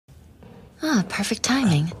Ah, perfect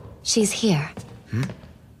timing. She's here.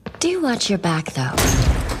 Do watch your back, though.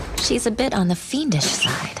 She's a bit on the fiendish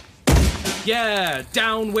side. Yeah,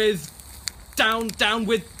 down with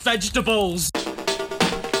vegetables.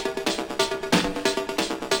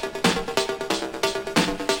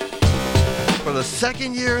 For the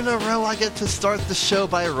second year in a row, I get to start the show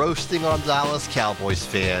by roasting on Dallas Cowboys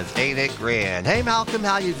fans. Ain't it grand? Hey, Malcolm,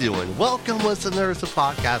 how you doing? Welcome, listeners to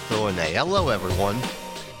Podcast O&A. Hello, everyone.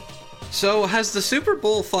 So, has the Super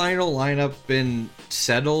Bowl final lineup been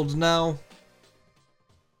settled now?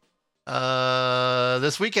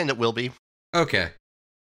 This weekend it will be. Okay.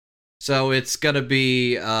 So it's gonna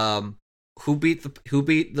be who beat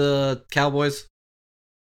the Cowboys?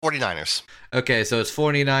 49ers. Okay, so it's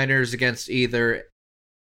 49ers against either.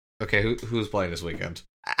 Okay, who's playing this weekend?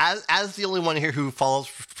 As the only one here who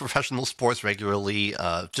follows professional sports regularly,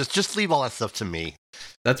 just leave all that stuff to me.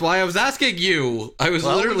 That's why I was asking you. I was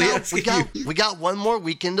literally asking you. We got one more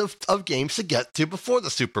weekend of games to get to before the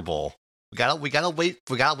Super Bowl. We gotta wait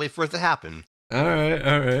for it to happen. All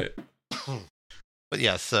right. But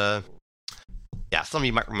yes, some of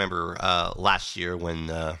you might remember last year when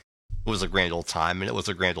it was a grand old time, and it was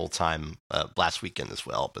a grand old time last weekend as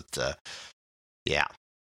well. But yeah,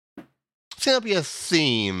 it's gonna be a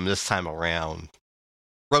theme this time around.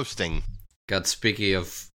 Roasting. God, speaking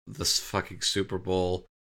of this fucking Super Bowl,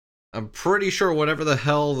 I'm pretty sure whatever the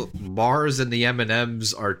hell Mars and the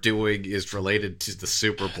M&Ms are doing is related to the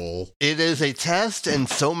Super Bowl. It is a test, and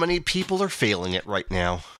so many people are failing it right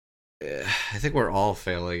now. I think we're all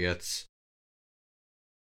failing it.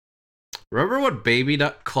 Remember what Baby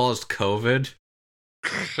Nut caused COVID?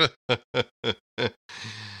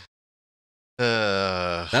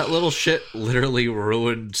 That little shit literally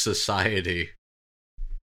ruined society.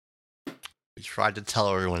 We tried to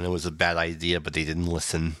tell everyone it was a bad idea, but they didn't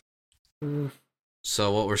listen.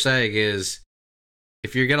 So what we're saying is,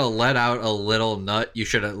 if you're gonna let out a little nut, you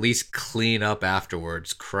should at least clean up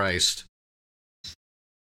afterwards. Christ.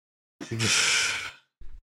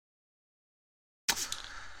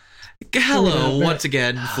 Hello, once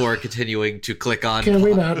again, for continuing to click on... Can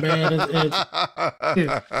we not, man?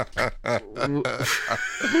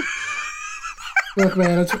 Look,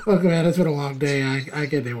 man, it's been a long day. I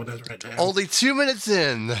can deal with this right now. Only 2 minutes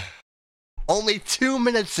in. Only 2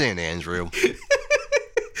 minutes in, Andrew.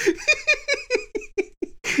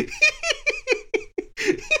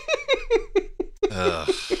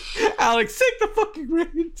 Alex, take the fucking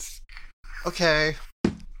reins. Okay.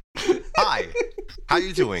 Hi. How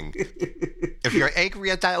you doing? If you're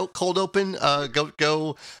angry at that cold open,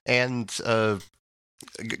 go and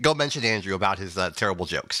go mention Andrew about his terrible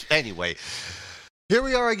jokes. Anyway, here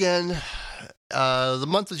we are again. The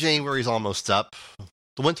month of January is almost up.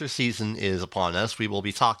 The winter season is upon us. We will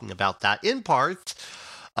be talking about that in part,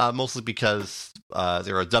 mostly because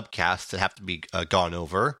there are dubcasts that have to be gone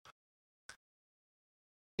over.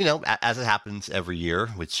 You know, as it happens every year,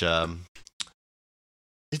 which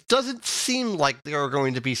it doesn't seem like there are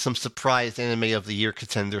going to be some surprise anime of the year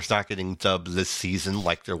contenders not getting dubbed this season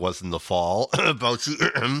like there was in the fall. What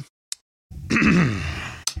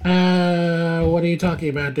are you talking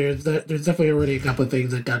about? There's definitely already a couple of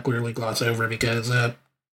things that got clearly glossed over because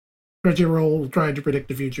Crunchyroll trying to predict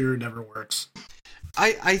the future never works.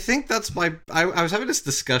 I think that's my... I was having this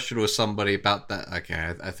discussion with somebody about that.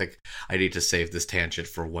 Okay, I think I need to save this tangent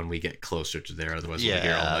for when we get closer to there, otherwise we'll be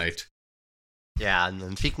here all night. Yeah, and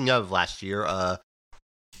then speaking of last year,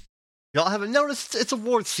 y'all haven't noticed it's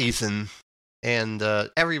award season, and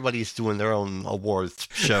everybody's doing their own awards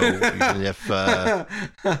show, even if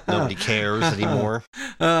nobody cares anymore.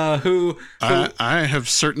 I have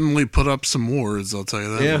certainly put up some awards, I'll tell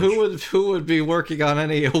you that. Yeah, who would be working on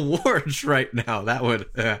any awards right now? That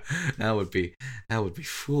would be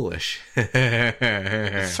foolish.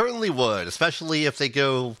 It certainly would, especially if they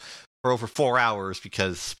go for over 4 hours,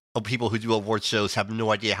 because people who do award shows have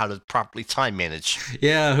no idea how to properly time manage.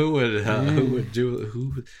 Yeah, who would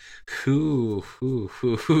do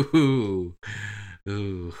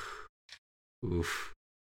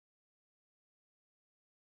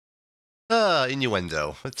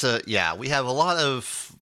innuendo. It's yeah, we have a lot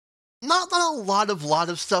of not a lot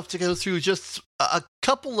of stuff to go through, just a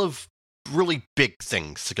couple of really big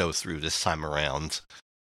things to go through this time around.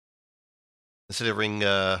 Considering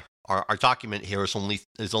our document here is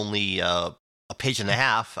only a page and a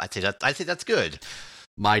half, I'd say that's good.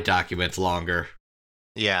 My document's longer.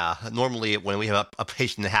 Yeah, normally when we have a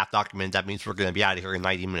page and a half document, that means we're going to be out of here in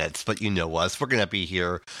 90 minutes. But you know us, we're going to be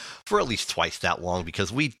here for at least twice that long because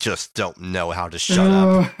we just don't know how to shut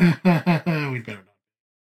up. We better not.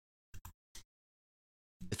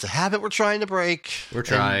 It's a habit we're trying to break. We're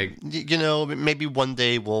trying. And, you know, maybe one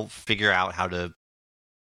day we'll figure out how to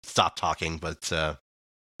stop talking, but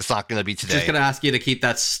it's not going to be today. Just going to ask you to keep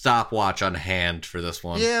that stopwatch on hand for this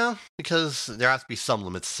one. Yeah, because there has to be some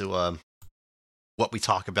limits to what we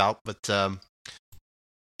talk about. But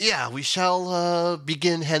yeah, we shall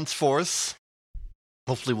begin henceforth.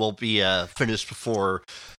 Hopefully we'll be finished before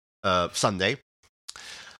Sunday.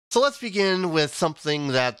 So let's begin with something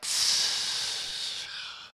that's...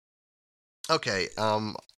 Okay,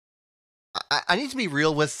 I need to be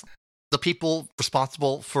real with the people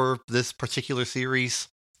responsible for this particular series.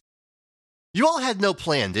 You all had no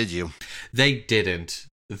plan, did you? They didn't.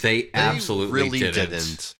 They absolutely really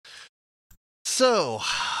didn't. So,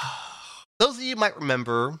 those of you might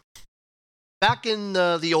remember, back in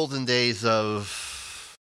the olden days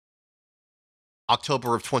of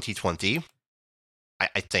October of 2020,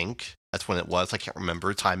 I think that's when it was. I can't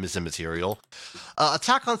remember. Time is immaterial.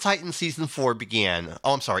 Attack on Titan Season 4 began,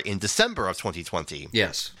 in December of 2020.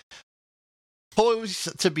 Yes.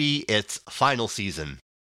 Poised to be its final season.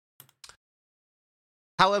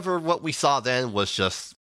 However, what we saw then was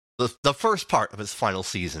just the first part of its final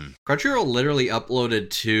season. Crunchyroll literally uploaded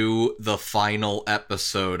to the final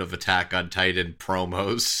episode of Attack on Titan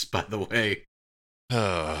promos, by the way.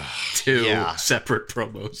 Two separate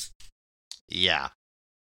promos. Yeah.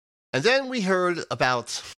 And then we heard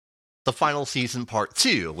about the final season part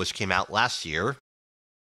 2, which came out last year.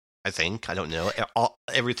 I think. I don't know.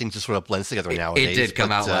 Everything just sort of blends together nowadays. It did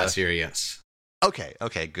come out last year, yes. Okay,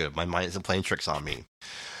 good. My mind isn't playing tricks on me.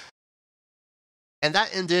 And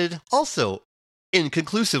that ended also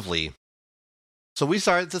inconclusively. So we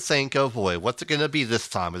started to think, oh boy, what's it going to be this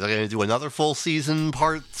time? Are they going to do another full season,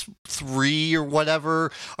 part 3 or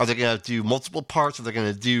whatever? Are they going to do multiple parts? Are they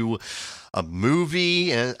going to do a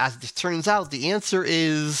movie? And as it turns out, the answer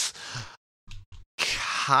is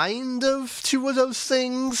kind of 2 of those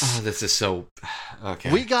things. Oh, this is so...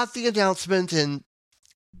 Okay. We got the announcement, and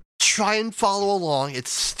try and follow along.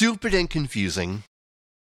 It's stupid and confusing.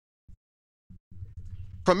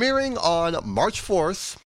 Premiering on March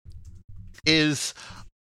 4th is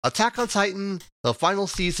Attack on Titan, the final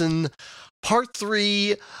season, part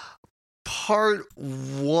 3, part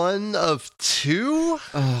 1 of 2?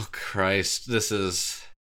 Oh, Christ. This is...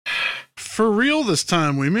 For real this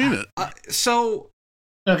time, we mean it.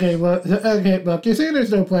 Okay, look, you say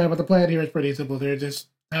there's no plan, but the plan here is pretty simple. They're just,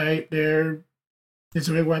 this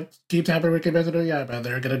is what keeps happening with Kimetsu no Yaiba.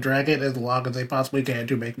 They're going to drag it as long as they possibly can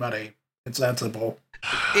to make money. It's that simple.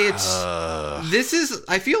 I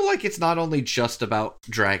feel like it's not only just about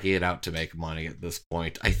dragging it out to make money at this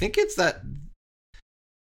point. I think it's that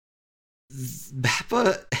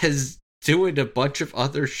Mappa is doing a bunch of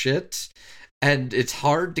other shit, and it's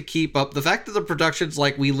hard to keep up. The fact that the production's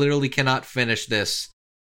like, we literally cannot finish this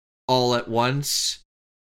all at once,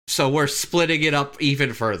 so we're splitting it up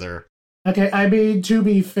even further. Okay, I mean, to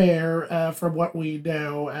be fair, from what we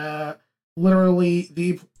know, literally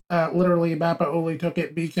Mappa only took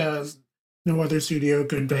it because no other studio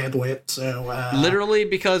could handle it. So literally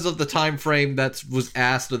because of the time frame that was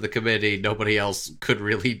asked of the committee, nobody else could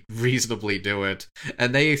really reasonably do it,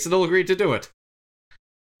 and they still agreed to do it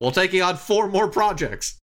while taking on 4 more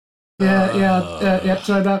projects. Yeah.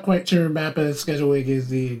 So I'm not quite sure Mappa's scheduling is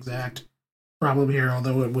the exact problem here,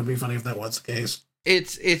 although it would be funny if that was the case.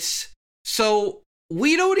 It's so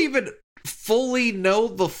we don't even fully know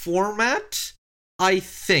the format. I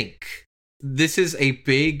think this is a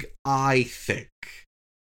big I think.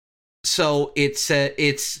 So it's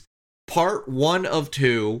part 1 of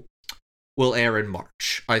 2 will air in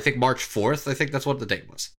March. I think March 4th. I think that's what the date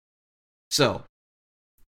was. So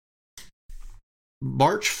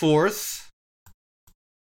March 4th,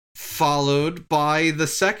 followed by the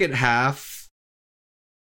second half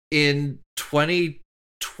in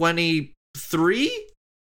 2023.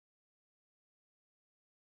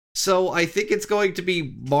 So I think it's going to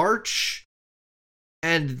be March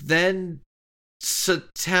and then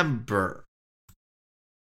September.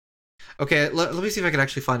 Okay, let me see if I can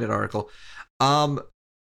actually find an article.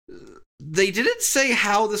 They didn't say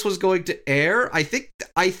how this was going to air. I think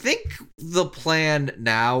the plan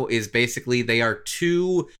now is basically they are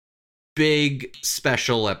 2 big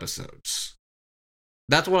special episodes.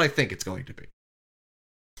 That's what I think it's going to be.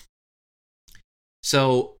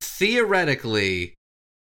 So theoretically,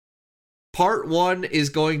 part 1 is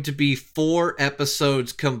going to be 4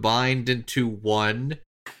 episodes combined into 1.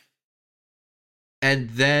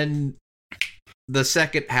 And then the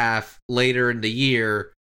second half later in the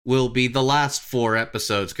year will be the last 4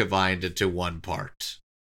 episodes combined into 1 part.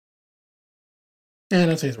 Yeah,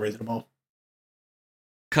 that seems reasonable.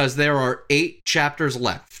 because there are 8 chapters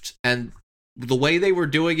left, and the way they were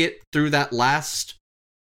doing it through that last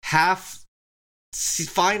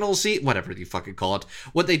final seat, whatever you fucking call it,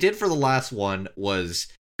 what they did for the last one was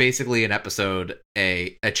basically an episode,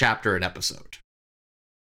 a chapter an episode.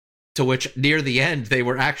 To which, near the end, they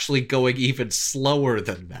were actually going even slower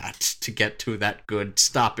than that to get to that good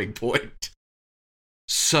stopping point.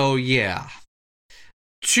 So, yeah.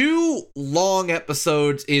 2 long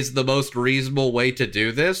episodes is the most reasonable way to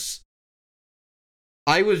do this.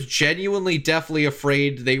 I was genuinely definitely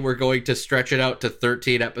afraid they were going to stretch it out to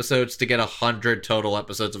 13 episodes to get 100 total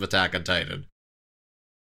episodes of Attack on Titan.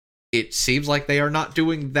 It seems like they are not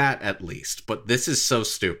doing that, at least, but this is so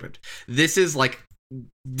stupid. This is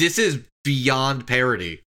beyond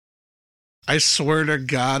parody. I swear to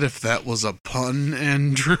God, if that was a pun,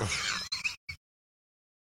 Andrew.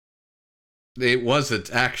 It wasn't,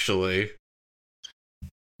 actually.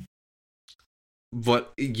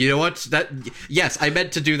 But you know what? Yes, I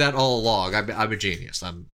meant to do that all along. I'm a genius.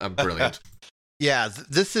 I'm brilliant. Yeah,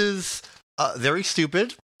 this is very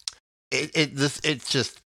stupid. It's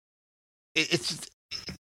just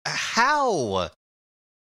how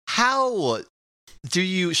do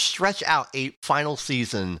you stretch out a final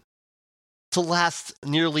season to last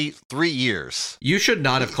nearly 3 years? You should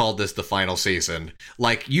not have called this the final season.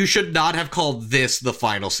 Like, you should not have called this the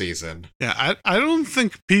final season. Yeah, I don't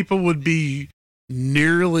think people would be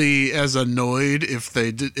nearly as annoyed if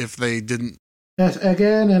they didn't. Yes,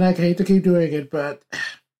 again, and I hate to keep doing it, but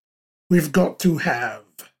we've got to have.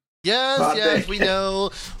 Yes, we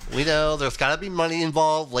know. There's got to be money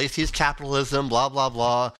involved. Lacey's capitalism, blah, blah,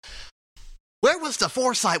 blah. Where was the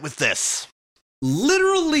foresight with this?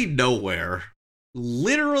 Literally nowhere.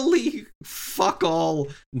 Literally fuck all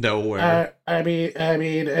nowhere. I mean,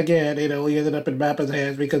 again, he ended up in Mappa's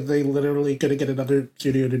hands because they literally couldn't get another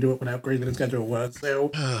studio to do it without crazy the schedule was.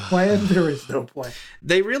 So, there is no plan.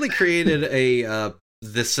 They really created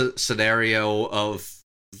this scenario of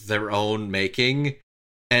their own making,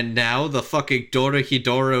 and now the fucking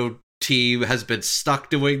Dorohedoro team has been stuck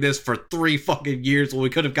doing this for 3 fucking years when we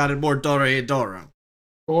could have gotten more Dorohedoro.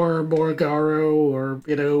 Or more Garo, or,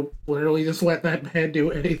 literally just let that man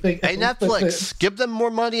do anything. Hey, Netflix, give them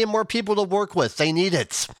more money and more people to work with. They need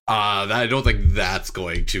it. I don't think that's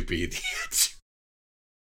going to be the answer.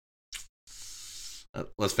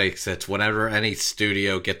 Let's face it, whenever any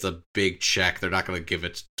studio gets a big check, they're not going to give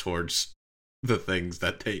it towards the things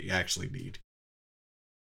that they actually need.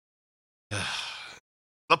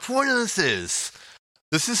 The point of this is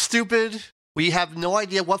stupid. We have no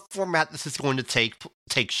idea what format this is going to take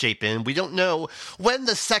shape in. We don't know when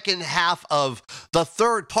the second half of the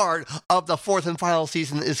third part of the 4th and final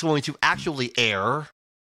season is going to actually air.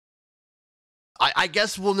 I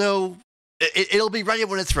guess we'll know. It'll be ready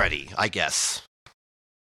when it's ready, I guess.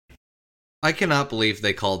 I cannot believe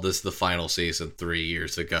they called this the final season 3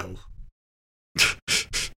 years ago.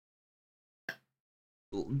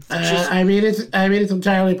 It's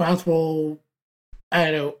entirely possible. I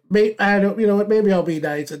don't. You know what? Maybe I'll be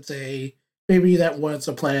nice and say maybe that was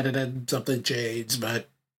a plan and then something changed. But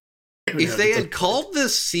if they had called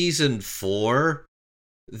this season 4,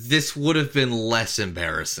 this would have been less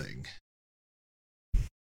embarrassing.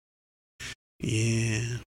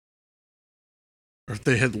 Yeah. Or if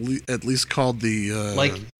they had at least called the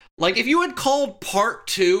like if you had called part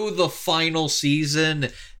 2 the final season,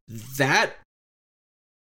 that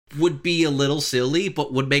would be a little silly,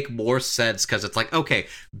 but would make more sense because it's like, okay,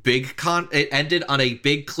 it ended on a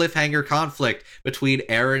big cliffhanger conflict between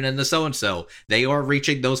Eren and the so-and-so. They are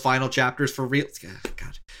reaching those final chapters for real.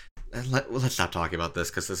 God. Let's stop talking about this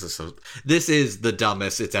because this is the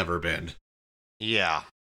dumbest it's ever been. Yeah.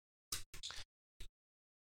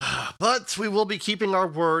 But we will be keeping our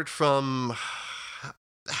word from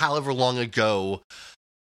however long ago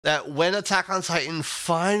that when Attack on Titan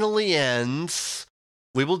finally ends,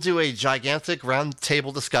 we will do a gigantic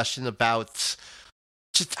roundtable discussion about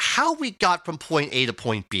just how we got from point A to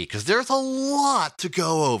point B, because there's a lot to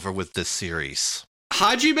go over with this series.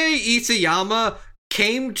 Hajime Isayama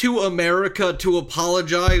came to America to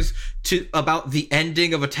apologize about the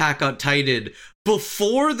ending of Attack on Titan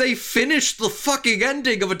before they finished the fucking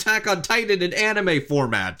ending of Attack on Titan in anime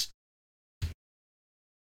format.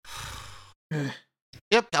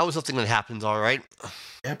 Yep, that was something that happened, all right.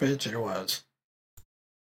 Yep, it sure was.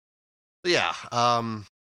 Yeah,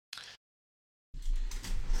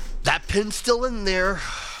 that pin's still in there.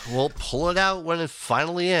 We'll pull it out when it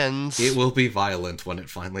finally ends. It will be violent when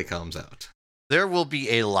it finally comes out. There will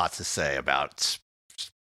be a lot to say about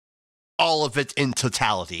all of it in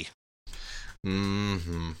totality.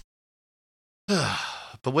 Mm-hmm.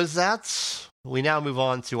 but with that, we now move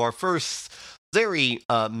on to our first very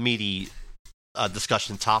meaty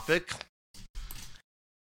discussion topic.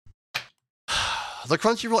 The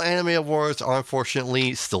Crunchyroll Anime Awards are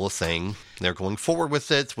unfortunately still a thing. They're going forward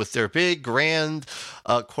with it, with their big, grand,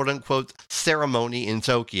 quote-unquote, ceremony in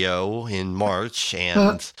Tokyo in March,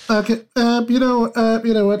 and... Okay, you know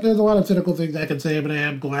what, there's a lot of cynical things I can say, but I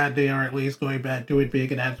am glad they are at least going back to it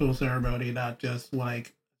being an actual ceremony, not just,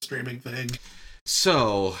 like, a streaming thing.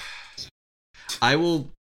 So, I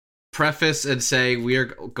will preface and say we are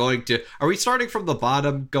going to... Are we starting from the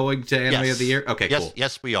bottom, going to Anime of the Year? Okay, cool.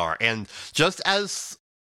 Yes, we are. And just as,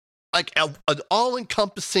 like, an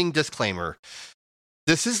all-encompassing disclaimer,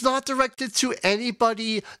 this is not directed to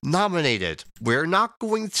anybody nominated. We're not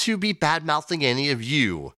going to be bad-mouthing any of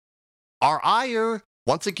you. Our ire,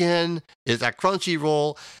 once again, is at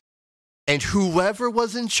Crunchyroll, and whoever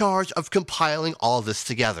was in charge of compiling all this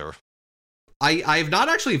together. I have not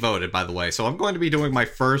actually voted, by the way, so I'm going to be doing my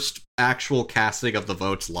first actual casting of the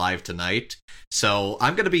votes live tonight. So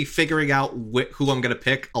I'm going to be figuring out who I'm going to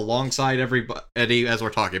pick alongside everybody as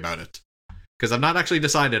we're talking about it. Because I've not actually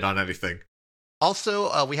decided on anything.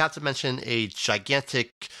 Also, we have to mention a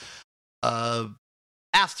gigantic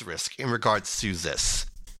asterisk in regards to this.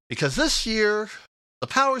 Because this year, the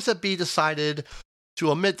powers that be decided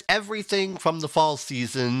to omit everything from the fall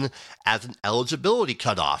season as an eligibility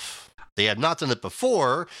cutoff. They had not done it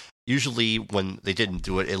before. Usually, when they didn't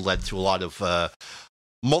do it, it led to a lot of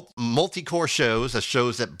multi-core shows, as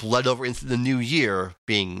shows that bled over into the new year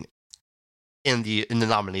being in the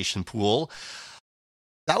nomination pool.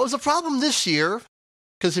 That was a problem this year,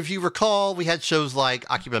 because if you recall, we had shows like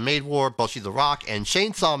Akiba Maid War, Bocchi the Rock, and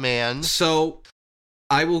Chainsaw Man. So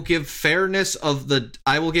I will give benefit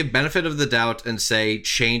of the doubt and say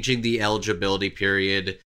changing the eligibility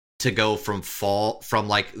period to go from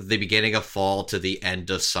like the beginning of fall to the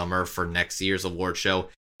end of summer for next year's award show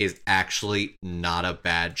is actually not a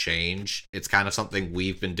bad change. It's kind of something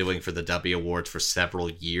we've been doing for the W Awards for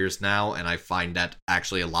several years now, and I find that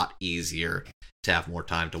actually a lot easier to have more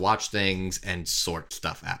time to watch things and sort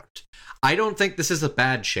stuff out. I don't think this is a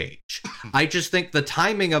bad change. I just think the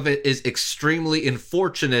timing of it is extremely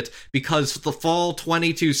unfortunate because the fall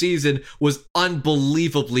 22 season was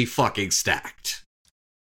unbelievably fucking stacked.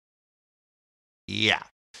 Yeah.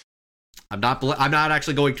 I'm not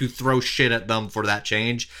actually going to throw shit at them for that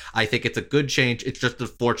change. I think it's a good change. It's just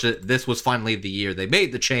unfortunate this was finally the year they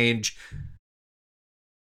made the change.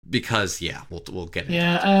 Because we'll get it.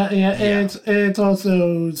 Yeah. It's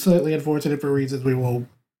also slightly unfortunate for reasons we will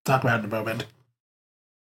talk about in a moment.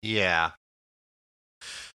 Yeah.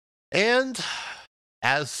 And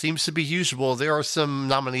as seems to be usual, there are some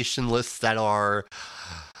nomination lists that are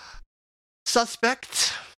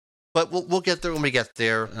suspect. But we'll get there when we get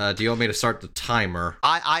there. Do you want me to start the timer?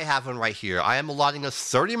 I have one right here. I am allotting us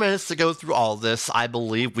 30 minutes to go through all this. I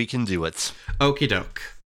believe we can do it. Okie doke.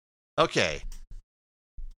 Okay.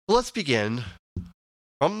 Let's begin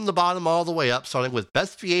from the bottom all the way up, starting with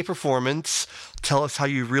Best VA Performance. Tell us how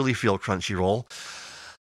you really feel, Crunchyroll.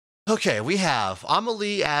 Okay, we have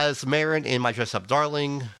Amelie as Marin in My Dress Up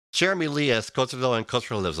Darling, Jeremy Lee as Kotaro in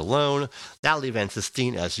Kotaro Lives Alone, Natalie Van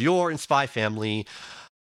Sistine as Yor in Spy Family,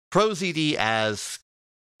 Pro ZD as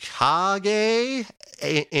Kage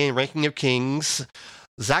in Ranking of Kings,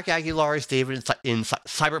 Zach Aguilar as David in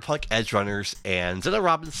Cyberpunk Edge Runners, and Zena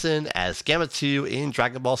Robinson as Gamma 2 in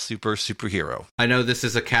Dragon Ball Super Superhero. I know this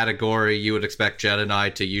is a category you would expect Jed and I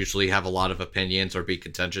to usually have a lot of opinions or be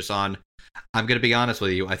contentious on. I'm going to be honest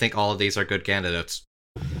with you. I think all of these are good candidates.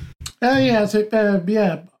 Yeah,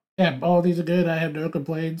 all of these are good. I have no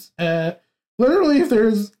complaints. Literally, if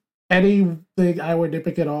there's anything I would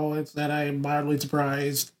nitpick at all, it's that I am mildly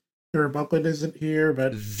surprised Sarah Buckland isn't here,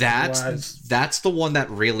 but that's the one that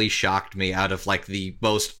really shocked me out of like the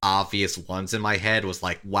most obvious ones in my head was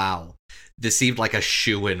like, wow, this seemed like a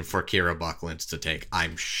shoo-in for Kira Buckland to take.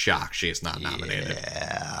 I'm shocked she is not nominated.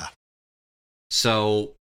 Yeah.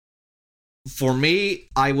 So for me,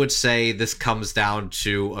 I would say this comes down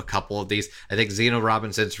to a couple of these. I think Zena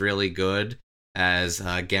Robinson's really good as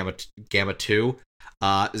Gamma 2.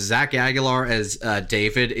 Zach Aguilar as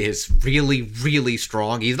David is really, really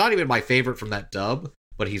strong. He's not even my favorite from that dub,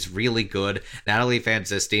 but he's really good. Natalie Van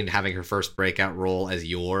Sistine having her first breakout role as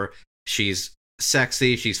Yor. She's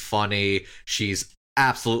sexy, she's funny, she's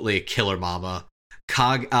absolutely a killer mama.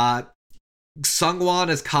 Sungwon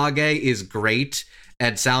as Kage is great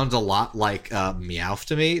and sounds a lot like Meowth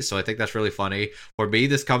to me, so I think that's really funny. For me,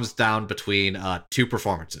 this comes down between two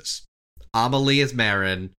performances. Amelie as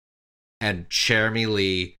Marin, and Jeremy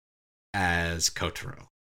Lee as Kotaro.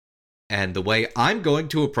 And the way I'm going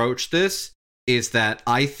to approach this is that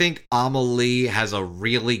I think Amelie has a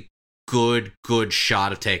really good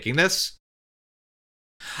shot of taking this.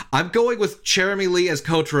 I'm going with Jeremy Lee as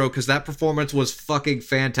Kotaro because that performance was fucking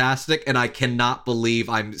fantastic, and I cannot believe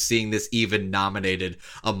I'm seeing this even nominated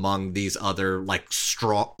among these other, like,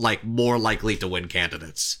 strong, like, more likely to win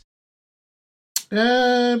candidates.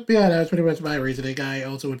 Yeah, that's pretty much my reasoning. I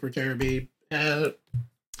also went for Jeremy. Oh,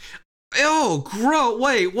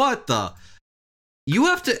 wait, what the? You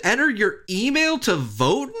have to enter your email to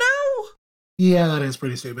vote now? Yeah, that is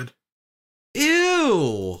pretty stupid.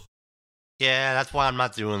 Ew. Yeah, that's why I'm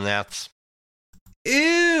not doing that.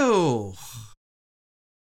 Ew.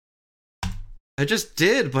 I just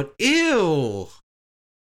did, but ew.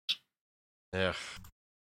 Yeah.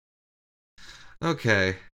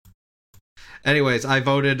 Okay. Anyways, I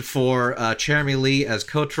voted for Jeremy Lee as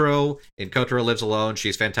Kotaro in Kotaro Lives Alone.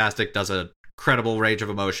 She's fantastic, does a credible range of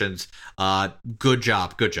emotions. Good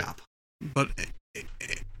job. But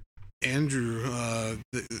Andrew,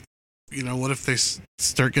 what if they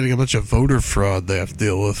start getting a bunch of voter fraud they have to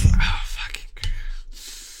deal with? Oh, fucking.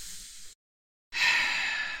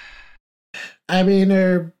 I mean,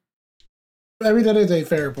 that is a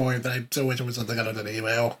fair point, but I so wish it was something other than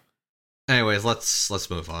email. Anyways, let's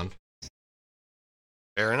move on.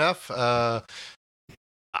 Fair enough. I'm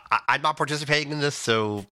not participating in this,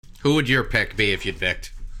 so Who would your pick be if you'd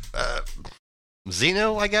picked?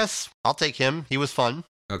 Zeno, I guess. I'll take him. He was fun.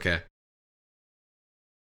 Okay.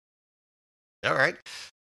 All right.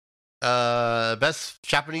 Best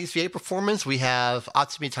Japanese VA performance, we have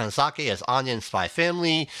Atsumi Tanizaki as Anya in Spy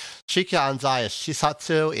Family, Chika Anzai as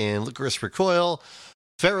Shisato in Licorice Recoil,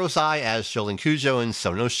 Vero Zai as Jolin Kujo in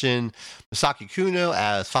Sonoshin, Misaki Kuno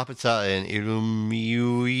as Fapita in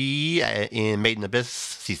Irumiui in Maiden Abyss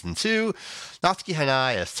Season 2, Natsuki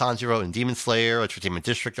Hanai as Tanjiro in Demon Slayer, Entertainment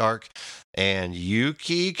District arc, and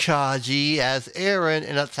Yuki Kaji as Eren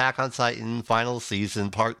in Attack on Titan Final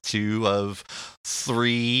Season Part 2 of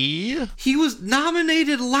 3. He was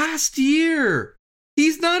nominated last year.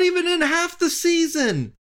 He's not even in half the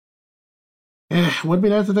season. Would be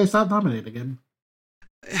nice if they stopped nominating him.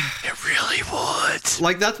 It really would.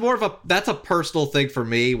 Like, that's a personal thing for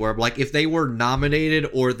me, where, like, if they were nominated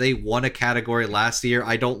or they won a category last year,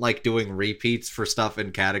 I don't like doing repeats for stuff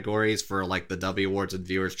in categories for, like, the W Awards and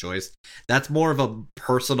Viewer's Choice. That's more of a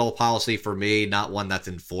personal policy for me, not one that's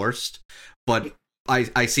enforced. But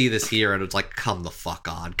I see this here, and it's like, come the fuck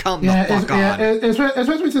on. Come the fuck on. Yeah,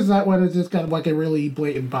 especially since that one is just kind of like a really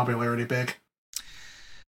blatant popularity pick.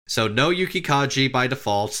 So, no Yuki Kaji by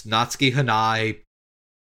default. Natsuki Hanai,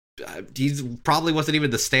 he probably wasn't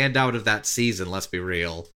even the standout of that season, let's be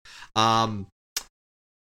real. So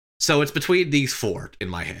it's between these four in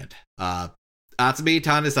my head. Atsumi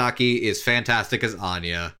Tanizaki is fantastic as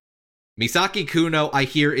Anya. Misaki Kuno, I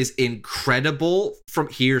hear, is incredible from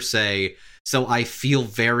hearsay, so I feel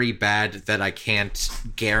very bad that I can't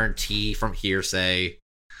guarantee from hearsay.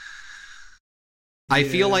 I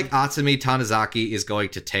feel like Atsumi Tanizaki is going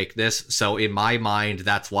to take this, so in my mind,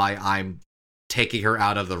 that's why I'm taking her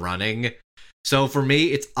out of the running. So for me,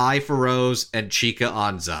 it's Ai for Rose and Chika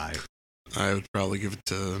Anzai. I would probably give it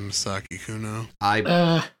to Misaki Kuno.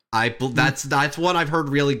 That's what I've heard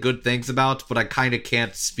really good things about, but I kind of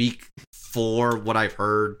can't speak for what I've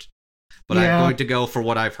heard. But I'm going to go for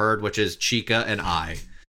what I've heard, which is Chika and Ai.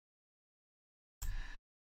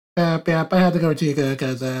 I had to go with Chika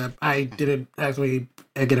because I didn't actually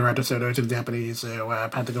get around to Sonos in Japanese, so I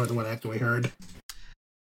had to go with the one I actually heard.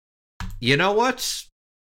 You know what?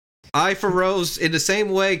 Ai for Rose, in the same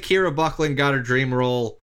way Kira Buckland got her dream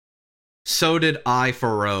role, so did Ai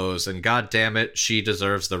for Rose, and god damn it, she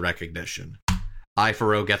deserves the recognition. Ai for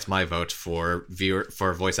Rose gets my vote for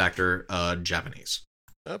voice actor Japanese.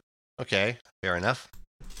 Okay, fair enough.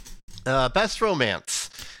 Best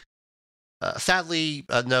romance. Sadly,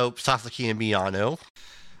 no Sasaki and Miyano.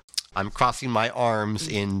 I'm crossing my arms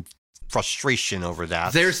in frustration over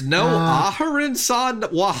that. There's no Aharon-san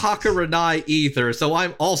Wahaka Ranai either, so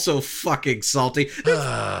I'm also fucking salty.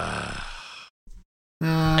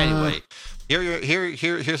 Anyway,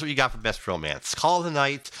 here's what you got for best romance. Call of the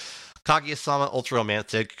Night, Kaguya-sama Ultra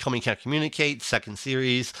Romantic, Komi Can't Communicate, second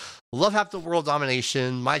series, Love Half the World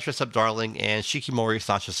Domination, My Dress Up Darling, and Shikimori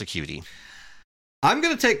Sancho Cutie. I'm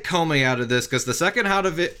going to take Komi out of this because the second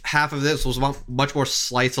half of this was much more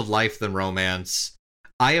slice of life than romance.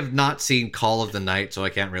 I have not seen Call of the Night, so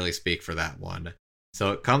I can't really speak for that one.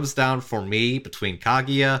 So it comes down for me between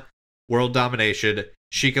Kaguya, World Domination,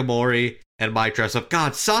 Shikamori, and My Dress Up.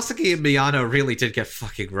 God, Sasaki and Miyano really did get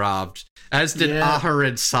fucking robbed. As did Ahar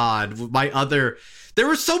and San. My other... There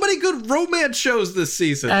were so many good romance shows this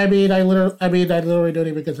season. I mean, I literally don't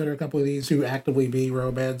even consider a couple of these who actively be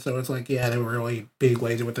romance, so it's like, yeah, they were really being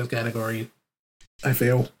lazy with this category, I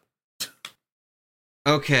feel.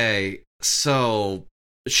 Okay, so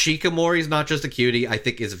Shikamori's not just a cutie, I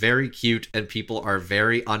think is very cute, and people are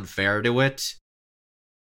very unfair to it.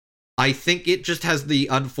 I think it just has the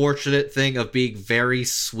unfortunate thing of being very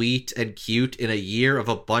sweet and cute in a year of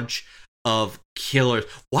a bunch of killers.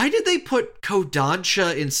 Why did they put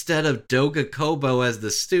Kodansha instead of Doga Kobo as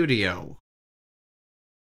the studio?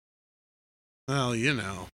 Well, you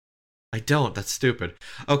know. I don't. That's stupid.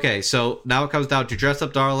 Okay, so now it comes down to Dress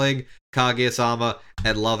Up Darling, Kaguya-sama,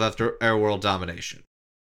 and Love After Air World Domination.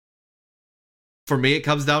 For me, it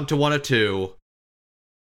comes down to one of two.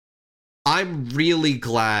 I'm really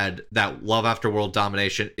glad that Love After World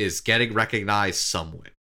Domination is getting recognized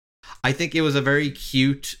somewhere. I think it was a very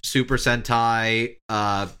cute Super Sentai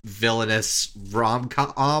villainous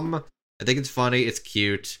rom-com. I think it's funny, it's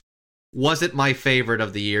cute. Wasn't my favorite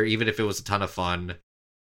of the year, even if it was a ton of fun.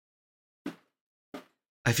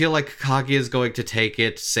 I feel like Kaguya is going to take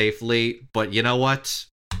it safely, but you know what?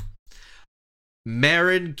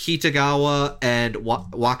 Marin Kitagawa and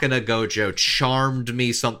Wakana Gojo charmed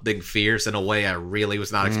me something fierce in a way I really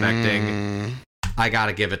was not expecting. I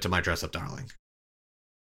gotta give it to my Dress Up Darling.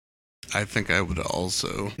 I think I would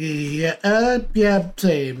also. Yeah,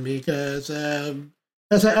 same, because, Love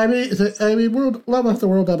After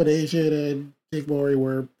World Domination and Shikamori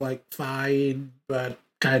were, like, fine, but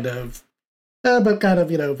kind of,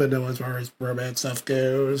 vanilla as far as romance stuff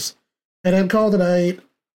goes. And then Call Tonight,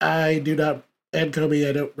 and Kobe,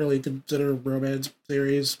 I don't really consider romance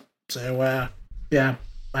series, so, yeah,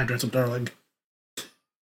 my Dress Up Darling. If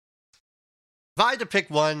I had to pick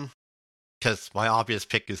one, because my obvious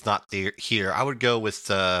pick is not here, I would go with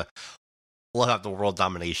Love After World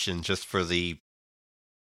Domination, just for the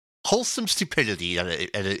wholesome stupidity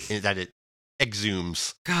that it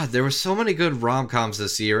exhumes. God, there were so many good rom-coms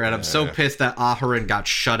this year, and I'm so pissed that Aharon got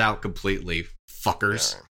shut out completely.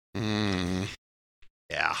 Fuckers.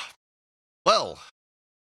 Yeah. Well,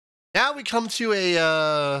 now we come to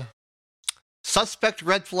a suspect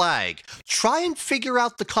red flag. Try and figure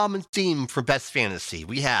out the common theme for Best Fantasy.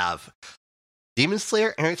 We have Demon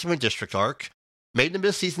Slayer Entertainment District Arc, Maiden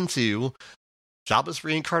Abyss Season 2, Jobless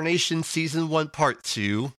Reincarnation Season 1 Part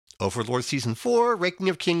 2, Overlord Season 4, Ranking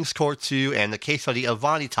of Kings Core 2, and the case study of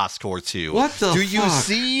Vanitas Core 2. What the fuck? Do you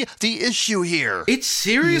see the issue here? It's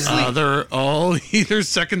seriously... they're all either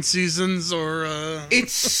second seasons or...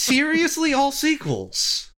 It's seriously all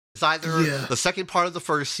sequels. It's either the second part of the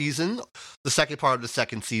first season, the second part of the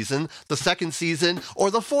second season, the second season,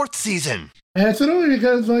 or the fourth season. And it's only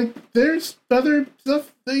because, there's other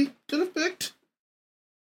stuff they could have picked.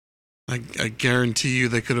 I guarantee you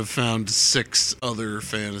they could have found 6 other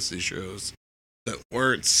fantasy shows that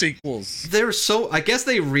weren't sequels. I guess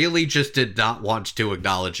they really just did not want to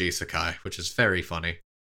acknowledge Isekai, which is very funny.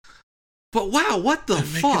 But wow, what the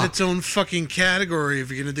fuck? Make it its own fucking category if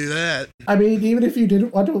you're gonna do that. I mean, even if you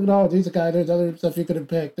didn't want to acknowledge Isekai, there's other stuff you could have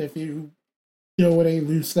picked if you go with a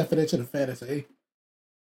loose definition of fantasy.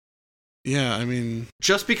 Yeah, I mean...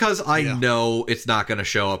 Just because I know it's not going to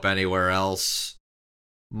show up anywhere else,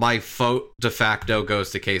 my vote de facto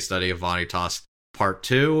goes to Case Study of Vanitas Part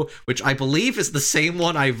 2, which I believe is the same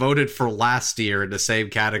one I voted for last year in the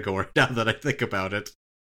same category, now that I think about it.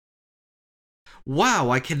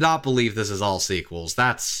 Wow, I cannot believe this is all sequels.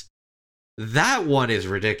 That one is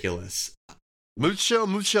ridiculous.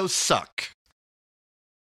 Mucho suck.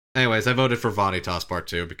 Anyways, I voted for Vanitas Part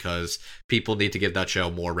 2 because people need to give that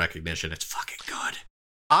show more recognition. It's fucking good.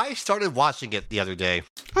 I started watching it the other day.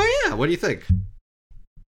 Oh yeah, what do you think?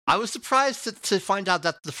 I was surprised to find out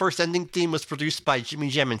that the first ending theme was produced by Jimmy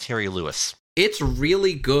Jam and Terry Lewis. It's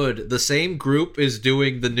really good. The same group is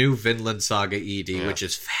doing the new Vinland Saga ED, which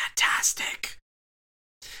is fantastic.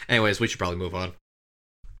 Anyways, we should probably move on.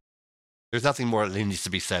 There's nothing more that needs to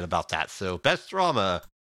be said about that. So, best drama.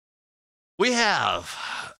 We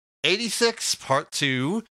have 86 Part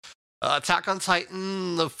 2, Attack on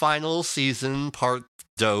Titan, the final season, Part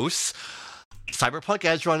Dos, Cyberpunk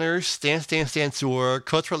Edge Runners, Dance Dance Danceur,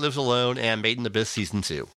 Kotra Lives Alone, and Maiden Abyss Season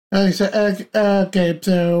 2. Okay,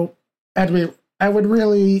 so I would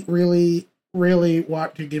really, really, really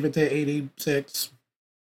want to give it to 86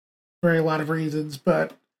 for a lot of reasons,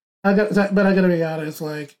 but I gotta be honest,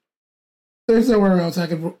 there was nowhere else I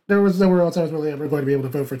was really ever going to be able to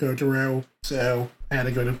vote for Kotaro, so I had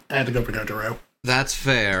to go for Kotaro. That's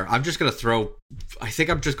fair. I think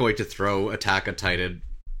I'm just going to throw Attack on Titan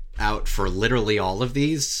out for literally all of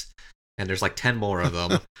these, and there's like 10 more of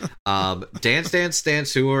them. Dance Dance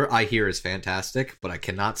Danceur, I hear is fantastic, but I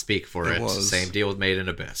cannot speak for it. Same deal with Made in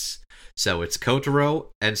Abyss. So it's Kotaro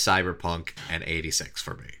and Cyberpunk and 86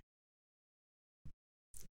 for me.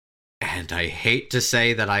 And I hate to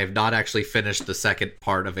say that I have not actually finished the second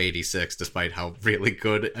part of 86, despite how really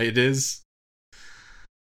good it is.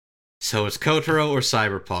 So it's Kotaro or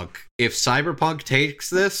Cyberpunk. If Cyberpunk takes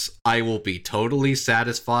this, I will be totally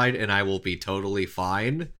satisfied and I will be totally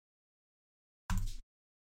fine.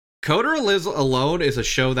 Kotaro Lives Alone is a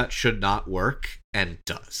show that should not work, and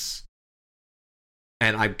does.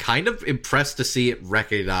 And I'm kind of impressed to see it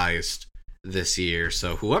recognized this year,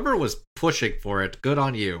 so whoever was pushing for it, good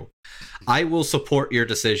on you. I will support your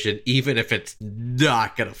decision, even if it's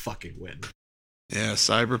not gonna fucking win. Yeah,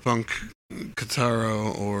 Cyberpunk,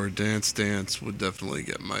 Kotaro, or Dance Dance would definitely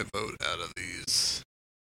get my vote out of these.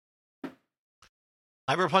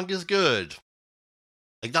 Cyberpunk is good.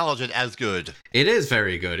 Acknowledge it as good. It is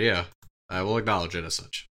very good, yeah. I will acknowledge it as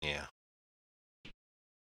such. Yeah.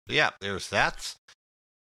 Yeah, there's that.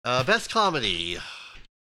 Best comedy.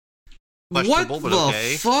 What Questionable, the but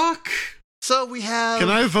okay. fuck? So we have... Can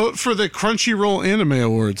I vote for the Crunchyroll Anime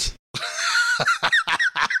Awards?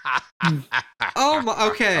 Oh my,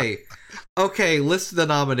 okay. Okay, list the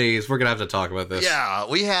nominees. We're gonna have to talk about this. Yeah,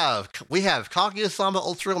 we have Kaguya-sama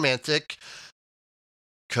Ultra Romantic,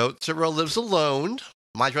 Kotaro Lives Alone,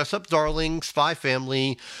 My Dress Up Darling, Spy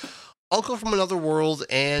Family, Uncle from Another World,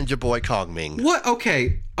 and your boy Kongming. What?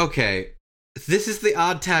 Okay. This is the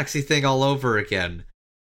Odd Taxi thing all over again.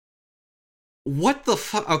 What the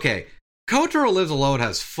fuck? Okay, Kotaro Lives Alone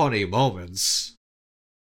has funny moments.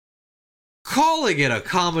 Calling it a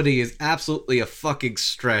comedy is absolutely a fucking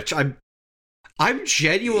stretch. I'm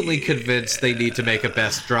genuinely convinced they need to make a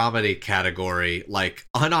best dramedy category, like,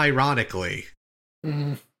 unironically.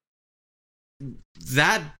 Mhm.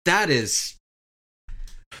 That is...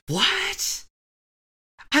 What?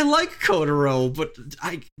 I like Kotaro, but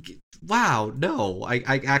wow, no.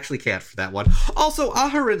 I actually can't for that one. Also,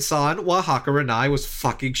 Aharon-san, wa Hakarenai was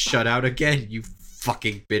fucking shut out again, you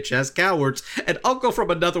fucking bitch-ass cowards, and Uncle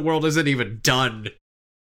from Another World isn't even done.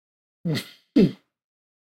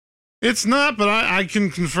 It's not, but I can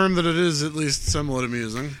confirm that it is at least somewhat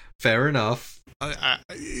amusing. Fair enough.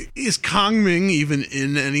 Is Kongming even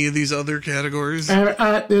in any of these other categories?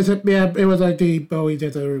 It was like the Bowie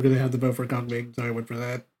that they were going to have the vote for Kongming, so I went for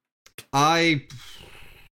that.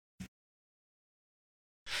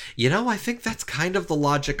 You know, I think that's kind of the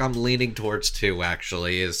logic I'm leaning towards too,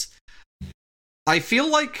 actually, is... I feel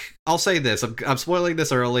like... I'll say this, I'm spoiling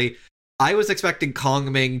this early. I was expecting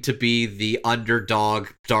Kongming to be the underdog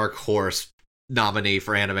Dark Horse nominee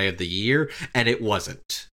for Anime of the Year, and it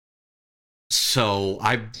wasn't. So,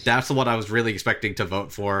 that's the one I was really expecting to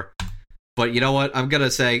vote for. But you know what? I'm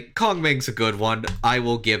gonna say Kongming's a good one. I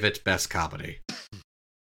will give it Best Comedy.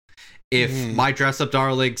 If My Dress Up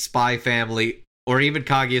Darling, Spy Family, or even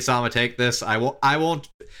Kaguya-sama take this, I won't...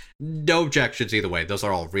 No objections either way. Those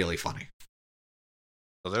are all really funny.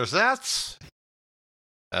 So there's that.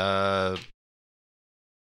 I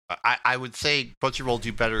would say Crunchyroll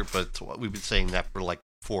do better, but we've been saying that for like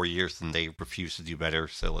 4 years and they refuse to do better,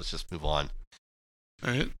 so let's just move on.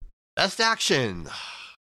 Alright. Best Action.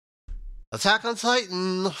 Attack on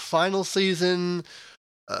Titan, final season,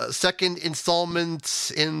 second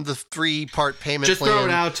installment in the 3-part payment Just plan. throw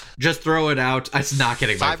it out. Just throw it out. It's not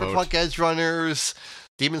getting my vote. Cyberpunk Edge Runners,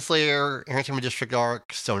 Demon Slayer, Entertainment District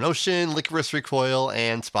Arc, Stone Ocean, Licorice Recoil,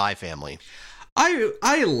 and Spy Family.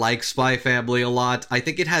 I like Spy Family a lot. I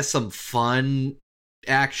think it has some fun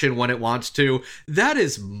action when it wants to. That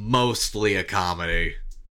is mostly a comedy.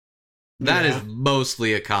 That is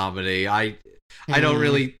mostly a comedy. I don't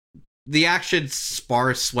really... The action's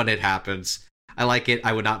sparse when it happens. I like it.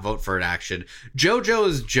 I would not vote for an action. JoJo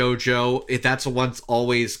is JoJo. If that's one's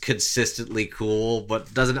always consistently cool,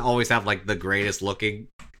 but doesn't always have like the greatest looking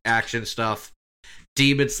action stuff.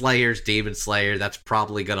 Demon Slayer's Demon Slayer. That's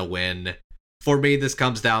probably gonna win. For me, this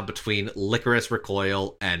comes down between Licorice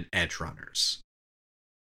Recoil and Edge Runners.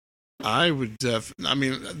 I would I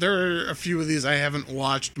mean, there are a few of these I haven't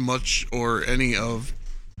watched much or any of,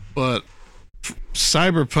 but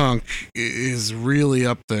Cyberpunk is really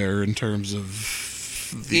up there in terms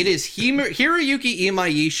of It is Hiroyuki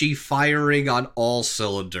Imaishi firing on all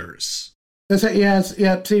cylinders. That's it, yes,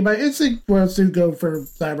 yeah. See, my instinct was to go for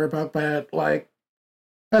Cyberpunk, but like,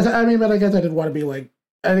 but I guess I didn't want to be like,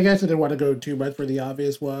 I guess I didn't want to go too much for the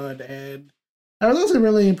obvious one, and I was also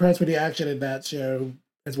really impressed with the action in that show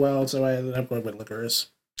as well, so I ended up going with Licorice.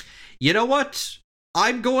 You know what?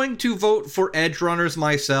 I'm going to vote for Edge Runners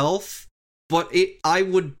myself, but I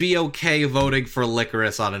would be okay voting for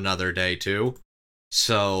Licorice on another day, too.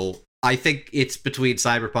 So, I think it's between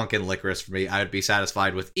Cyberpunk and Licorice for me. I would be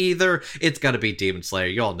satisfied with either. It's gonna be Demon Slayer.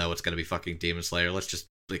 You all know it's gonna be fucking Demon Slayer. Let's just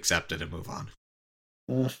accept it and move on.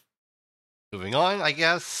 Moving on, I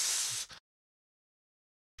guess.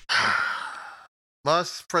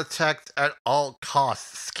 Must protect at all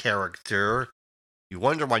costs character. You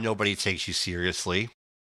wonder why nobody takes you seriously.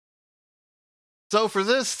 So for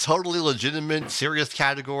this totally legitimate, serious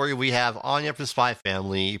category, we have Anya from Spy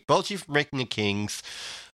Family, Bocchi from Ranking of Kings,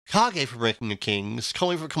 Kage from Ranking of Kings,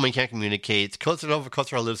 Komi from Komi Can't Communicate, Kotaro from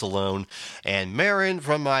Kotaro Lives Alone, and Marin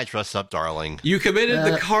from My Dress Up Darling. You committed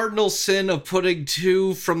the cardinal sin of putting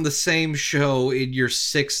 2 from the same show in your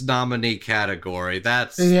 6 nominee category.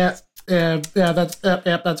 That's... That's a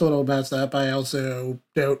little messed up. I also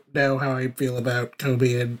don't know how I feel about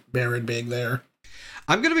Kobe and Marin being there.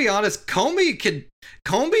 I'm gonna be honest,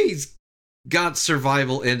 Komi's got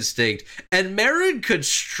survival instinct, and Marin could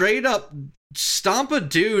straight up stomp a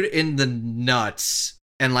dude in the nuts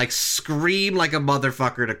and like scream like a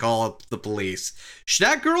motherfucker to call up the police.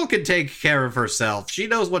 That girl can take care of herself. She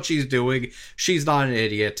knows what she's doing. She's not an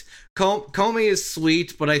idiot. Komi is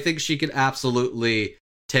sweet, but I think she can absolutely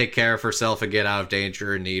take care of herself and get out of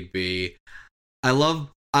danger if need be. I love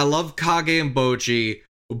Kage and Bocchi.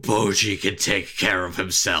 Bocchi can take care of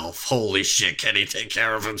himself. Holy shit, can he take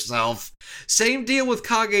care of himself? Same deal with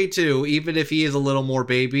Kage too, even if he is a little more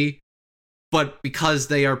baby. But because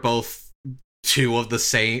they are both 2 of the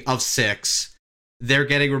same of 6, they're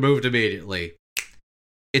getting removed immediately.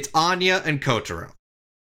 It's Anya and Kotaro.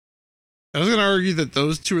 I was going to argue that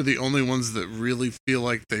those 2 are the only ones that really feel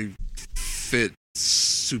like they fit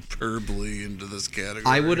superbly into this category.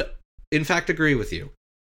 I would, in fact, agree with you.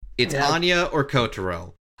 It's Anya or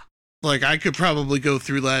Kotaro. Like, I could probably go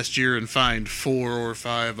through last year and find 4 or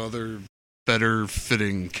 5 other better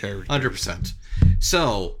fitting characters. 100%.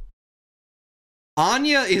 So,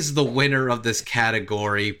 Anya is the winner of this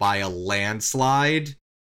category by a landslide.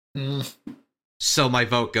 So my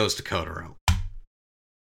vote goes to Kotaro.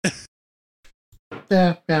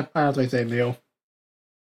 Yeah, honestly, same deal.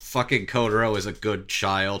 Fucking Kotaro is a good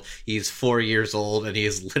child. He's 4 years old and he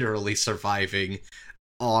is literally surviving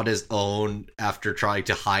on his own after trying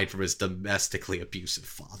to hide from his domestically abusive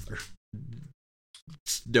father.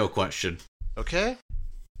 No question. Okay.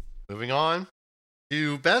 Moving on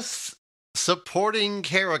to best supporting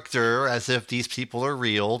character, as if these people are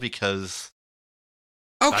real, because...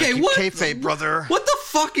 Okay, what? Kayfabe, brother. What the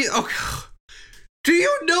fuck is... Okay. Do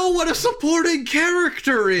you know what a supporting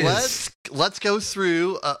character is? Let's go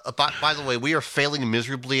through. By the way, we are failing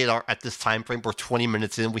miserably at this time frame. We're 20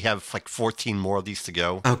 minutes in. We have like 14 more of these to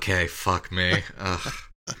go. Okay, fuck me.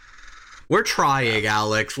 We're trying,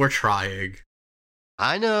 Alex. We're trying.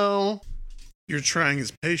 I know. You're trying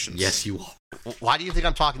his patience. Yes, you are. Why do you think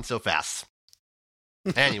I'm talking so fast?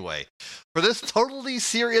 Anyway, for this totally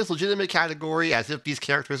serious, legitimate category, as if these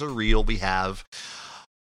characters are real, we have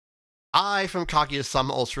I from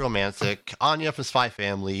Kaguya-sama Ultra Romantic, Anya from Spy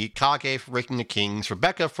Family, Kage from Ranking the Kings,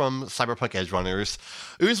 Rebecca from Cyberpunk Edgerunners,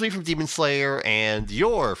 Uzui from Demon Slayer, and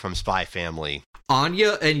Yor from Spy Family.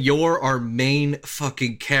 Anya and Yor are main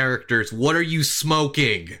fucking characters. What are you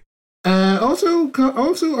smoking? Also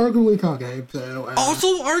arguably Kage. So,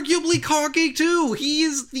 also arguably Kage too. He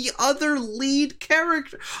is the other lead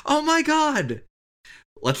character. Oh my god.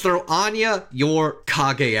 Let's throw Anya, Yor,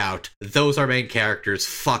 Kage out. Those are main characters.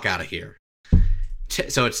 Fuck out of here.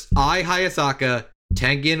 So it's Hayasaka,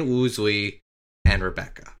 Tengen Uzui, and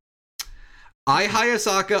Rebecca.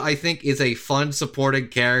 Hayasaka, I think, is a fun supporting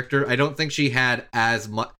character. I don't think she had as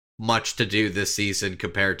much to do this season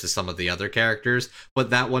compared to some of the other characters,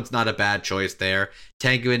 but that one's not a bad choice there.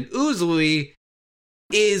 Tengen Uzui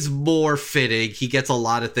is more fitting. He gets a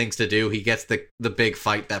lot of things to do. He gets the big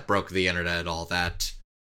fight that broke the internet and all that.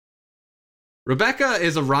 Rebecca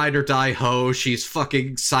is a ride or die hoe. She's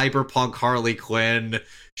fucking cyberpunk Harley Quinn.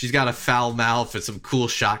 She's got a foul mouth and some cool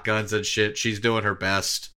shotguns and shit. She's doing her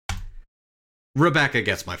best. Rebecca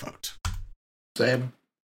gets my vote. Same.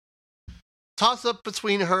 Toss up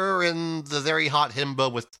between her and the very hot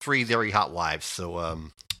himbo with 3 very hot wives. So,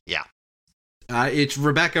 yeah. It's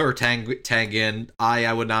Rebecca or Tengen.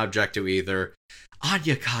 I would not object to either.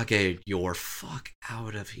 Anya, Kage, you're fuck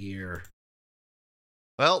out of here.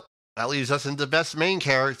 Well, that leaves us into best main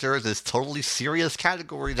character, this totally serious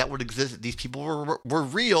category that would exist if these people were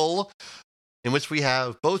real, in which we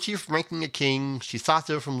have Bocchi from Ranking the King,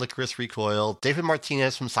 Shisato from Licorice Recoil, David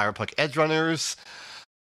Martinez from Cyberpunk Edgerunners,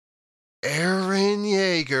 Eren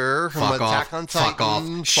Yeager from Attack on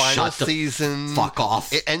Titan final season. Fuck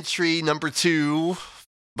off. Entry number 2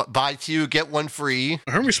 buy two, get one free.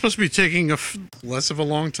 Aren't we supposed to be taking less of a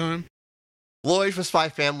long time? Lloyd from Spy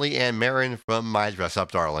Family and Marin from My Dress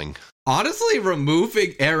Up Darling. Honestly,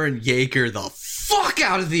 removing Eren Yeager the fuck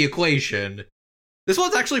out of the equation. This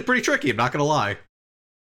one's actually pretty tricky, I'm not gonna lie.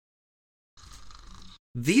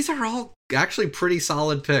 These are all actually pretty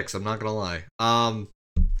solid picks, I'm not gonna lie.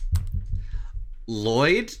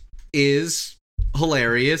 Lloyd is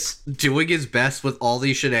hilarious, doing his best with all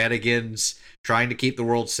these shenanigans, trying to keep the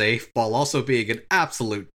world safe, while also being an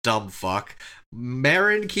absolute dumb fuck.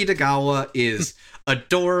 Marin Kitagawa is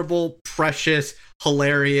adorable, precious,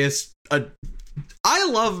 hilarious. I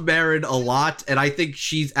love Marin a lot, and I think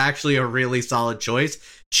she's actually a really solid choice.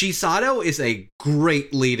 Chisato is a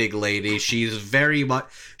great leading lady. She is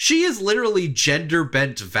literally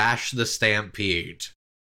gender-bent Vash the Stampede.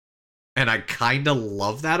 And I kind of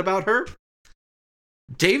love that about her.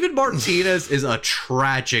 David Martinez is a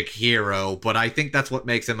tragic hero, but I think that's what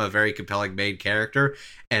makes him a very compelling main character.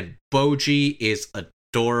 And Boji is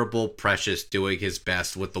adorable, precious, doing his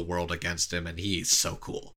best with the world against him, and he's so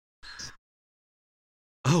cool.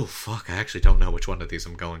 Oh, fuck, I actually don't know which one of these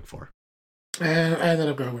I'm going for. And I ended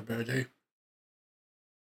up going with Boji.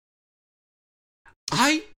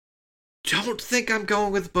 I don't think I'm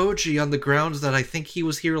going with Boji on the grounds that I think he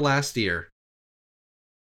was here last year.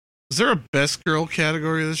 Is there a best girl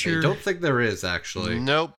category this year? I don't think there is, actually.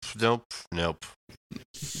 Nope.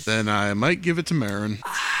 Then I might give it to Marin.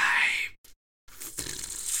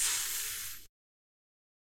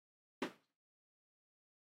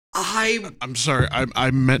 I'm sorry.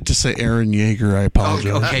 I meant to say Eren Yeager. I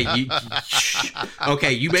apologize.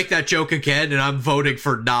 Okay, you make that joke again, and I'm voting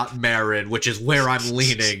for not Marin, which is where I'm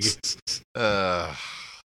leaning. This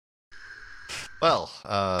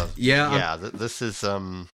is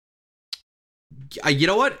You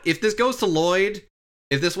know what? If this goes to Lloyd,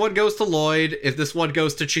 if this one goes to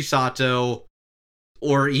Chisato,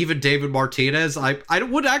 or even David Martinez, I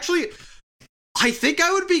would actually. I think I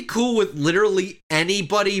would be cool with literally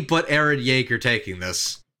anybody but Eren Yeager taking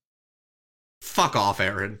this. Fuck off,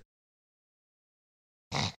 Eren.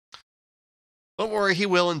 Don't worry, he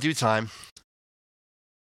will in due time.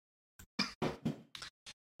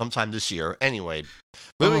 Sometime this year. Anyway,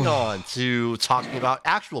 moving on to talking about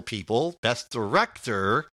actual people. Best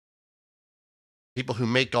director. People who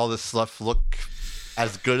make all this stuff look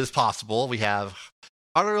as good as possible. We have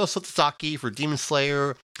Haruo Sotosaki for Demon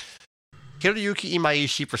Slayer, Hiroyuki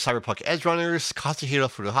Imaishi for Cyberpunk Edgerunners, Katsuhiro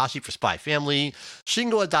Furuhashi for Spy Family,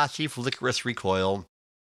 Shingo Adachi for Licorice Recoil,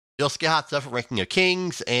 Yosuke Hatsuda for Ranking of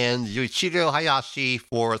Kings, and Yuichiro Hayashi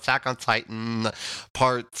for Attack on Titan,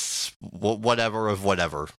 parts whatever of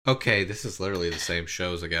whatever. Okay, this is literally the same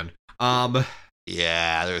shows again.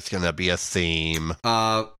 Yeah, there's gonna be a theme.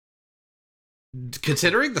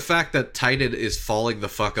 Considering the fact that Titan is falling the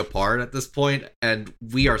fuck apart at this point, and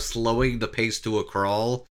we are slowing the pace to a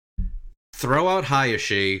crawl, throw out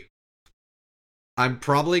Hayashi. I'm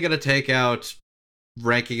probably gonna take out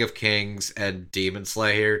Ranking of Kings and Demon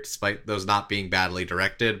Slayer, despite those not being badly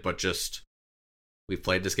directed, but just we've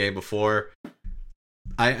played this game before.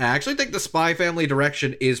 I actually think the Spy Family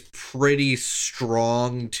direction is pretty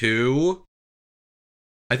strong too.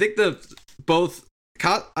 I think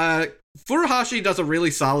Furuhashi does a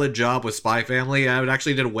really solid job with Spy Family. It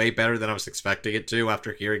actually did way better than I was expecting it to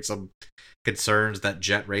after hearing some concerns that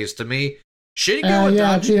Jet raised to me. Shingo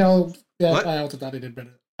Adachi... I also thought he did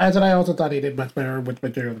better. I also thought he did much better with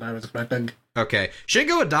material than I was expecting. Okay.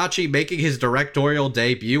 Shingo Adachi making his directorial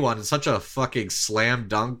debut on such a fucking slam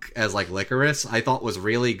dunk as, like, Licorice, I thought was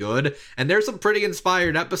really good. And there's some pretty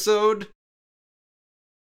inspired episode.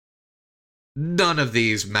 None of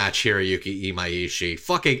these match Hiroyuki Imaishi.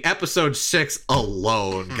 Fucking episode 6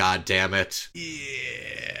 alone, goddammit.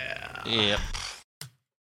 Yeah. Yep.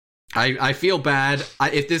 I feel bad.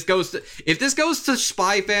 If this goes to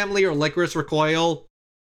Spy Family or Licorice Recoil,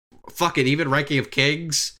 fuck it, even Ranking of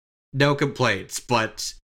Kings, no complaints.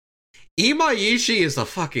 But Imaishi is a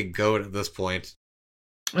fucking goat at this point.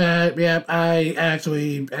 I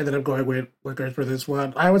actually ended up going with Licorice for this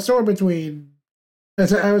one. I was torn between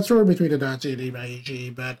Adachi and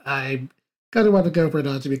Imaishi, but I kind of wanted to go for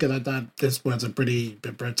Adachi because I thought this was a pretty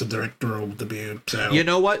impressive directorial debut. So you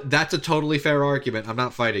know what? That's a totally fair argument. I'm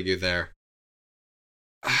not fighting you there.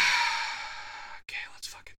 Okay, let's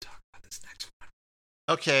fucking talk about this next one.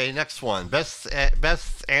 Okay, next one. Best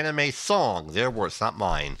anime song. Their words, not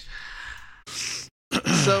mine.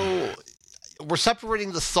 So we're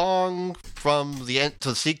separating the song from the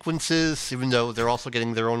sequences, even though they're also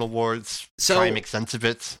getting their own awards. So, try and make sense of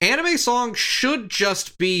it. Anime song should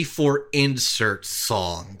just be for insert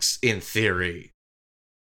songs, in theory.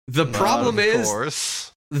 The problem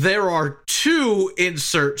is, there are 2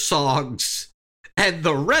 insert songs, and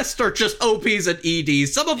the rest are just OPs and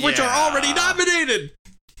EDs, some of which are already nominated.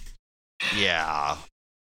 Yeah.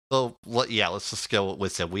 So, let's just go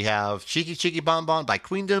with it. We have Cheeky Cheeky Bon Bon by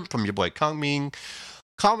Queendom from your boy Kongming,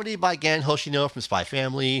 Comedy by Gan Hoshino from Spy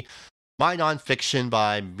Family, My Nonfiction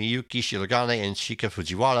by Miyuki Shirogane and Shika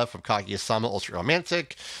Fujiwara from Kaguya-sama Ultra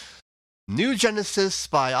Romantic, New Genesis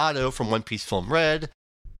by Otto from One Piece Film Red,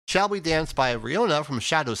 Shall We Dance by Riona from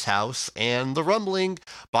Shadow's House, and The Rumbling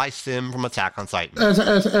by Sim from Attack on Titan.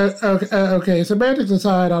 Okay, semantics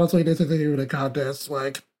aside, honestly, this isn't even a contest.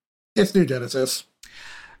 Like, it's New Genesis.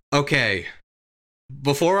 Okay,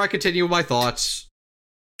 before I continue my thoughts,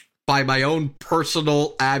 by my own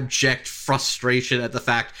personal abject frustration at the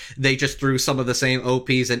fact they just threw some of the same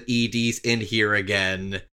OPs and EDs in here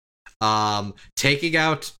again, taking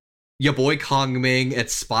out your boy Kongming and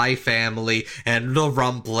Spy Family and The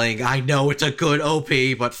Rumbling. I know it's a good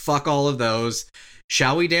OP, but fuck all of those.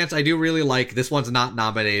 Shall We Dance, I do really like. This one's not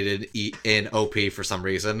nominated in OP for some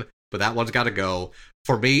reason, but that one's gotta go.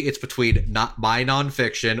 For me, it's between not My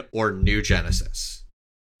Nonfiction or New Genesis.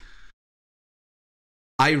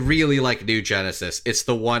 I really like New Genesis. It's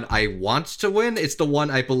the one I want to win. It's the one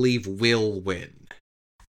I believe will win.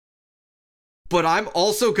 But I'm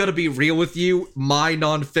also gonna be real with you. My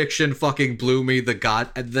Nonfiction fucking blew me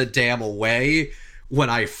the damn away when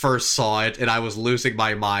I first saw it, and I was losing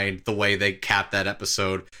my mind the way they capped that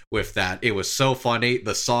episode with that. It was so funny.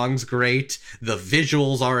 The song's great. The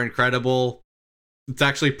visuals are incredible. It's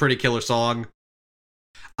actually a pretty killer song.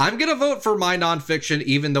 I'm gonna vote for My Nonfiction,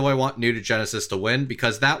 even though I want New Genesis to win,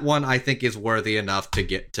 because that one I think is worthy enough to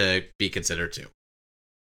get to be considered too.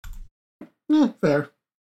 Fair.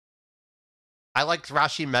 I like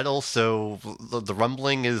thrashy metal, so the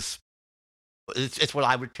Rumbling is it's what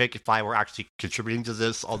I would pick if I were actually contributing to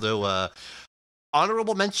this. Although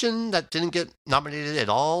honorable mention that didn't get nominated at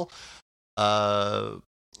all.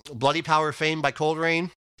 Bloody Power Fame by Cold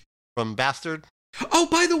Rain from Bastard. Oh,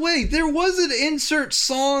 by the way, there was an insert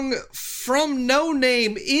song from No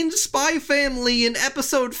Name in Spy Family in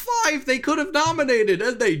episode 5 they could have nominated,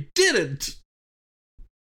 and they didn't.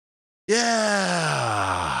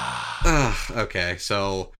 Yeah. Okay,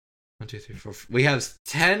 so 1, 2, 3, 4. We have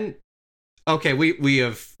 10. Okay, we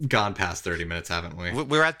have gone past 30 minutes, haven't we?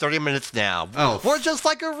 We're at 30 minutes now. Oh, we're just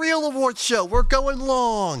like a real awards show. We're going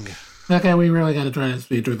long. Okay, we really got to try to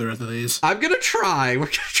speed through the rest of these. I'm gonna try. We're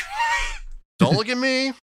gonna try. Don't look at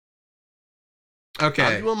me. Okay.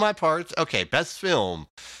 I'm doing my part. Okay, best film.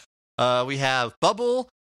 We have Bubble,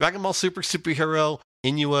 Dragon Ball Super Superhero,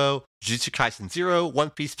 Inuo, Jujutsu Kaisen 0,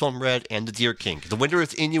 One Piece Film Red, and The Deer King. The winner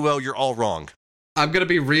is Inuo. You're all wrong. I'm gonna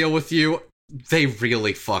be real with you. They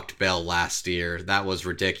really fucked Bell last year. That was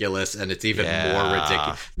ridiculous, and it's even more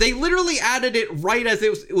ridiculous. They literally added it right as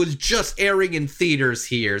it was just airing in theaters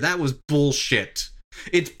here. That was bullshit.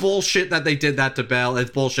 It's bullshit that they did that to Bell. It's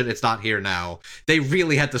bullshit it's not here now. They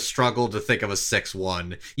really had to struggle to think of a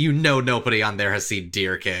 6-1. You know nobody on there has seen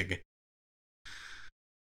Deer King.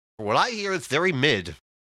 From what I hear, it's very mid.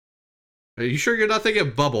 Are you sure you're not thinking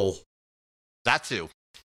of Bubble? That too.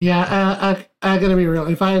 Yeah, I gotta be real.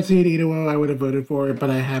 If I had seen Inuo, I would have voted for it, but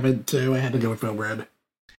I haven't, so I had to go with Film Red.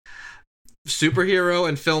 Superhero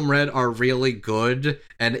and Film Red are really good,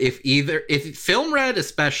 and if Film Red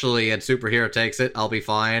especially and Superhero takes it, I'll be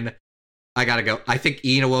fine. I gotta go. I think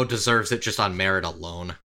Inuo deserves it just on merit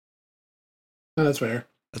alone. Oh, that's fair.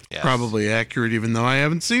 That's probably accurate, even though I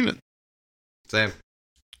haven't seen it. Same.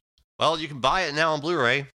 Well, you can buy it now on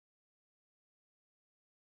Blu-ray.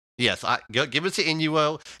 Yes, give it to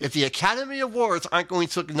Inuo. If the Academy Awards aren't going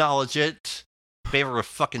to acknowledge it in favor of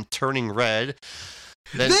fucking Turning Red,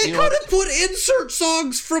 then they could have put insert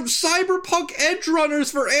songs from Cyberpunk Edge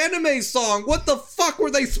Runners for anime song. What the fuck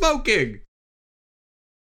were they smoking?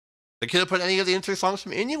 They could have put any of the insert songs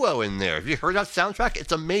from Inuo in there. Have you heard that soundtrack?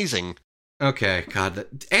 It's amazing. Okay, God,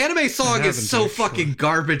 the anime song is so fucking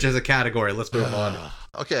garbage as a category. Let's move on.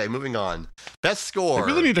 Okay, moving on. Best score. I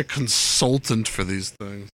really need a consultant for these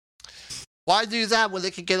things. Why do that when they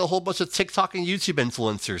could get a whole bunch of TikTok and YouTube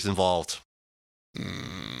influencers involved?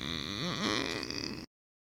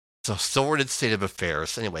 So, sordid state of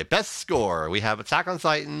affairs. Anyway, best score. We have Attack on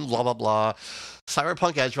Titan, blah, blah, blah.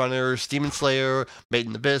 Cyberpunk Edge Runners, Demon Slayer, Made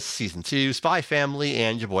in Abyss, Season 2, Spy Family,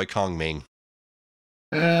 and your boy Kongming.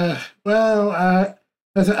 Well, I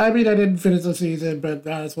mean, I didn't finish the season, but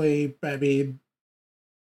honestly, I mean,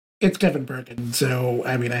 it's Kevin Perkins, so,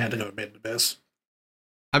 I mean, I had to go with Made in Abyss.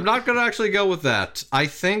 I'm not going to actually go with that. I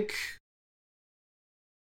think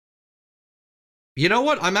You know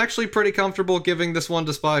what? I'm actually pretty comfortable giving this one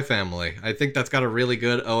to Spy Family. I think that's got a really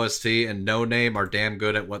good OST, and No Name are damn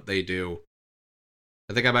good at what they do.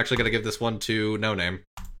 I think I'm actually going to give this one to No Name.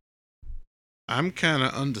 I'm kind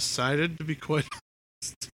of undecided, to be quite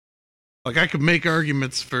honest. Like, I could make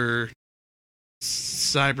arguments for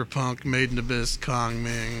Cyberpunk, Made in Abyss, Kong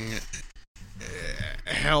Ming,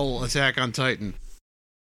 hell, Attack on Titan.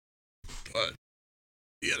 But,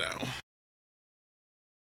 you know,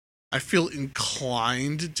 I feel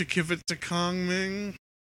inclined to give it to Kong Ming.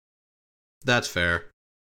 That's fair.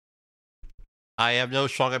 I have no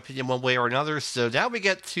strong opinion one way or another, so now we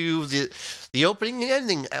get to the opening and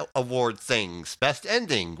ending award things. Best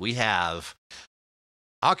ending, we have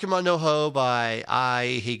Akuma no Ho by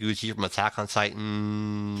Ai Higuchi from Attack on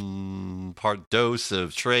Titan, part dose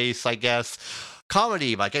of Trace, I guess.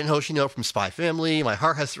 Comedy by Gen Hoshino from Spy Family. My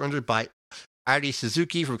Heart Has Surrendered by Ari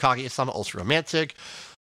Suzuki from Kaguya-sama Ultra Romantic.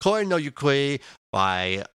 Koi no Yukoi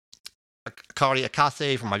by Akari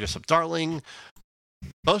Akase from My Dress Up Darling.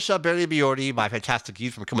 Bosha Berry Biori by Fantastic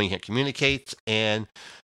Youth from Coming Here Communicate. And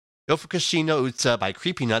Yofukashi no Utsa by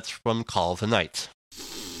Creepy Nuts from Call of the Night.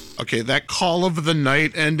 Okay, that Call of the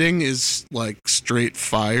Night ending is like straight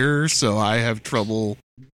fire, so I have trouble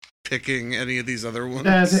picking any of these other ones.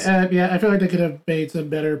 Yeah, I feel like they could have made some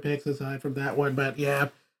better picks aside from that one, but yeah,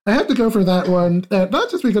 I have to go for that one. Not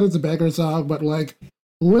just because it's a banger song, but like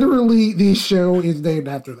literally the show is named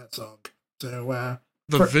after that song. So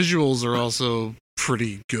the visuals are also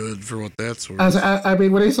pretty good for what that's worth. I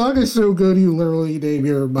mean, when a song is so good, you literally name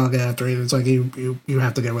your manga after it. It's like you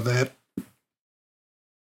have to go with that.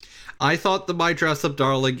 I thought the My Dress Up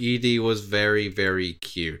Darling ED was very, very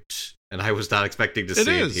cute. And I was not expecting to see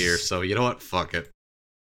it here, so you know what? Fuck it.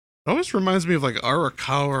 It always reminds me of like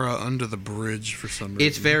Arakawa Under the Bridge for some reason.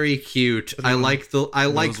 It's very cute. I like the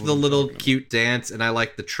little cute dance, and I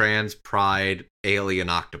like the trans pride alien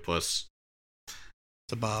octopus.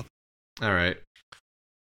 It's a bop. All right.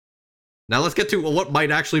 Now let's get to what might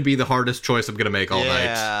actually be the hardest choice I'm going to make all night.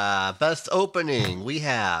 Yeah, best opening. We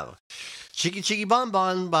have Chiki Chiki Bon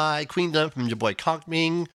Bon by Queendom from your boy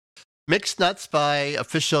Kongming. Mixed Nuts by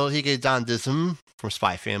Official Hige Dandism from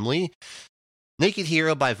Spy Family. Naked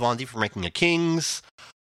Hero by Vondi from Ranking of Kings.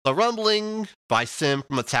 The Rumbling by Sim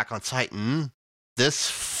from Attack on Titan. This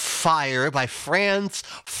Fire by Franz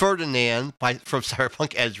Ferdinand from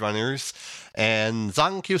Cyberpunk Edge Runners. And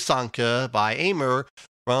Zankyu Sanka by Aimer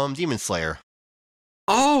from Demon Slayer.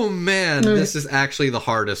 Oh man, this is actually the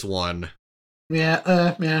hardest one.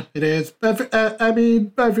 Yeah, it is. I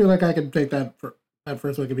mean, I feel like I can take that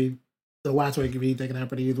first one. Could be the last one. Could be taken out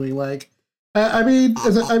pretty easily. Like, I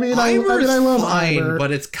love Aimer,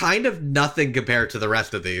 but it's kind of nothing compared to the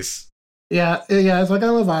rest of these. Yeah. It's like I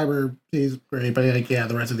love Aimer. He's great, but like, yeah,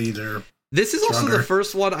 the rest of these are. This is stronger. Also the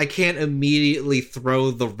first one I can't immediately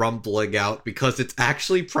throw the Rumbling out because it's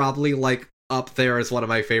actually probably like up there as one of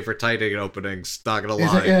my favorite Titan openings. Not gonna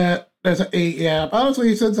lie. Yeah.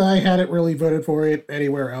 Honestly, since I hadn't really voted for it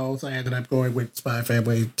anywhere else, I ended up going with Spy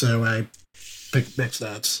Family, so I picked Mixed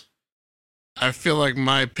Nuts. I feel like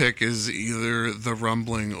my pick is either The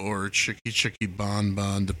Rumbling or Chicky Chicky Bon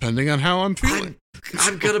Bon, depending on how I'm feeling.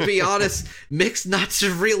 I'm gonna be honest, Mixed Nuts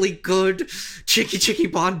are really good. Chicky Chicky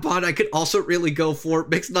Bon Bon I could also really go for.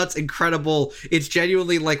 Mixed Nuts, incredible. It's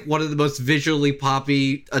genuinely like one of the most visually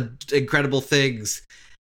poppy, incredible things.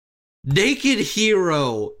 Naked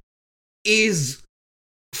Hero is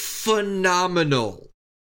phenomenal.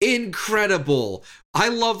 Incredible. I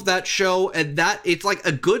love that show, and that it's like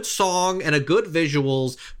a good song and a good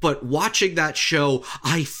visuals, but watching that show,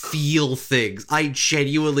 I feel things. I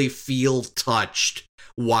genuinely feel touched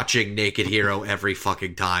watching Naked Hero every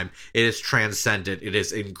fucking time. It is transcendent. It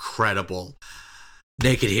is incredible.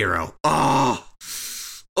 Naked Hero. Oh,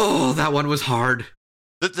 that one was hard.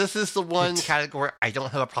 This is the one category I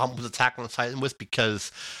don't have a problem with Attack on Titan with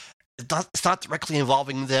because it's not directly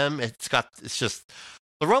involving them. It's just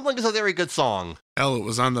The Rumbling is a very good song. Hell, it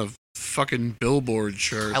was on the fucking Billboard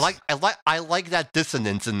charts. I like that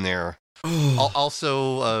dissonance in there.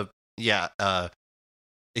 Also, it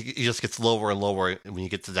just gets lower and lower when you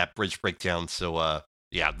get to that bridge breakdown. So,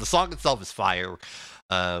 the song itself is fire.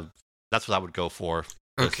 That's what I would go for.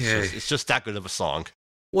 Okay. It's just that good of a song.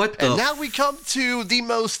 And now we come to the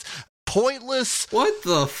most pointless... What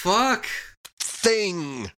the fuck?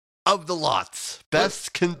 ...thing of the lot.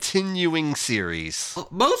 Best continuing series.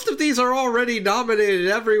 Most of these are already nominated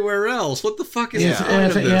everywhere else. What the fuck is this?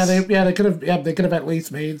 They could have at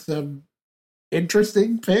least made some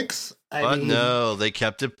interesting picks. No, they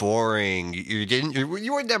kept it boring.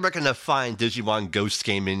 You were never gonna find Digimon Ghost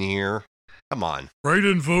Game in here. Come on. Write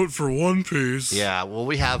and vote for One Piece. Yeah, well,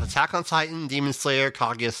 we have Attack on Titan, Demon Slayer,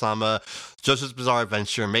 Kaguya-sama, JoJo's Bizarre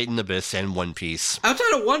Adventure, Made in Abyss, and One Piece.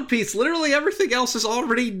 Outside of One Piece, literally everything else is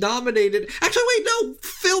already nominated. Actually, wait, no,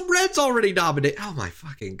 Film Red's already nominated. Oh my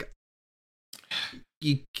fucking god.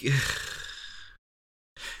 This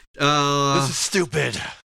is stupid.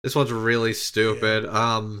 This one's really stupid.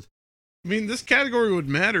 I mean, this category would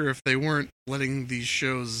matter if they weren't letting these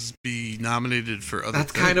shows be nominated for other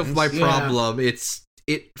That's things. kind of my problem.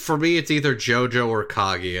 For me, it's either JoJo or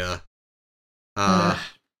Kaguya. I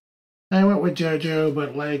went with JoJo,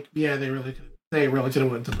 but they really could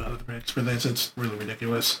have went to the other mix for this. It's really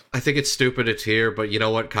ridiculous. I think it's stupid it's here, but you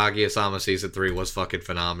know what? Kaguya-sama Season 3 was fucking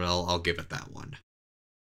phenomenal. I'll give it that one.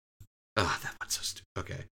 Oh, that one's so stupid.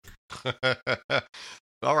 Okay.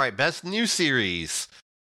 All right, best new series.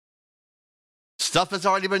 Stuff has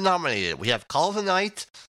already been nominated. We have Call of the Night,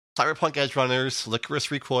 Cyberpunk Edge Runners, Licorice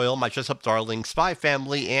Recoil, My Dress Up Darling, Spy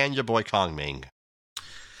Family, and your boy Kongming.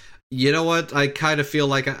 You know what? I kind of feel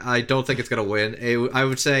like I don't think it's going to win. I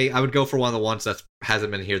would say I would go for one of the ones that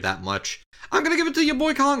hasn't been here that much. I'm going to give it to your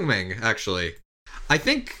boy Kongming, actually. I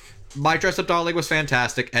think My Dress Up Darling was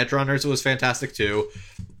fantastic. Edge Runners was fantastic too.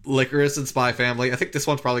 Licorice and Spy Family. I think this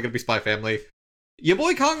one's probably going to be Spy Family. Your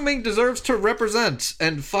boy Kongming deserves to represent,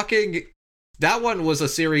 and fucking... That one was a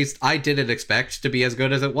series I didn't expect to be as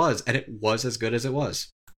good as it was, and it was as good as it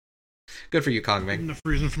was. Good for you, Kongming. Enough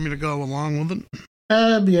reason for me to go along with it.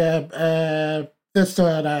 This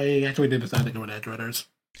time I actually did decide to go with Edge Runners.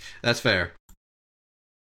 That's fair.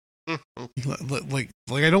 Like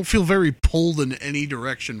I don't feel very pulled in any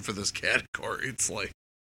direction for this category. It's like,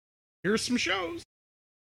 here's some shows.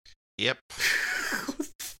 Yep.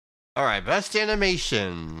 All right, best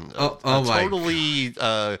animation.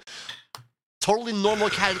 Totally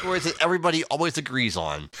normal categories that everybody always agrees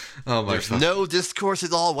on. Oh my There's god. no discourse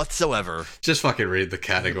at all whatsoever. Just fucking read the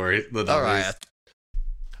category. All right.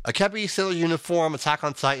 Akebi, Sailor Uniform, Attack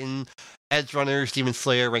on Titan, Edge Runners, Demon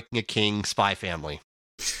Slayer, Ranking of King, Spy Family.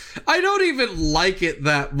 I don't even like it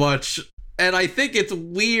that much, and I think it's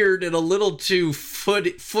weird and a little too foot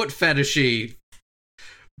fetishy.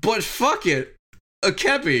 But fuck it.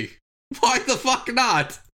 Akebi. Why the fuck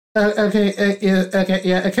not? Akebi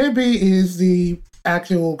is the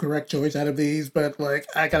actual correct choice out of these, but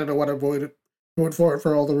I kind of don't want to vote for it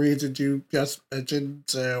for all the reasons you just mentioned.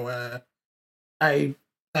 So I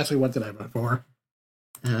actually what did I vote for?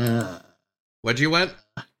 What'd you went?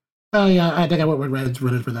 Oh yeah, I think I went with Red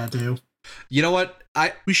for that too. You know what?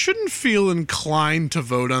 We shouldn't feel inclined to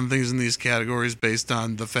vote on things in these categories based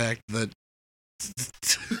on the fact that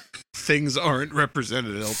things aren't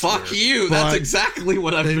represented elsewhere. Fuck you. That's exactly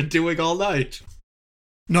what I've been doing all night.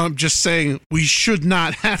 No, I'm just saying we should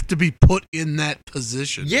not have to be put in that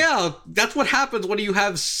position. Yeah, that's what happens when you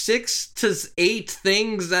have 6 to 8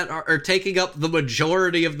 things that are taking up the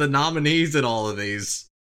majority of the nominees in all of these.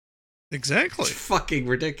 Exactly. It's fucking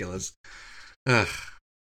ridiculous. Ugh.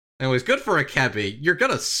 Anyways, good for Akebi. You're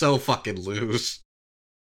gonna so fucking lose.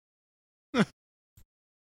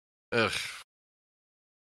 Ugh.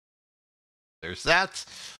 There's that.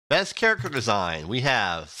 Best character design. We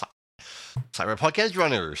have Cyberpunk Edge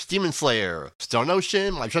Runners, Demon Slayer, Stone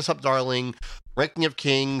Ocean, My Dress Up Darling, Ranking of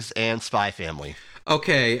Kings, and Spy Family.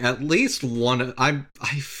 Okay, at least one. I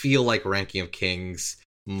feel like Ranking of Kings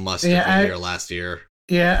must have been here last year.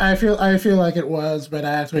 Yeah, I feel like it was, but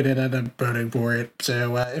I actually did end up voting for it.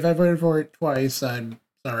 So if I voted for it twice, I'm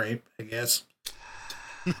sorry, I guess.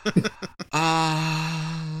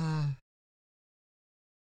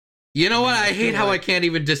 You know what? I hate how I can't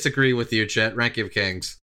even disagree with you, Chet. Ranking of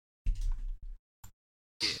Kings.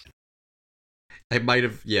 I might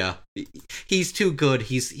have, yeah. He's too good.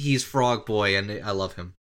 He's Frog Boy, and I love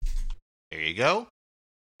him. There you go.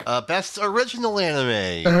 Best original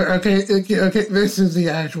anime. Okay. This is the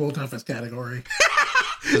actual toughest category.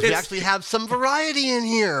 Because we actually have some variety in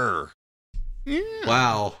here. Yeah.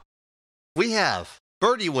 Wow. We have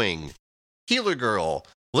Birdie Wing, Healer Girl,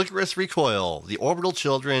 Licorice Recoil, The Orbital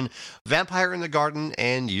Children, Vampire in the Garden,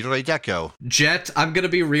 and Yurei Deko. Jet, I'm gonna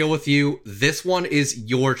be real with you. This one is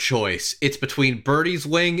your choice. It's between Birdie's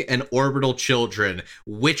Wing and Orbital Children.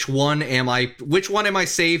 Which one am I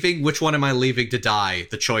saving? Which one am I leaving to die?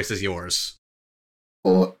 The choice is yours.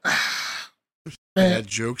 Well, Bad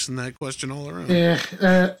jokes in that question all around. yeah,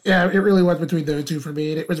 it really was between those two for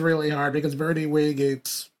me, and it was really hard because Birdie Wing,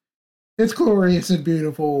 it's glorious and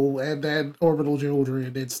beautiful, and then Orbital Children,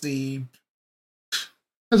 and then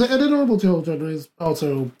Orbital Children is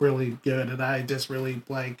also really good, and I just really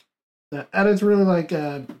like that, and it's really like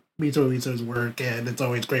Miso's work, and it's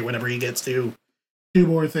always great whenever he gets to do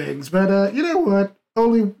more things. But you know what?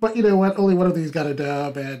 but you know what? Only one of these got a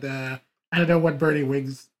dub, and I don't know what Birdie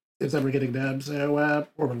Wings is ever getting dubbed. So,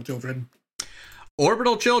 Orbital Children.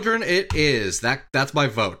 Orbital Children, it is. That's my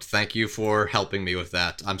vote. Thank you for helping me with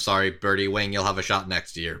that. I'm sorry, Birdie Wing, you'll have a shot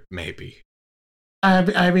next year. Maybe.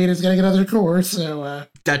 I mean, it's getting another course, so...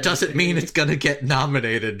 that doesn't mean it's gonna get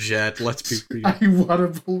nominated, Jet. Let's be real. I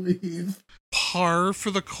want to believe. Par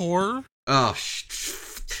for the core? Oh,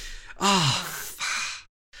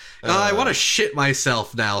 I want to shit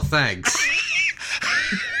myself now, thanks.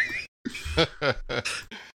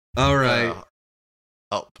 All right.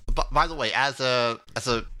 By the way, as a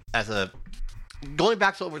going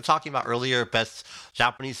back to what we were talking about earlier, best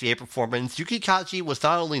Japanese VA performance, Yuki Kaji was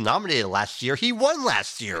not only nominated last year, he won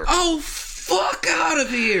last year. Oh, fuck out of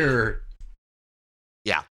here!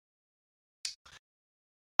 Yeah.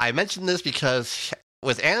 I mentioned this because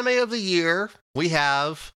with Anime of the Year, we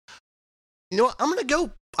have, you know what, I'm gonna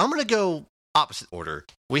go opposite order.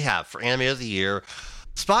 We have for Anime of the Year,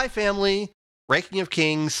 Spy Family, Ranking of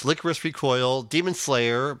Kings, Licorice Recoil, Demon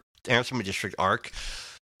Slayer, Arizona District Arc,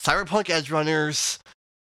 Cyberpunk Edgerunners,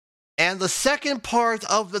 and the second part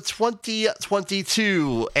of the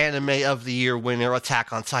 2022 Anime of the Year winner,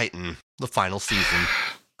 Attack on Titan, the final season.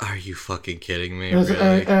 Are you fucking kidding me?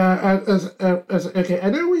 Okay, Really? I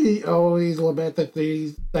know we always lament that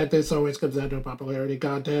this always comes down to a popularity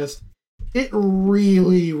contest. It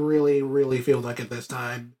really, really, really feels like it this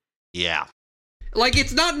time. Yeah. Like,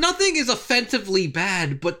 nothing is offensively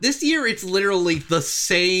bad, but this year it's literally the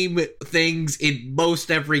same things in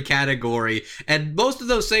most every category, and most of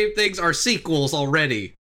those same things are sequels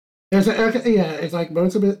already. It's like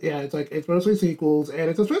most of it. Yeah, it's mostly sequels, and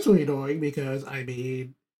it's especially annoying because I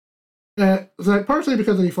mean, it's like partially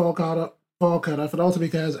because of the fall cutoff, and also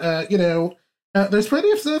because there's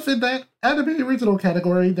plenty of stuff in that anime original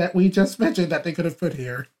category that we just mentioned that they could have put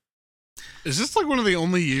here. Is this like one of the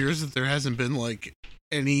only years that there hasn't been like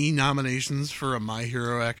any nominations for a My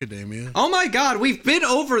Hero Academia? Oh my god, we've been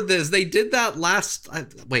over this. They did that last...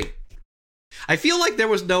 wait. I feel like there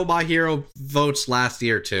was no My Hero votes last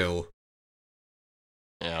year, too.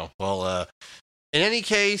 Yeah, well, in any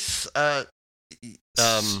case, so,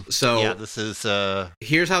 yeah, this is,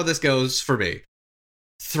 here's how this goes for me.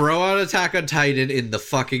 Throw out Attack on Titan in the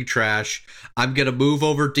fucking trash. I'm gonna move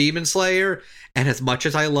over Demon Slayer, and as much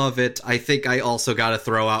as I love it, I think I also gotta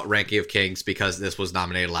throw out Ranking of Kings because this was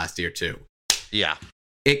nominated last year too. yeah.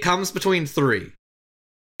 It comes between three.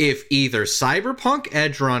 If either Cyberpunk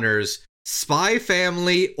Edgerunners, Spy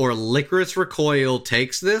Family, or Licorice Recoil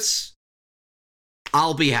takes this,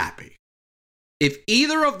 I'll be happy. If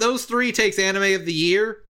either of those three takes Anime of the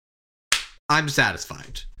Year, I'm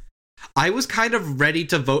satisfied. I was kind of ready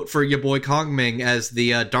to vote for your boy Kongming as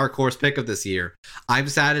the Dark Horse pick of this year. I'm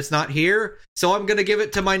sad it's not here, so I'm going to give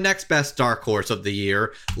it to my next best Dark Horse of the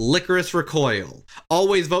year, Licorice Recoil.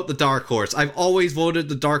 Always vote the Dark Horse. I've always voted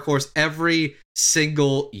the Dark Horse every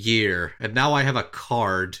single year, and now I have a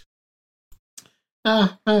card.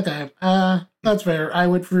 Okay. That's fair. I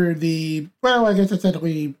would for the... Well, I guess it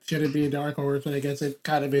technically shouldn't be a Dark Horse, but I guess it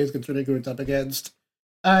kind of is considering who it's up against.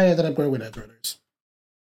 I ended up going with Edgerunners.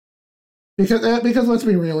 Because let's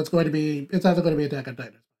be real, it's either going to be Attack on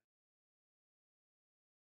Titan.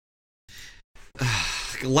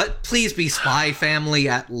 Please be Spy Family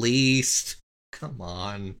at least. Come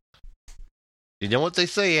on. You know what they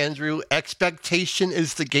say, Andrew? Expectation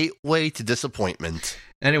is the gateway to disappointment.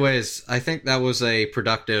 Anyways, I think that was a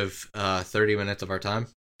productive 30 minutes of our time.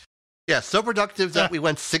 Yeah, so productive that we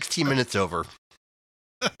went 16 minutes over.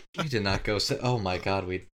 We did not go... Oh my god,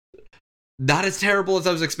 we... Not as terrible as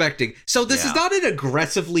I was expecting. So this is not an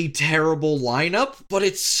aggressively terrible lineup, but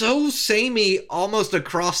it's so samey almost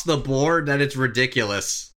across the board that it's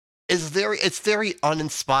ridiculous. It's very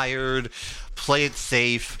uninspired. Play it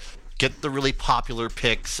safe. Get the really popular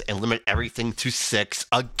picks and limit everything to 6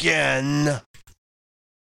 again.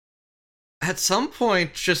 At some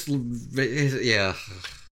point, just... Yeah.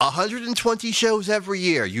 120 shows every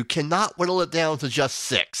year. You cannot whittle it down to just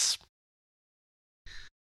 6.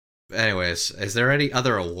 Anyways, is there any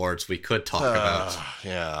other awards we could talk about?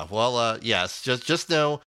 Yeah, well, yes, just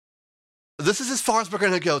know, this is as far as we're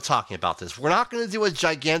going to go talking about this. We're not going to do a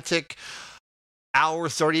gigantic hour,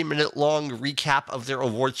 30-minute long recap of their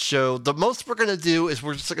awards show. The most we're going to do is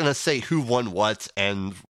we're just going to say who won what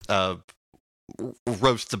and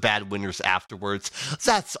roast the bad winners afterwards.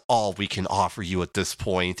 That's all we can offer you at this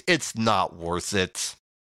point. It's not worth it.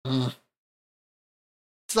 It's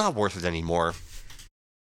not worth it anymore.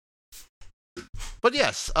 But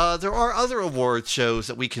yes, there are other award shows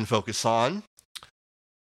that we can focus on,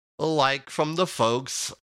 like from the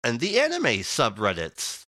folks and the anime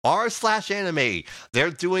subreddit. r/anime. They're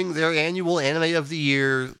doing their annual Anime of the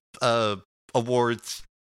Year awards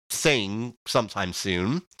thing sometime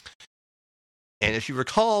soon. And if you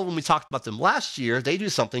recall, when we talked about them last year, they do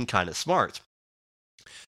something kind of smart.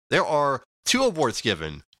 There are 2 awards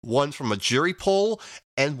given, one from a jury poll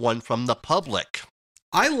and one from the public.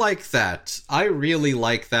 I like that. I really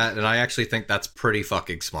like that, and I actually think that's pretty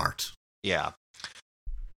fucking smart. Yeah.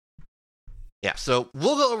 Yeah, so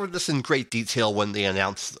we'll go over this in great detail when they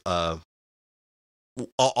announce all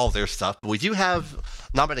their stuff. But we do have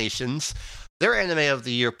nominations. Their Anime of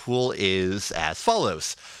the Year pool is as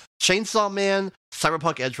follows. Chainsaw Man,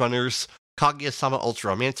 Cyberpunk Edgerunners, Kaguya-sama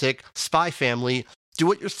Ultra Romantic, Spy Family,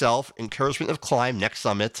 Do It Yourself, Encouragement of Climb, Next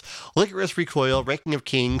Summit, Licorice Recoil, Ranking of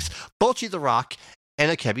Kings, Bocchi the Rock,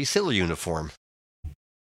 and Akebi Sailor Uniform.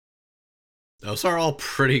 Those are all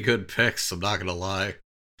pretty good picks, I'm not gonna lie.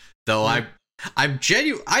 Though I'm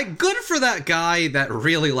good for that guy that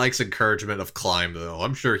really likes Encouragement of Climb, though.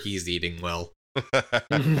 I'm sure he's eating well.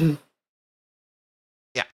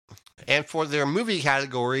 Yeah. And for their movie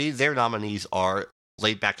category, their nominees are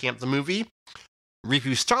Laid Back Camp the Movie,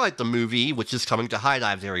 Review Starlight the Movie, which is coming to High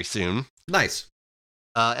Dive very soon. Nice.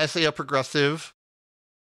 SAO Progressive,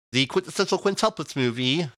 the Quintessential Quintuplets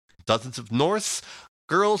Movie, Dozens of Norse,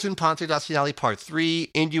 Girls in Ponte Nacionale Part 3,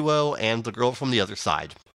 Induo, and The Girl from the Other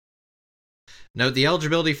Side. Note, the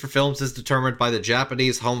eligibility for films is determined by the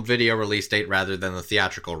Japanese home video release date rather than the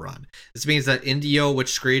theatrical run. This means that Indio,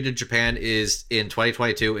 which screened in Japan is in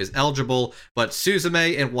 2022, is eligible, but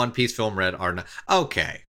Suzume and One Piece Film Red are not.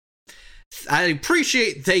 Okay. I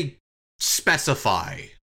appreciate they specify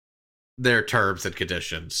their terms and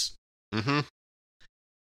conditions. Mm-hmm.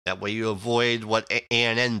 That way you avoid what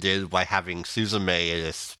ANN did by having Suzume in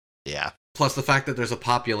this. Yeah. Plus the fact that there's a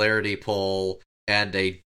popularity poll and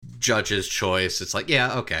a judge's choice. It's like,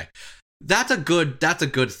 yeah, okay. That's a good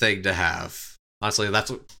thing to have. Honestly, that's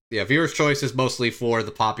what, yeah, viewer's choice is mostly for the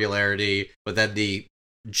popularity, but then the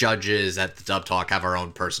judges at the Dub Talk have our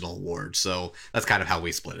own personal awards, so that's kind of how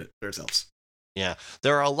we split it ourselves. Yeah.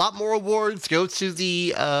 There are a lot more awards. Go to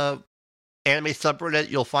the anime subreddit.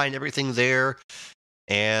 You'll find everything there.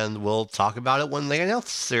 And we'll talk about it when they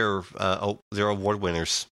announce their award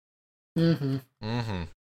winners.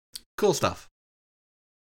 Cool stuff.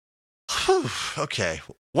 Okay,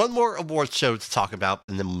 one more award show to talk about,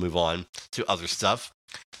 and then we'll move on to other stuff.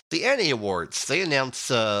 The Annie Awards, they announced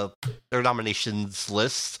their nominations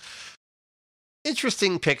list.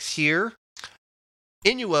 Interesting picks here.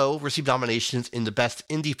 Inuo received nominations in the Best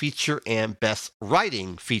Indie Feature and Best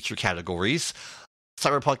Writing Feature categories.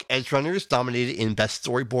 Cyberpunk Edgerunners nominated in Best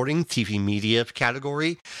Storyboarding TV Media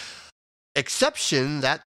category. Exception,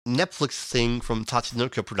 that Netflix thing from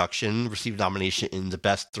Tatsunoko Production received nomination in the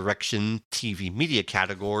Best Direction TV Media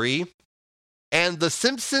category. And The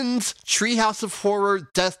Simpsons Treehouse of Horror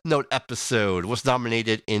Death Note episode was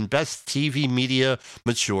nominated in Best TV Media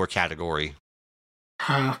Mature category.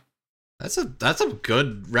 That's a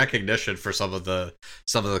good recognition for some of the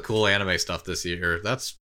cool anime stuff this year.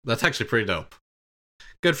 That's actually pretty dope.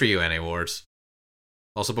 Good for you, Anime Awards.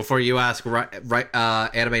 Also, before you ask,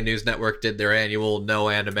 Anime News Network did their annual No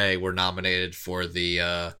Anime were nominated for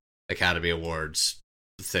the Academy Awards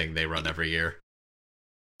thing they run every year.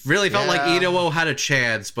 Really felt like Inuo had a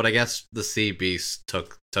chance, but I guess the Sea Beast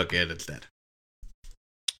took it instead.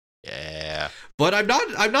 Yeah. But I'm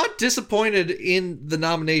not disappointed in the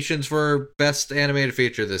nominations for Best Animated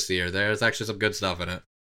Feature this year. There's actually some good stuff in it.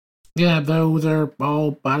 Yeah, those are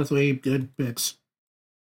all honestly good picks.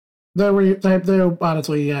 Though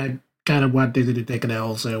honestly, I kind of want Disney to take an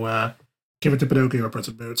L, so give it to Pinocchio or Puss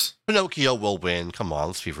in Boots. Pinocchio will win. Come on,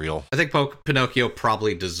 let's be real. I think Pinocchio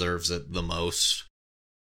probably deserves it the most.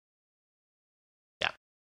 Yeah.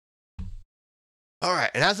 All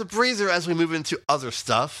right, and as a breather, as we move into other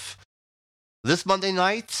stuff, this Monday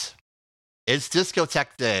night, it's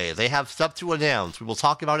Discotheque Day. They have stuff to announce. We will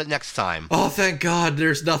talk about it next time. Oh, thank God,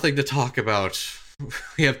 there's nothing to talk about.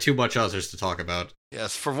 We have too much others to talk about.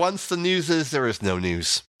 Yes, for once the news is there is no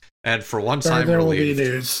news. And for once I'm relieved. Will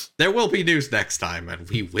be news. There will be news next time, and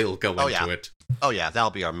we will go into it. Oh yeah,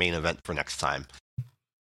 that'll be our main event for next time.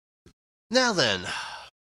 Now then,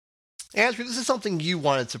 Andrew, this is something you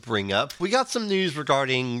wanted to bring up. We got some news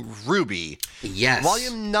regarding RWBY. Yes.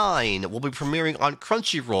 Volume 9 will be premiering on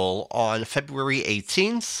Crunchyroll on February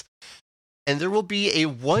 18th, and there will be a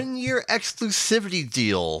 1-year exclusivity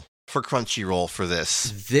deal for Crunchyroll for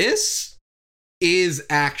this. This is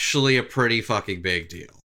actually a pretty fucking big deal.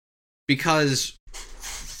 Because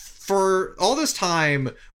for all this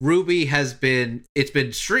time, Ruby has been it's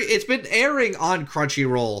been airing on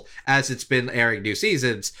Crunchyroll as it's been airing new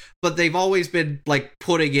seasons, but they've always been like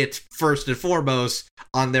putting it first and foremost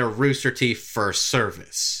on their Rooster Teeth first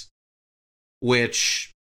service,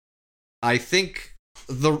 which I think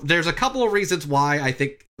there's a couple of reasons why. I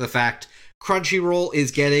think the fact Crunchyroll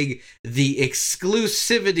is getting the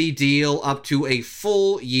exclusivity deal up to a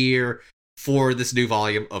full year for this new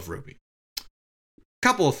volume of Ruby.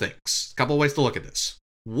 Couple of things. Couple of ways to look at this.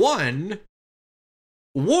 One,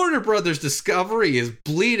 Warner Brothers Discovery is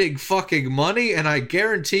bleeding fucking money, and I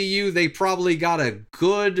guarantee you they probably got a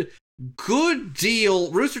good deal.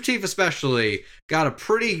 Rooster Teeth especially got a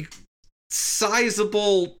pretty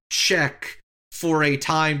sizable check for a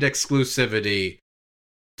timed exclusivity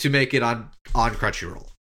to make it on Crunchyroll.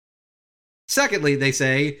 Secondly, they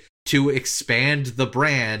say to expand the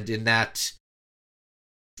brand in that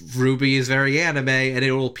Ruby is very anime, and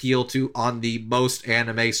it will appeal to on the most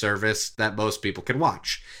anime service that most people can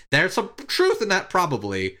watch. There's some truth in that,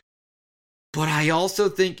 probably. But I also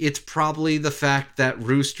think it's probably the fact that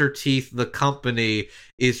Rooster Teeth, the company,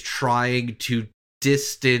 is trying to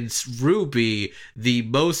distance Ruby, the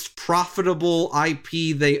most profitable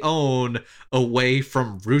IP they own, away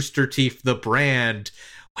from Rooster Teeth, the brand,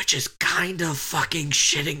 which is kind of fucking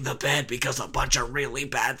shitting the bed because a bunch of really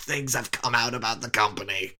bad things have come out about the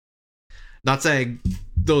company. Not saying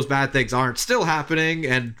those bad things aren't still happening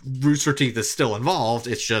and Rooster Teeth is still involved,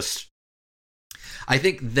 it's just I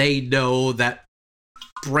think they know that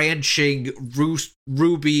branching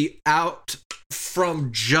Ruby out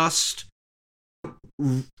from just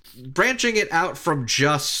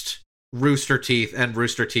Rooster Teeth and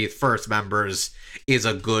Rooster Teeth First members is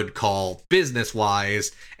a good call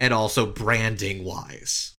business-wise and also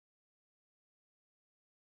branding-wise.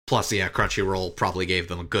 Plus, yeah, Crunchyroll probably gave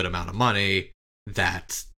them a good amount of money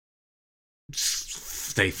that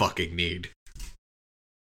they fucking need.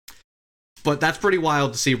 But that's pretty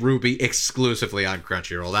wild to see Ruby exclusively on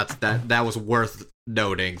Crunchyroll. That was worth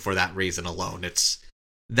noting for that reason alone.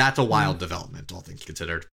 That's a wild development, all things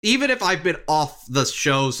considered. Even if I've been off the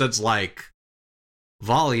show since, like,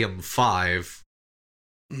 Volume 5.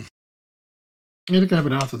 I think I've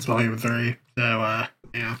been off since Volume 3, so,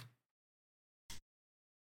 yeah.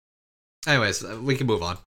 Anyways, we can move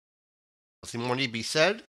on. Nothing more need to be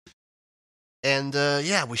said. And,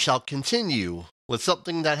 yeah, we shall continue with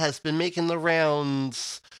something that has been making the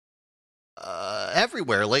rounds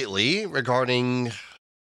everywhere lately regarding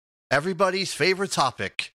everybody's favorite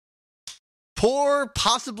topic. Poor,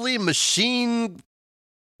 possibly machine-done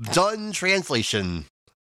translation.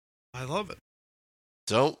 I love it.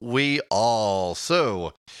 Don't we all?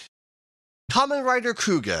 So, Kamen Rider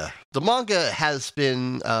Kuga. The manga has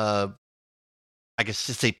been, I guess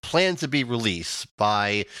it's a plan to be released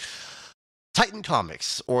by Titan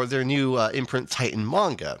Comics, or their new imprint Titan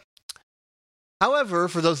Manga. However,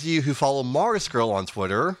 for those of you who follow Mars Girl on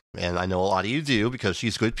Twitter, and I know a lot of you do because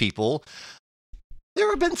she's good people, there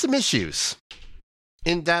have been some issues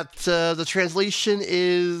in that the translation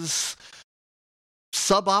is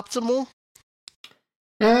suboptimal.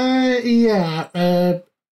 Yeah.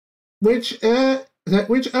 Which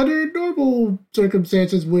under normal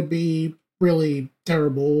circumstances would be really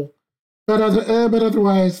terrible. But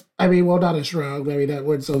otherwise, I mean, well, not as strong. I mean, that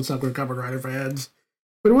would so suck with Kamen Rider fans.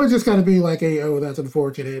 But it would just kind of be like, oh, that's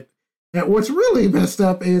unfortunate. And what's really messed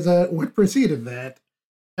up is what preceded that.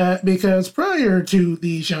 Because prior to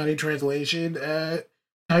the shoddy translation,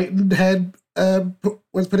 Titan had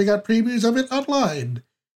was putting out previews of it online.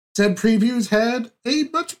 Said previews had a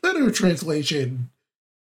much better translation.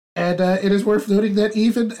 And it is worth noting that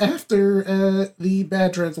even after the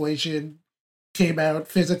bad translation came out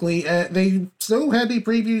physically, they still had the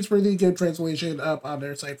previews for the good translation up on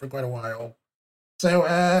their site for quite a while.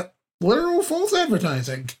 So, literal false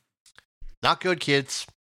advertising. Not good, kids.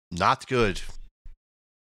 Not good.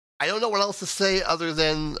 I don't know what else to say other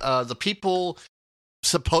than the people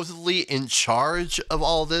supposedly in charge of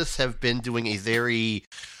all this have been doing a very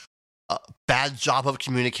bad job of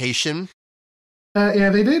communication.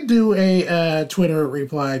 Yeah, they did do a Twitter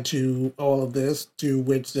reply to all of this, to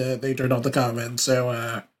which they turned off the comments.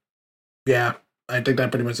 So, yeah, I think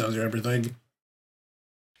that pretty much tells you everything.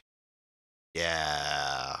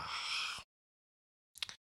 Yeah.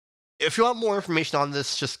 If you want more information on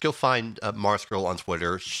this, just go find Mars Girl on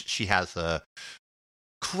Twitter. She has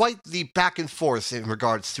quite the back and forth in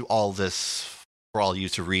regards to all this for all you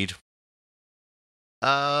to read.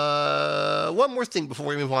 One more thing before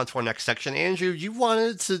we move on to our next section. Andrew, you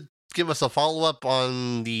wanted to give us a follow-up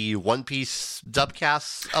on the One Piece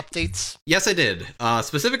Dubcast updates? Yes, I did.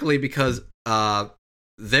 Specifically because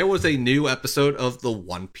there was a new episode of the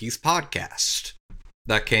One Piece podcast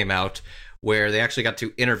that came out where they actually got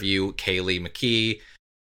to interview Kaylee McKee,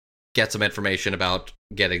 get some information about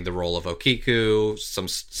getting the role of Okiku,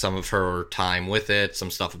 some of her time with it,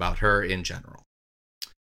 some stuff about her in general.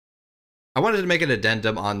 I wanted to make an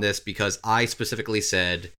addendum on this because I specifically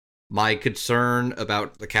said my concern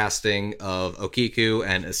about the casting of Okiku,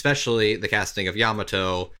 and especially the casting of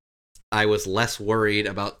Yamato, I was less worried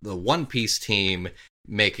about the One Piece team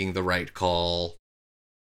making the right call,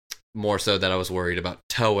 more so that I was worried about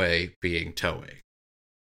Toei being Toei.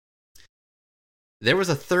 There was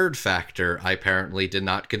a third factor I apparently did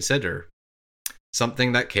not consider,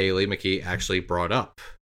 something that Kaylee McKee actually brought up.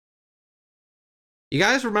 You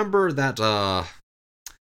guys remember that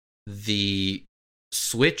the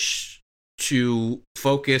switch to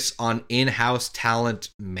focus on in-house talent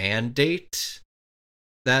mandate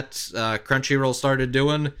that Crunchyroll started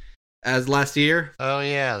doing as last year? Oh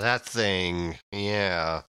yeah, that thing.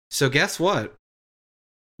 Yeah. So guess what?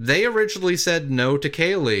 They originally said no to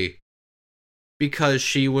Kaylee because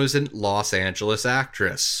she was a Los Angeles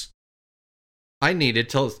actress. I needed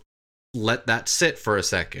to let that sit for a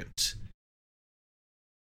second.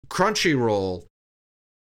 Crunchyroll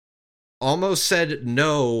almost said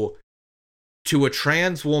no to a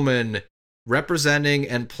trans woman representing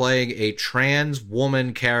and playing a trans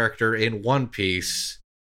woman character in One Piece,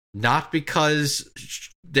 not because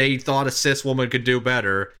they thought a cis woman could do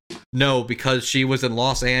better. No, because she was in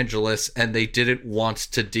Los Angeles and they didn't want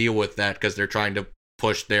to deal with that because they're trying to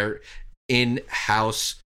push their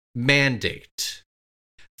in-house mandate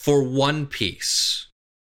for One Piece.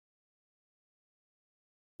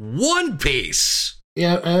 One Piece!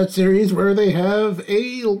 Yeah, a series where they have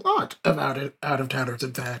a lot of out-of-towners,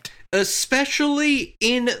 in fact. Especially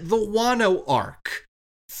in the Wano arc.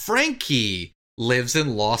 Frankie lives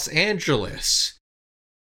in Los Angeles.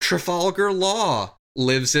 Trafalgar Law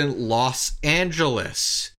lives in Los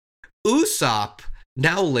Angeles. Usopp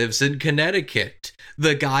now lives in Connecticut.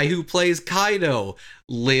 The guy who plays Kaido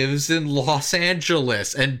lives in Los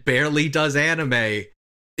Angeles and barely does anime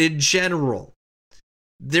in general.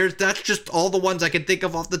 That's just all the ones I can think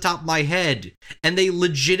of off the top of my head. And they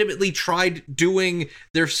legitimately tried doing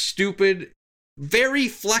their stupid, very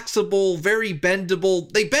flexible, very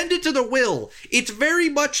bendable. They bend it to their will. It's very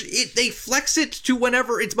much, they flex it to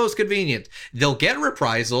whenever it's most convenient. They'll get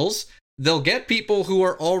reprisals. They'll get people who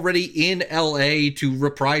are already in LA to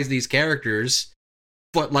reprise these characters.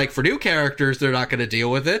 But like for new characters, they're not going to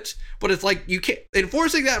deal with it. But it's like, you can't,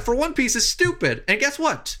 enforcing that for One Piece is stupid. And guess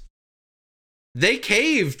what? They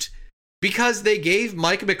caved because they gave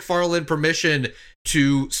Mike McFarlane permission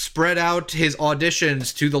to spread out his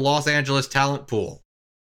auditions to the Los Angeles talent pool.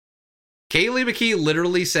 Kaylee McKee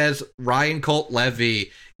literally says Ryan Colt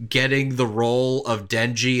Levy getting the role of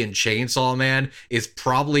Denji in Chainsaw Man is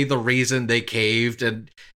probably the reason they caved and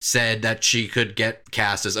said that she could get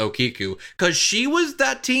cast as Okiku, because she was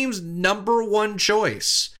that team's number one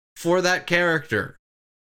choice for that character.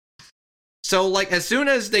 So, like, as soon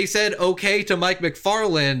as they said okay to Mike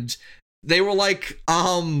McFarland, they were like,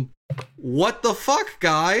 what the fuck,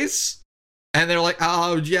 guys? And they're like,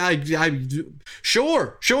 oh, yeah,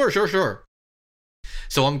 sure.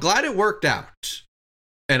 So I'm glad it worked out.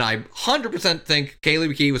 And I 100% think Kaylee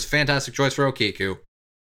McKee was a fantastic choice for Okiku.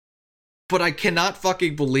 But I cannot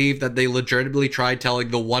fucking believe that they legitimately tried telling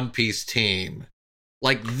the One Piece team,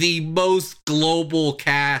 like, the most global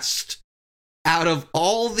cast out of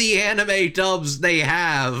all the anime dubs they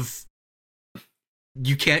have,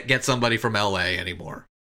 you can't get somebody from LA anymore.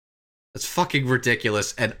 That's fucking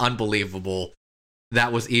ridiculous and unbelievable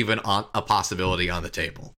that was even a possibility on the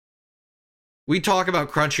table. We talk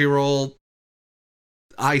about Crunchyroll.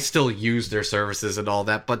 I still use their services and all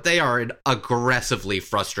that, but they are an aggressively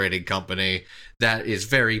frustrating company that is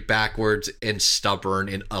very backwards and stubborn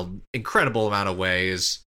in an incredible amount of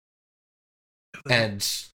ways. And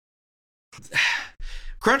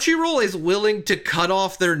Crunchyroll is willing to cut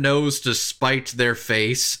off their nose to spite their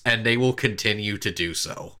face, and they will continue to do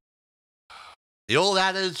so. The old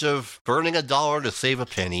adage of burning a dollar to save a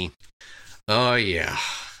penny. Oh, yeah.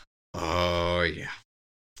 Oh, yeah.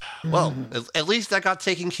 Well, at least that got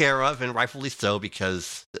taken care of, and rightfully so,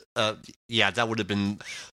 because, that would have been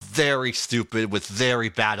very stupid with very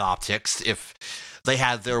bad optics if they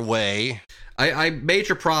had their way. I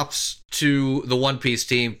major props to the One Piece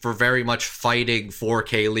team for very much fighting for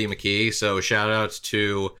Kaylee McKee, so shout outs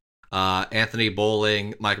to Anthony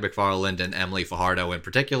Bowling, Mike McFarland, and Emily Fajardo in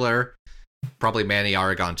particular. Probably Manny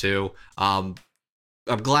Aragon too. I'm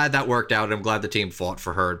glad that worked out. I'm glad the team fought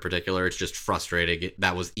for her in particular. It's just frustrating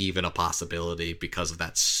that was even a possibility because of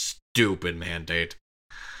that stupid mandate.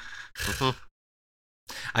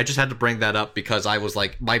 I just had to bring that up because I was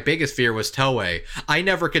like, my biggest fear was Toei. I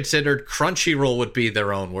never considered Crunchyroll would be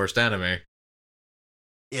their own worst enemy.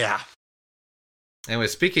 Yeah. Anyway,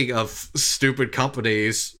 speaking of stupid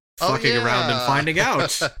companies fucking around and finding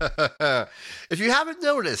out. If you haven't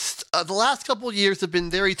noticed, the last couple of years have been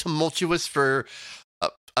very tumultuous for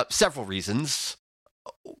several reasons.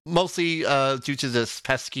 Mostly due to this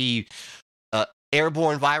pesky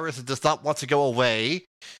airborne virus that does not want to go away.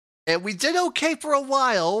 And we did okay for a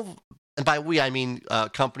while, and by we I mean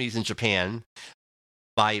companies in Japan,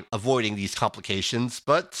 by avoiding these complications.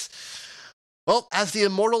 But, well, as the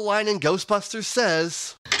immortal line in Ghostbusters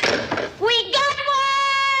says... We got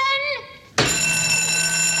one!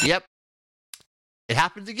 Yep. It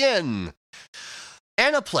happened again.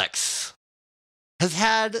 Aniplex has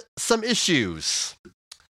had some issues.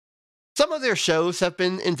 Some of their shows have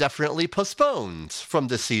been indefinitely postponed from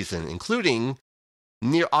this season, including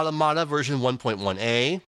Nier Automata version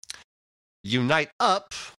 1.1a, Unite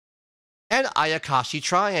Up, and Ayakashi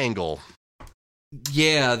Triangle.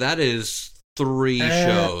 Yeah, that is 3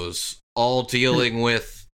 shows, all dealing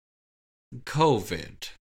with COVID.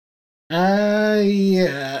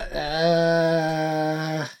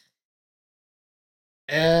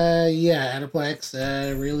 Aniplex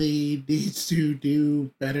really needs to do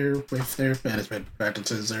better with their management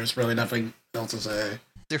practices. There's really nothing else to say.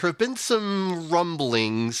 There have been some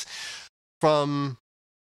rumblings from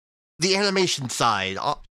the animation side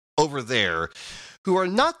over there who are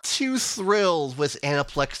not too thrilled with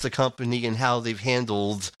Aniplex, the company, and how they've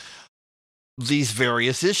handled these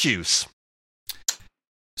various issues.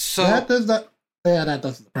 So that doesn't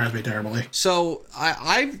surprise me terribly. So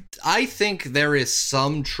I think there is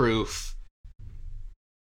some truth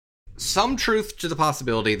to the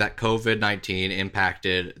possibility that COVID-19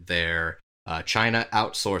 impacted their China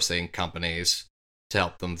outsourcing companies to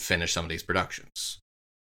help them finish some of these productions.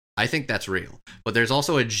 I think that's real. But there's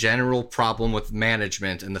also a general problem with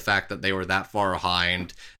management and the fact that they were that far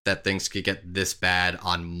behind that things could get this bad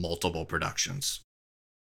on multiple productions.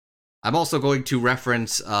 I'm also going to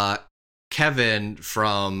reference Kevin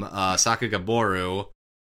from Sakaga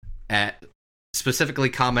at specifically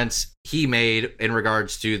comments he made in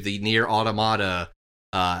regards to the Nier Automata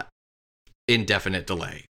indefinite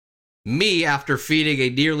delay. Me, after feeding a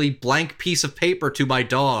nearly blank piece of paper to my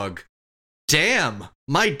dog. Damn,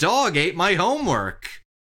 my dog ate my homework.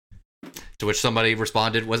 To which somebody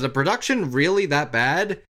responded, was the production really that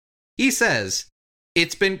bad? He says,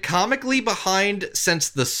 it's been comically behind since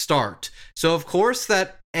the start. So of course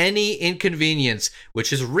that any inconvenience,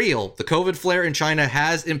 which is real, the COVID flare in China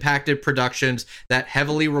has impacted productions that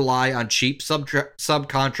heavily rely on cheap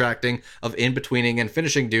subcontracting of in-betweening and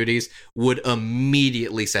finishing duties, would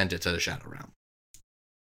immediately send it to the Shadow Realm.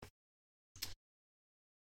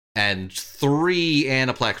 And 3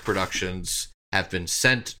 Aniplex productions have been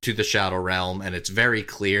sent to the Shadow Realm, and it's very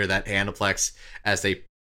clear that Aniplex, as a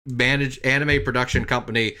managed anime production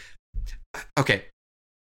company... Okay.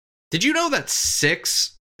 Did you know that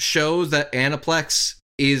 6 shows that Aniplex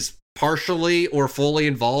is partially or fully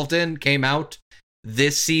involved in came out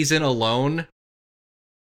this season alone?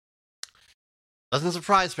 Doesn't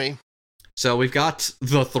surprise me. So we've got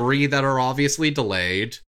the 3 that are obviously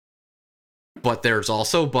delayed, but there's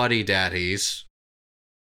also Buddy Daddies,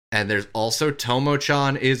 and there's also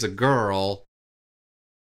Tomo-chan is a Girl,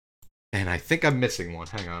 and I think I'm missing one.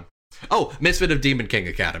 Hang on. Oh, Misfit of Demon King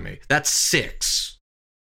Academy. That's 6.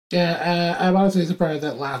 Yeah, I'm honestly surprised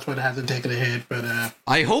that last one hasn't taken a hit, but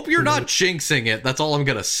I hope you're not jinxing it. That's all I'm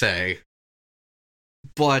gonna say.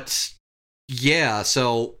 But yeah,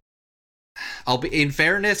 so in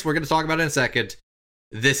fairness, we're gonna talk about it in a second.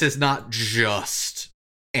 This is not just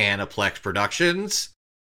Aniplex Productions,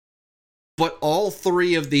 but all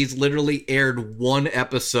 3 of these literally aired 1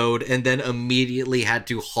 episode and then immediately had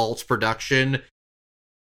to halt production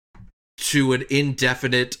to an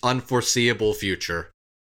indefinite, unforeseeable future.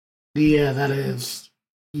 yeah, that is...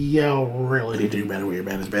 You really need to do better with your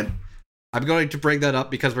management. I'm going to bring that up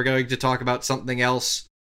because we're going to talk about something else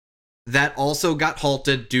that also got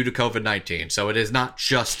halted due to COVID-19. So it is not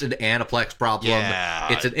just an Aniplex problem.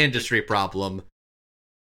 Yeah. It's an industry problem.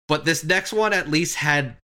 But this next one at least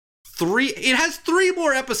had 3... It has 3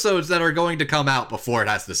 more episodes that are going to come out before it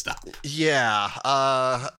has to stop. Yeah,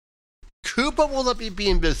 Koopa Will Not Be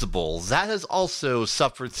Invisible. That has also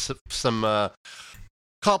suffered some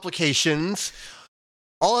complications.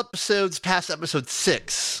 All episodes past episode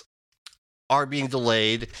 6 are being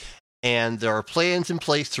delayed, and there are plans in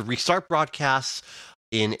place to restart broadcasts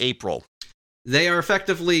in April. They are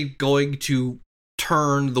effectively going to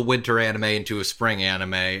turn the winter anime into a spring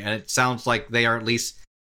anime, and it sounds like they are at least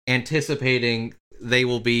anticipating they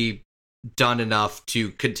will be done enough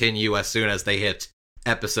to continue as soon as they hit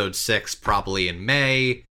episode 6, probably in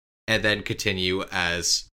May, and then continue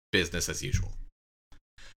as business as usual.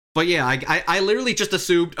 But yeah, I literally just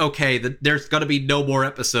assumed, okay, that there's gonna be no more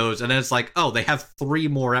episodes, and then it's like, oh, they have 3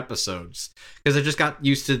 more episodes. Because I just got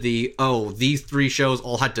used to these 3 shows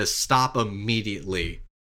all had to stop immediately.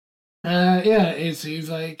 Yeah, it seems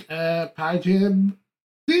like Pie Jim,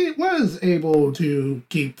 he was able to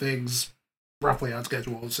keep things roughly on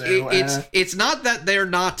schedule. So it's not that they're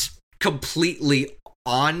not completely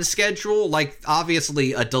on schedule. Like,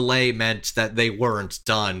 obviously, a delay meant that they weren't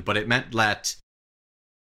done, but it meant that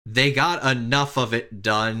they got enough of it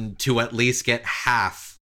done to at least get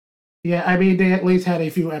half. Yeah, I mean, they at least had a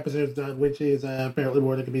few episodes done, which is apparently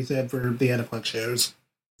more than can be said for the Aniplex shows.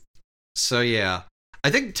 So yeah, I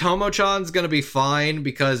think Tomo-chan's gonna be fine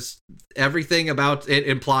because everything about it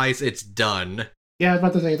implies it's done. Yeah, I was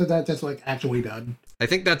about to say, isn't that just like actually done? I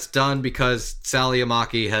think that's done because Sally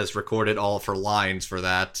Amaki has recorded all of her lines for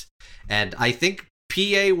that, and I think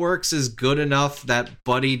PA Works is good enough that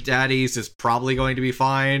Buddy Daddies is probably going to be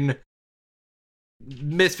fine.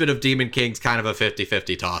 Misfit of Demon King's kind of a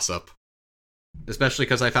 50-50 toss-up. Especially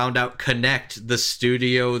because I found out Connect, the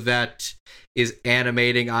studio that is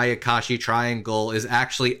animating Ayakashi Triangle, is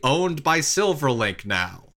actually owned by Silverlink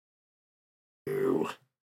now. Ew.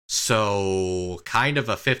 So, kind of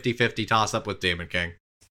a 50-50 toss-up with Demon King.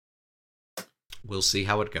 We'll see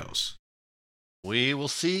how it goes. We will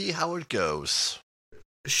see how it goes.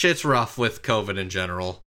 Shit's rough with COVID in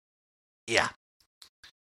general. Yeah.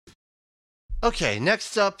 Okay,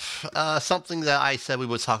 next up, something that I said we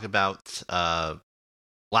would talk about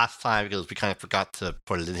last time because we kind of forgot to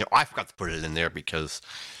put it in here. I forgot to put it in there because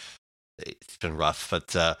it's been rough.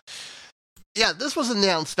 But yeah, this was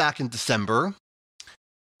announced back in December.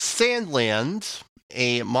 Sandland,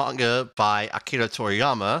 a manga by Akira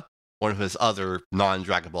Toriyama, one of his other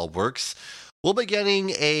non-Dragon Ball works, will be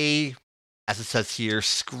getting a, as it says here,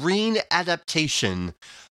 screen adaptation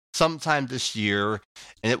sometime this year,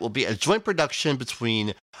 and it will be a joint production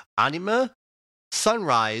between Anime,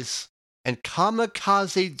 Sunrise, and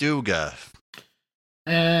Kamikaze Douga.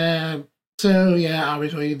 So yeah,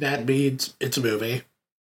 obviously that means it's a movie.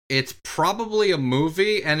 It's probably a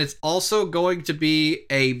movie, and it's also going to be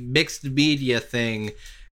a mixed media thing,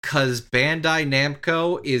 because Bandai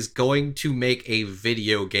Namco is going to make a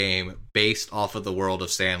video game based off of the world of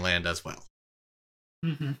Sandland as well.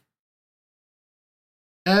 Mm-hmm.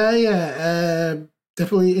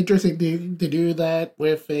 Definitely interesting to do that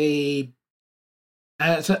with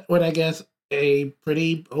what I guess a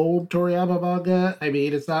pretty old Toriyama manga. I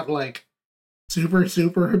mean, it's not like super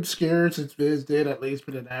obscure since Viz did at least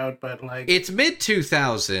put it out, but like it's mid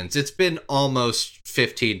 2000s. It's been almost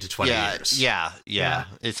 15 to 20 years. Yeah.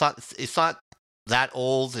 It's not that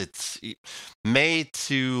old. It's May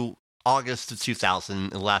to August of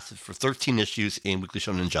 2000. It lasted for 13 issues in Weekly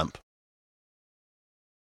Shonen Jump.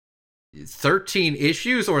 13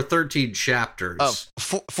 issues or 13 chapters? Oh,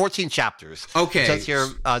 14 chapters. Okay. It says here,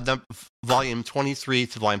 volume 23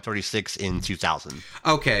 to volume 36 in 2000.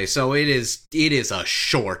 Okay, so it is a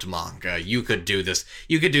short manga. You could do this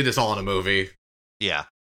all in a movie. Yeah.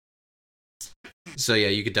 So yeah,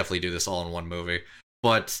 you could definitely do this all in one movie.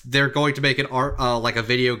 But they're going to make it like a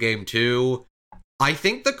video game too. I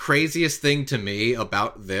think the craziest thing to me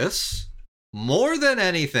about this, more than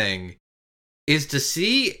anything, is to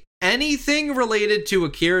see anything related to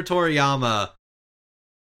Akira Toriyama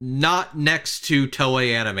not next to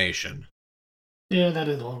Toei Animation. Yeah, that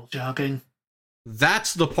is a little shocking.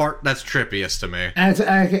 That's the part that's trippiest to me.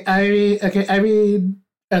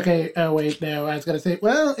 Oh wait, no, I was gonna say,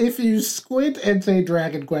 well, if you squint and say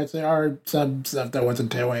Dragon Quest, there are some stuff that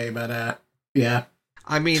wasn't Toei, but yeah.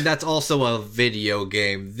 I mean, that's also a video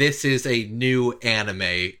game. This is a new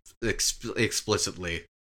anime, explicitly.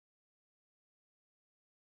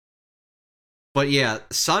 But yeah,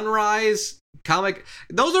 Sunrise,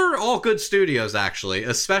 those are all good studios, actually.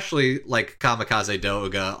 Especially, like, Kamikaze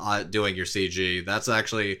Douga doing your CG. That's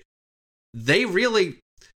actually... They've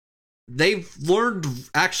learned,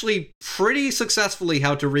 actually, pretty successfully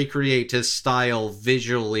how to recreate his style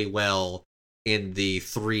visually well in the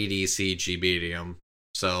 3D CG medium.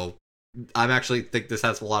 So, I actually think this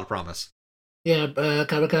has a lot of promise. Yeah,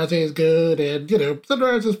 Kamikaze is good, and,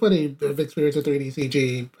 Sunrise has plenty of experience with 3D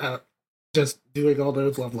CG, just doing all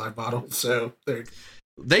those Love Live models, so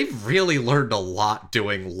they've really learned a lot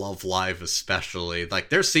doing Love Live, especially. Like,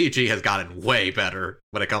 their CG has gotten way better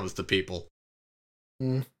when it comes to people.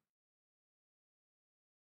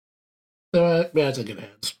 So, yeah, it's in good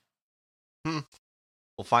hands.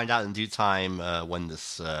 We'll find out in due time when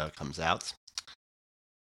this comes out.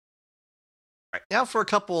 All right, now for a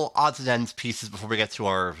couple odds and ends pieces before we get to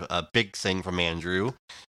our big thing from Andrew.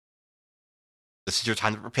 This is your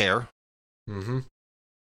time to prepare. Mm-hmm.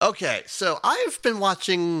 Okay, so I've been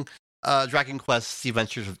watching Dragon Quest: The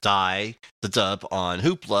Adventures of Dai, the dub on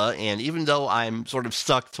Hoopla, and even though I'm sort of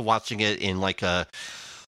stuck to watching it in like a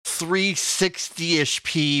 360-ish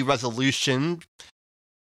p resolution,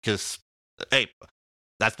 because, hey,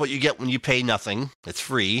 that's what you get when you pay nothing. It's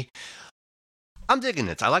free. I'm digging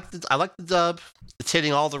it. I like the dub. It's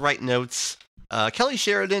hitting all the right notes. Kelly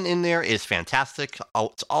Sheridan in there is fantastic. Oh,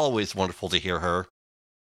 it's always wonderful to hear her.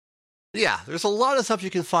 Yeah, there's a lot of stuff you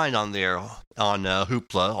can find on there on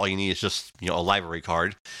Hoopla. All you need is just a library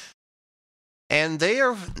card. And they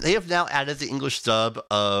have now added the English dub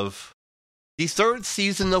of the 3rd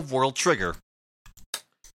season of World Trigger.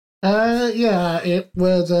 Yeah, it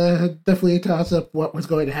was definitely a toss-up what was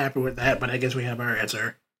going to happen with that, but I guess we have our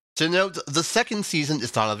answer. To note, the 2nd season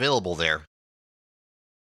is not available there.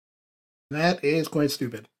 That is quite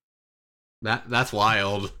stupid. That's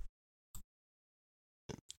wild.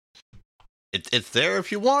 It's there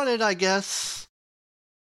if you want it, I guess.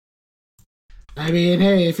 I mean,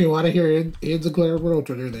 hey, if you want to hear it, it's a Glare World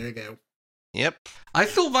Trigger, there you go. Yep. I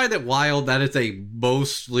still find it wild that it's a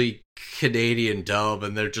mostly Canadian dub,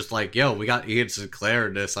 and they're just like, yo, we got Ian Sinclair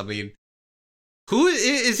in this. I mean, who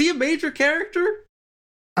is he a major character?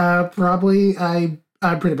 Probably. I'm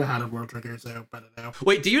pretty behind on World Trigger, so I don't know.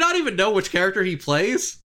 Wait, do you not even know which character he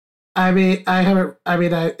plays? I mean, I haven't. I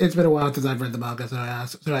mean, it's been a while since I've read the manga, so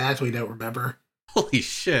I actually don't remember. Holy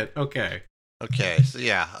shit! Okay. Okay, so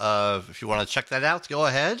yeah, if you want to check that out, go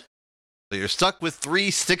ahead. So you're stuck with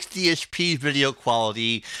 360-ish p video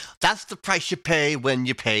quality. That's the price you pay when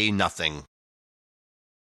you pay nothing.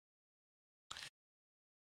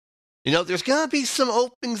 There's gonna be some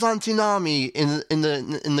openings on Toonami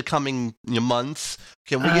in the coming months.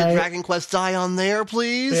 Can we get Dragon Quest Dai on there,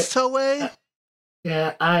 please, Toei?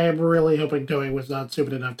 Yeah, I am really hoping Toei was not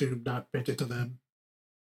stupid enough to not pitch it to them.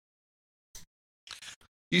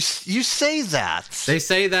 You say that. They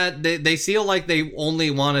say that they feel like they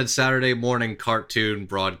only wanted Saturday morning cartoon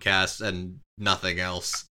broadcasts and nothing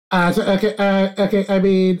else. Okay. I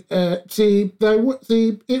mean, the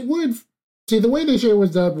way the show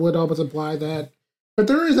was done would almost imply that, but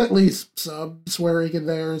there is at least some swearing in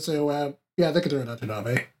there. So yeah, they could turn it on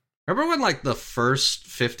Toonami. Remember when like the first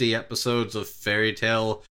 50 episodes of Fairy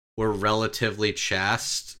Tail were relatively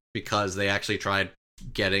chaste because they actually tried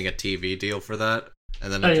getting a TV deal for that,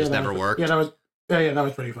 and then it just never worked? Yeah, that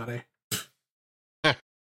was pretty funny.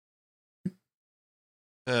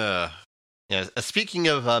 Yeah. Speaking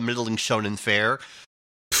of middling shonen fare,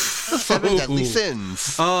 the 7 Deadly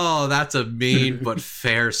Sins. Oh, that's a mean but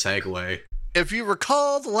fair segue. If you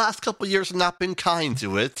recall, the last couple years have not been kind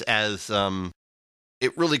to it, as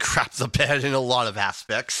it really crapped the bed in a lot of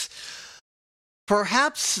aspects.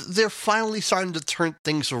 Perhaps they're finally starting to turn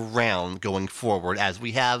things around going forward, as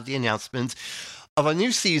we have the announcement of a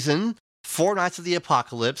new season, Four Nights of the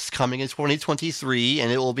Apocalypse, coming in 2023,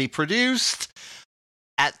 and it will be produced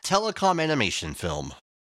at Telecom Animation Film.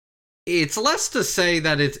 It's less to say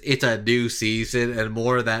that it's a new season and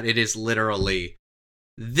more that it is literally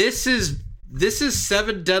this is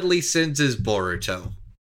 7 Deadly Sins' Boruto.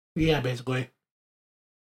 Yeah, basically.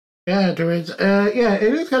 Yeah, it is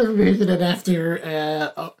kind of amazing that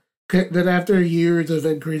after years of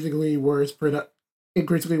increasingly worse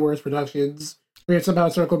productions, we have somehow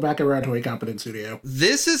circled back around to a competent studio.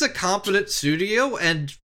 This is a competent studio,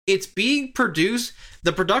 and it's being produced.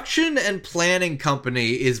 The production and planning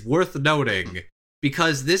company is worth noting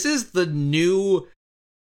because this is the new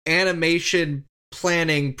animation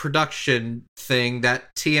planning production thing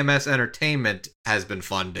that TMS Entertainment has been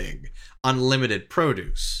funding, Unlimited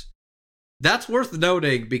Produce. That's worth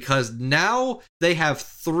noting because now they have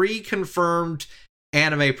 3 confirmed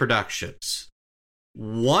anime productions.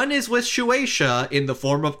 One is with Shueisha in the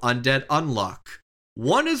form of Undead Unluck.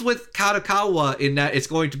 One is with Kadokawa in that it's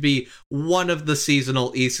going to be one of the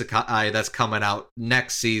seasonal isekai that's coming out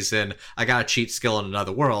next season. I got a cheat skill in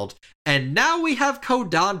another world. And now we have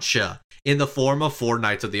Kodansha in the form of Four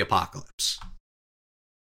Nights of the Apocalypse.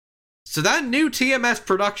 So that new TMS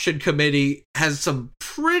production committee has some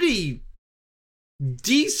pretty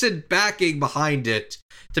decent backing behind it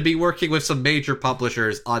to be working with some major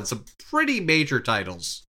publishers on some pretty major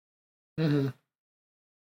titles. Mm-hmm.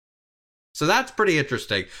 So that's pretty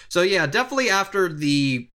interesting. So yeah, definitely after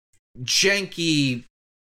the janky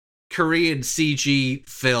Korean CG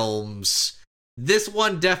films, this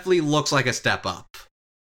one definitely looks like a step up.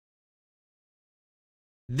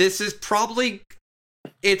 This is probably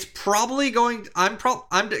it's probably going. I'm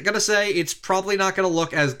gonna say it's probably not gonna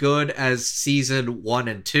look as good as season 1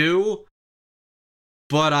 and 2,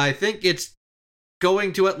 but I think it's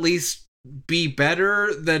going to at least be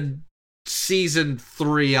better than season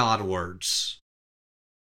 3 onwards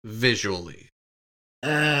visually.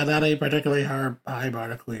 Not a particularly high bar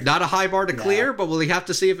to clear. Not a high bar to clear, but we'll have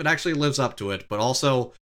to see if it actually lives up to it. But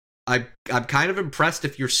also, I'm kind of impressed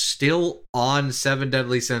if you're still on 7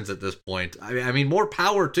 Deadly Sins at this point. I mean, more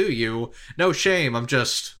power to you. No shame. I'm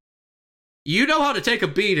just... You know how to take a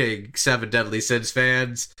beating, 7 Deadly Sins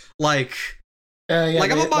fans. Like I'm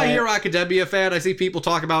a My Hero Academia fan. I see people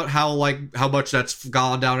talk about how much that's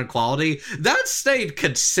gone down in quality. That's stayed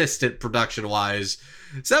consistent production-wise.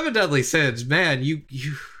 7 Deadly Sins, man, you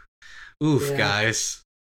oof, guys.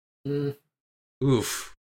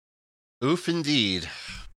 Oof. Oof indeed.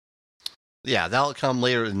 Yeah, that'll come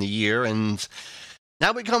later in the year, and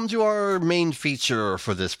now we come to our main feature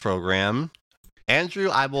for this program. Andrew,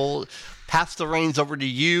 I will pass the reins over to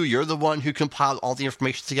you. You're the one who compiled all the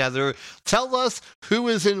information together. Tell us who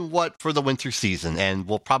is in what for the winter season, and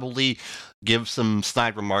we'll probably give some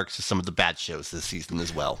snide remarks to some of the bad shows this season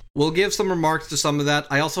as well. We'll give some remarks to some of that.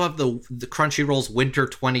 I also have the Crunchyroll's Winter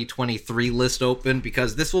 2023 list open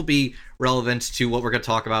because this will be relevant to what we're going to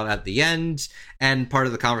talk about at the end and part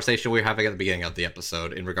of the conversation we were having at the beginning of the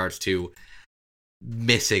episode in regards to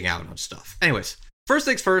missing out on stuff. Anyways, first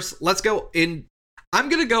things first, let's go in. I'm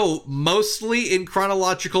going to go mostly in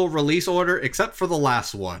chronological release order, except for the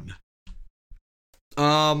last one.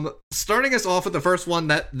 Starting us off with the first one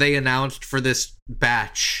that they announced for this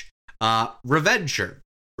batch, Revenger.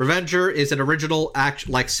 Revenger is an original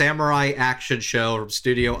samurai action show from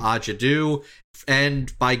Studio Ajadu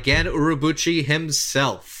and by Gen Urobuchi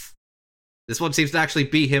himself. This one seems to actually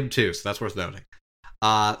be him too, so that's worth noting.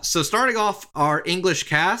 So starting off our English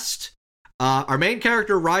cast, our main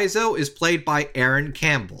character Raizo is played by Aaron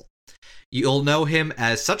Campbell. You'll know him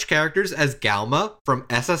as such characters as Galma from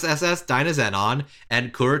SSSS Dynazenon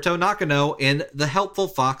and Kuruto Nakano in The Helpful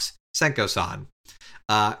Fox Senko-san.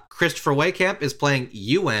 Christopher Waycamp is playing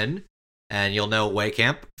Yuen, and you'll know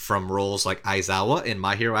Waycamp from roles like Aizawa in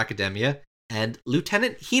My Hero Academia and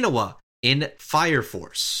Lieutenant Hinawa in Fire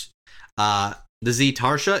Force. Nazi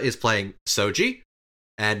Tarsha is playing Soji,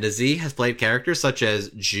 and Nazi has played characters such as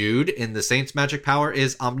Jude in The Saint's Magic Power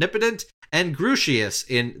is Omnipotent, and Grucius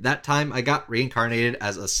in That Time I Got Reincarnated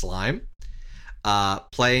as a Slime.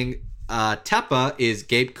 Playing Teppa is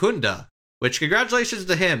Gabe Kunda, which congratulations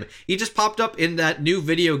to him. He just popped up in that new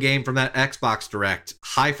video game from that Xbox Direct,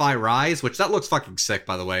 Hi-Fi Rise, which that looks fucking sick,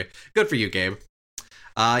 by the way. Good for you, Gabe.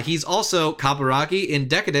 He's also Kaburagi in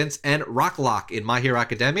Decadence and Rocklock in My Hero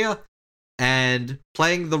Academia. And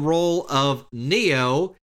playing the role of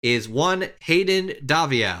Neo is one Hayden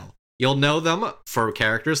Daviau. You'll know them for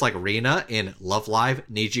characters like Rina in Love Live,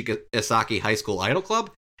 Nijigasaki High School Idol Club,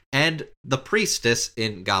 and the Priestess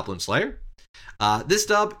in Goblin Slayer. This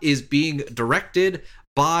dub is being directed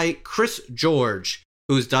by Chris George,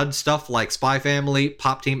 who's done stuff like Spy Family,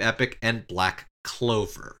 Pop Team Epic, and Black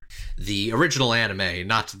Clover. The original anime,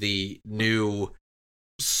 not the new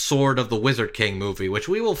Sword of the Wizard King movie, which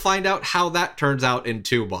we will find out how that turns out in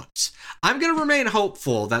 2 months. I'm going to remain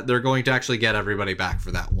hopeful that they're going to actually get everybody back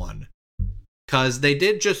for that one. Because they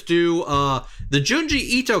did just do, the Junji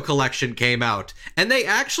Ito collection came out, and they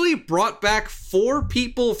actually brought back 4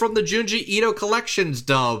 people from the Junji Ito collections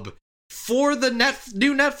dub for the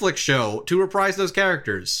new Netflix show to reprise those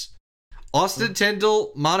characters. Austin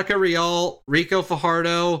Tyndall, Monica Rial, Rico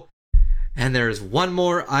Fajardo, and there's one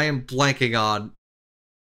more I am blanking on.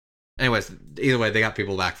 Anyways, either way, they got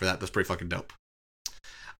people back for that. That's pretty fucking dope.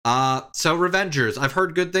 So Revengers, I've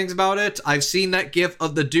heard good things about it. I've seen that gif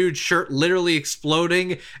of the dude's shirt literally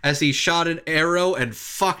exploding as he shot an arrow and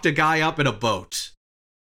fucked a guy up in a boat.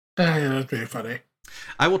 Yeah, that's pretty funny.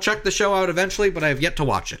 I will check the show out eventually, but I have yet to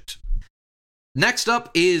watch it. Next up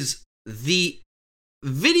is the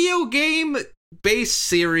video game-based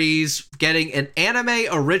series getting an anime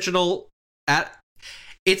original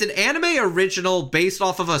It's an anime original based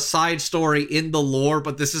off of a side story in the lore,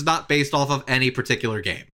 but this is not based off of any particular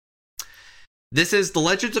game. This is The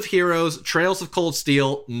Legends of Heroes, Trails of Cold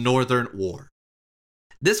Steel, Northern War.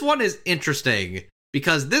 This one is interesting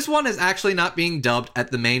because this one is actually not being dubbed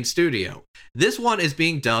at the main studio. This one is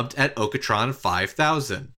being dubbed at Okatron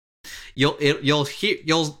 5000. You'll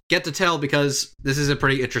get to tell because this is a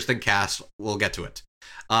pretty interesting cast. We'll get to it.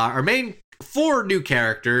 Our main 4 new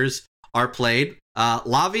characters are played.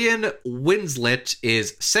 Lavian Winslet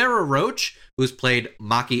is Sarah Roach, who's played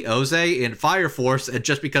Maki Oze in Fire Force, and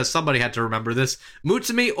just because somebody had to remember this,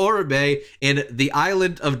 Mutsumi Oribe in The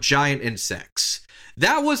Island of Giant Insects.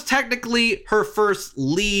 That was technically her first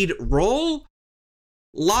lead role.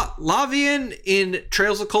 Lavian in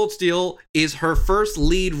Trails of Cold Steel is her first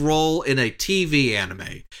lead role in a TV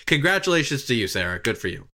anime. Congratulations to you, Sarah. Good for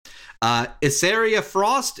you. Isaria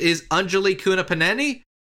Frost is Anjali Kunapaneni,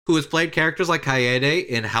 who has played characters like Kaede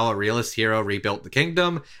in How a Realist Hero Rebuilt the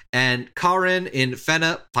Kingdom, and Karin in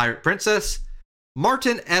Fena, Pirate Princess.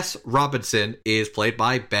 Martin S. Robinson is played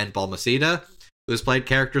by Ben Balmaceda, who has played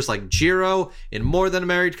characters like Jiro in More Than a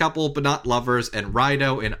Married Couple But Not Lovers, and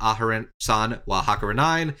Raido in Aharon-san wa Hakura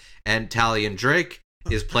 9, and Talion Drake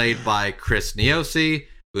is played by Chris Niosi,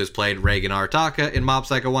 who has played Reagan Arataka in Mob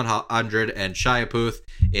Psycho 100, and Shia Puth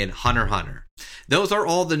in Hunter x Hunter. Those are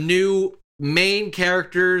all the new main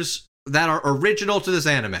characters that are original to this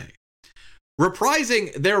anime.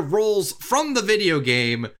 Reprising their roles from the video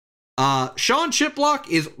game, Sean Chiplock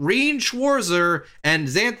is Reen Schwarzer, and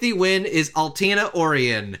Xanthi Wynn is Altina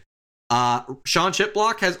Orion. Sean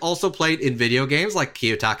Chiplock has also played in video games like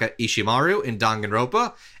Kiyotaka Ishimaru in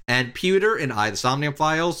Danganronpa, and Pewter in I, the Somnium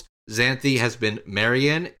Files. Xanthi has been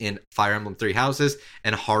Marion in Fire Emblem Three Houses,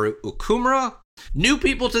 and Haru Okumura. New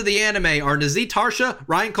people to the anime are Nazi Tarsha,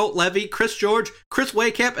 Ryan Colt Levy, Chris George, Chris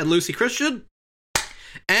Waycamp, and Lucy Christian.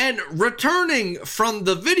 And returning from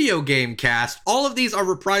the video game cast, all of these are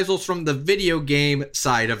reprisals from the video game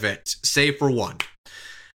side of it, save for one.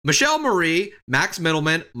 Michelle Marie, Max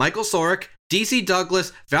Middleman, Michael Sorek, DC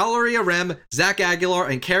Douglas, Valeria Rem, Zach Aguilar,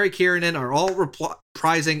 and Carrie Kiernan are all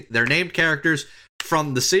reprising their named characters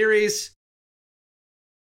from the series,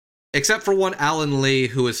 except for one Alan Lee,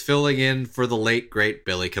 who is filling in for the late, great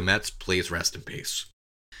Billy Kometz. Please rest in peace.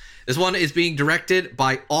 This one is being directed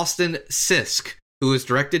by Austin Sisk, who has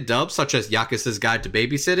directed dubs such as Yakuza's Guide to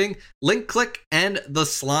Babysitting, Link Click, and The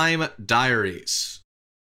Slime Diaries.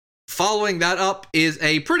 Following that up is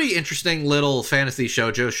a pretty interesting little fantasy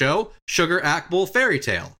shoujo show, Sugar Apple Fairy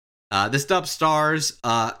Tale. This dub stars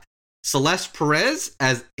Celeste Perez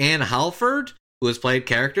as Anne Halford, who has played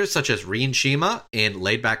characters such as Rin Shima in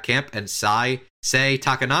Laid Back Camp, and Sei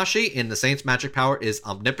Takanashi in The Saint's Magic Power is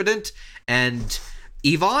Omnipotent, and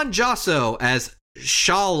Yvonne Josso as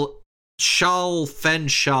Shal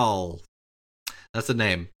Fenshal. That's the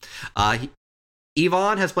name.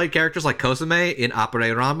 Yvonne has played characters like Kosume in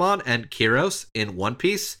Appare Ranman and Kyros in One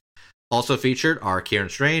Piece. Also featured are Kieran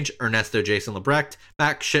Strange, Ernesto Jason Lebrecht,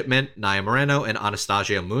 Max Shipman, Naya Moreno, and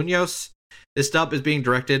Anastasia Munoz. This dub is being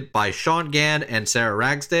directed by Sean Gann and Sarah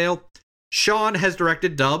Ragsdale. Sean has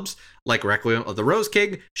directed dubs like Requiem of the Rose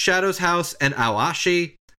King, Shadow's House, and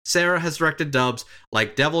Aoashi. Sarah has directed dubs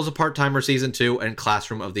like Devil's a Part-Timer Season 2 and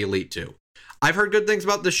Classroom of the Elite 2. I've heard good things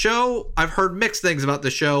about the show. I've heard mixed things about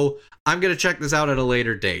the show. I'm going to check this out at a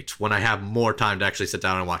later date when I have more time to actually sit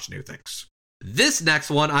down and watch new things. This next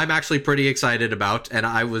one I'm actually pretty excited about, and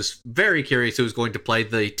I was very curious who's going to play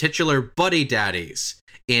the titular Buddy Daddies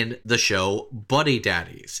in the show Buddy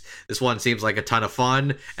Daddies. This one seems like a ton of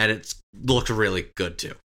fun, and it looks really good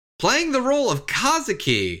too. Playing the role of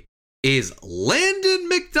Kazuki is Landon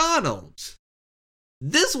McDonald.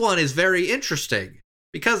 This one is very interesting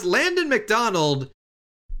because Landon McDonald,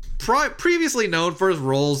 previously known for his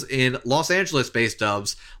roles in Los Angeles-based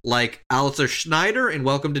dubs like Alistair Schneider in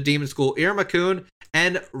Welcome to Demon School Iruma-kun,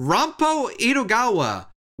 and Rampo Itogawa,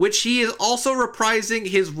 which he is also reprising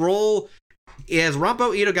his role as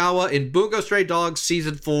Rampo Itogawa in Bungo Stray Dogs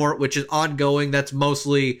Season 4, which is ongoing. That's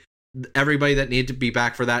mostly everybody that needed to be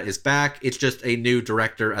back for that is back. It's just a new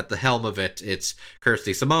director at the helm of it. It's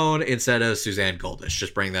Kirsty Simone instead of Suzanne Goldish.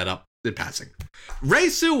 Just bring that up in passing. Rei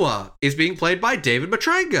Suwa is being played by David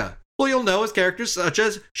Matranga, who you'll know as characters such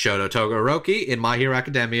as Shoto Todoroki in My Hero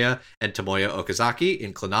Academia and Tomoya Okazaki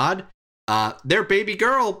in Clannad. Their baby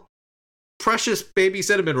girl, precious baby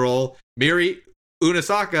cinnamon roll, Miri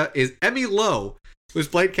Unosaka, is Emmy Lowe, who's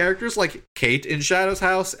played characters like Kate in Shadow's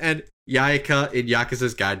House and Yaika in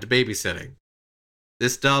Yakuza's Guide to Babysitting.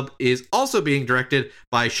 This dub is also being directed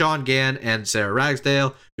by Sean Gann and Sarah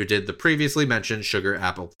Ragsdale, who did the previously mentioned Sugar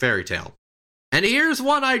Apple Fairy Tale. And here's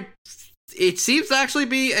one it seems to actually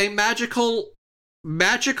be a magical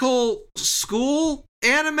school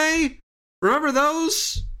anime. Remember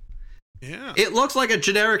those? Yeah. It looks like a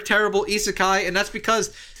generic terrible isekai, and that's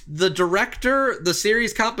because the director, the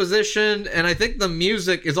series composition, and I think the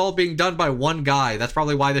music is all being done by one guy. That's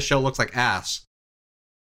probably why the show looks like ass.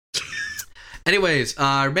 Anyways,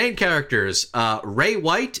 our main characters. Ray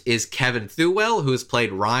White is Kevin Thewell, who has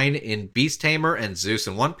played Rhine in Beast Tamer and Zeus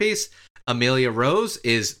in One Piece. Amelia Rose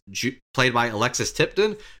is played by Alexis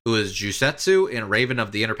Tipton, who is Jusetsu in Raven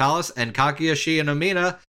of the Inner Palace, and Kaguya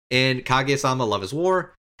Shinomina in Kaguya-sama Love is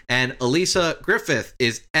War. And Elisa Griffith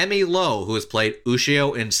is Emmy Lowe, who has played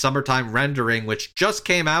Ushio in Summertime Rendering, which just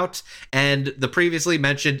came out, and the previously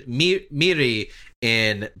mentioned Miri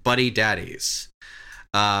in Buddy Daddies.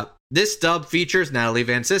 This dub features Natalie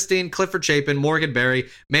Van Sistine, Clifford Chapin, Morgan Berry,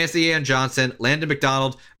 Massey Ann Johnson, Landon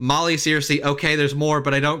McDonald, Molly Searcy. Okay, there's more,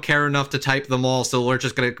 but I don't care enough to type them all, so we're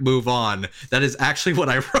just going to move on. That is actually what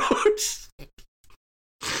I wrote.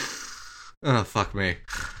 Oh, fuck me.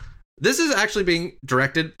 This is actually being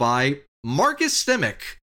directed by Marcus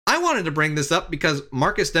Stimick. I wanted to bring this up because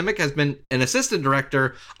Marcus Stimick has been an assistant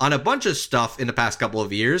director on a bunch of stuff in the past couple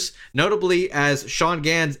of years, notably as Sean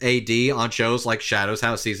Gann's AD on shows like Shadows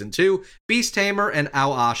House Season 2, Beast Tamer, and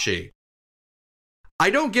Aoashi. I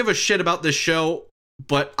don't give a shit about this show,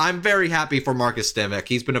 but I'm very happy for Marcus Stimick.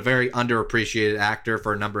 He's been a very underappreciated actor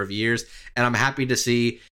for a number of years, and I'm happy to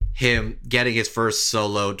see him getting his first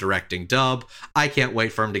solo directing dub. I can't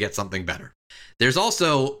wait for him to get something better. There's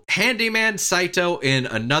also Handyman Saito in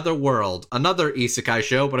Another World, another isekai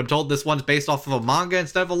show, but I'm told this one's based off of a manga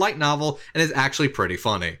instead of a light novel and is actually pretty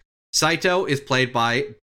funny. Saito is played by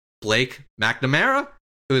Blake McNamara,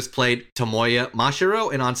 who has played Tomoya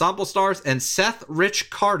Mashiro in Ensemble Stars, and Seth Rich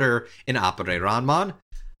Carter in Appare Ranman.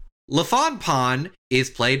 Lafon Pan is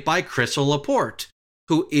played by Crystal Laporte,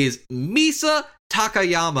 who is Misa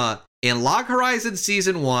Takayama in Log Horizon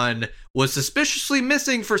Season 1, was suspiciously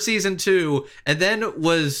missing for Season 2, and then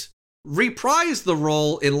was reprised the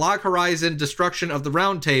role in Log Horizon Destruction of the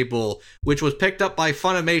Round Table, which was picked up by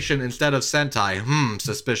Funimation instead of Sentai.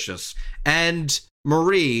 Suspicious. And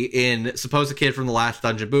Marie in Supposed Kid from the Last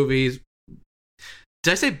Dungeon Boobies.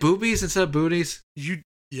 Did I say boobies instead of booties?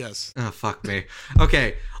 Yes. Oh, fuck me.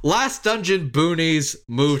 Okay, Last Dungeon Boonies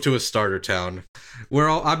move to a starter town.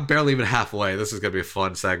 I'm barely even halfway. This is going to be a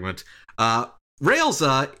fun segment.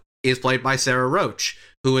 Railza is played by Sarah Roach,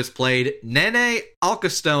 who has played Nene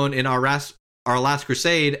Alkastone in Our Last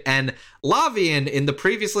Crusade, and Lavian in the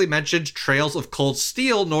previously mentioned Trails of Cold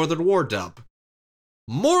Steel Northern War dub.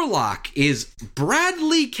 Morlock is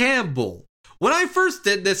Bradley Campbell. When I first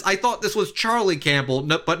did this, I thought this was Charlie Campbell,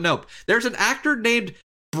 but nope. There's an actor named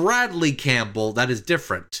Bradley Campbell that is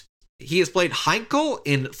different. He has played Heinkel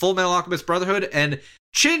in Full Metal Alchemist Brotherhood and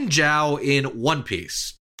Chin Zhao in One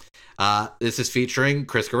Piece. This is featuring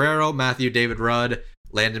Chris Guerrero, Matthew David Rudd,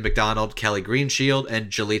 Landon McDonald, Kelly Greenshield, and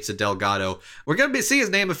Jalitza Delgado. We're going to see his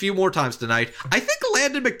name a few more times tonight. I think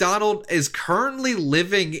Landon McDonald is currently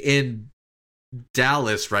living in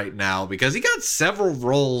Dallas right now because he got several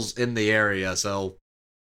roles in the area, so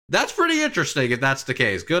that's pretty interesting if that's the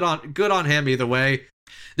case. Good on him either way.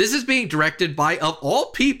 This is being directed by, of all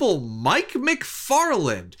people, Mike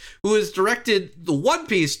McFarland, who has directed the One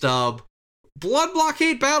Piece dub, Blood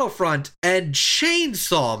Blockade Battlefront, and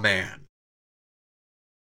Chainsaw Man.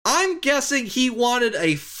 I'm guessing he wanted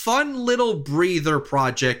a fun little breather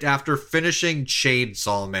project after finishing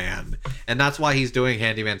Chainsaw Man, and that's why he's doing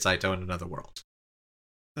Handyman Saito in Another World.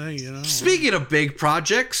 Speaking of big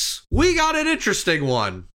projects, we got an interesting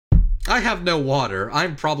one. I have no water.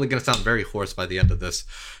 I'm probably going to sound very hoarse by the end of this.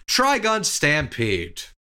 Trigun Stampede.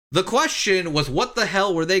 The question was, what the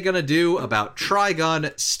hell were they going to do about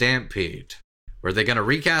Trigun Stampede? Were they going to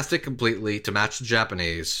recast it completely to match the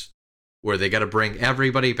Japanese? Were they going to bring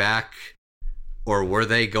everybody back? Or were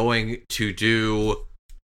they going to do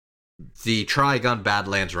the Trigun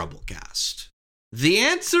Badlands Rumble cast? The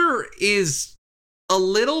answer is a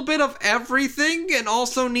little bit of everything and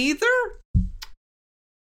also neither.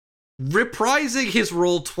 Reprising his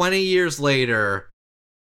role 20 years later,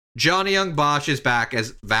 Johnny Young Bosch is back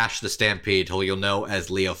as Vash the Stampede, who you'll know as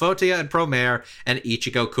Leo Fotia in Promare and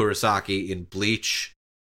Ichigo Kurosaki in Bleach.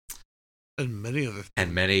 And many other things.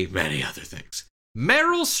 And many other things.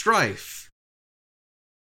 Meryl Streif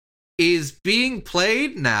is being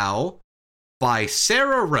played now by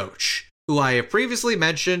Sarah Roach, who I have previously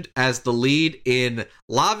mentioned as the lead in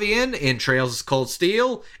Lavian in Trails of Cold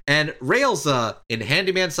Steel, and Railza in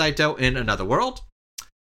Handyman Saito in Another World.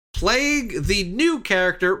 Playing the new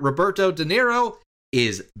character, Roberto De Niro,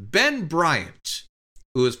 is Ben Bryant,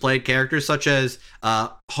 who has played characters such as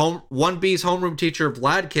One B's homeroom teacher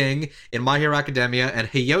Vlad King in My Hero Academia and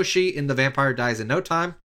Hiyoshi in The Vampire Dies in No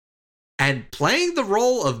Time. And playing the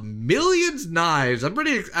role of Millions Knives, I'm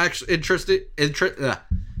pretty actually interested.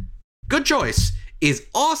 Good choice, is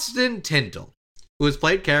Austin Tyndall, who has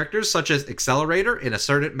played characters such as Accelerator in A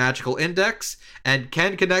Certain Magical Index and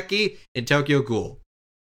Ken Kaneki in Tokyo Ghoul.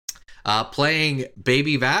 Playing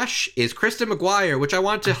Baby Vash is Kristen McGuire, which I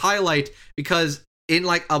want to highlight because in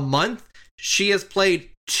like a month, she has played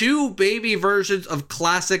 2 baby versions of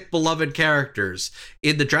classic beloved characters.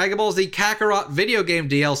 In the Dragon Ball Z Kakarot video game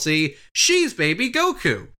DLC, she's Baby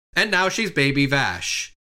Goku. And now she's Baby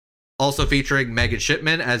Vash. Also featuring Megan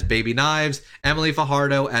Shipman as Baby Knives, Emily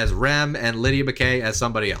Fajardo as Rem, and Lydia McKay as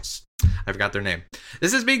somebody else. I forgot their name.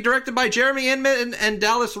 This is being directed by Jeremy Inman and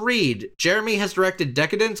Dallas Reed. Jeremy has directed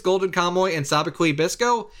Decadence, Golden Kamuy, and Sabakui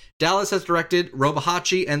Bisco. Dallas has directed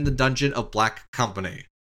Robohachi and The Dungeon of Black Company.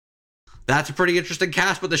 That's a pretty interesting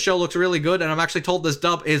cast, but the show looks really good, and I'm actually told this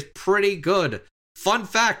dub is pretty good. Fun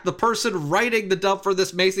fact, the person writing the dub for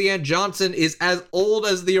this, Macy Ann Johnson, is as old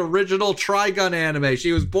as the original Trigun anime.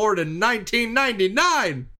 She was born in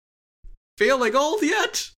 1999. Feeling old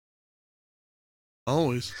yet?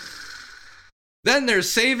 Always. Then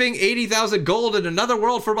there's Saving 80,000 Gold in Another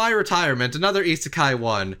World for My Retirement, another isekai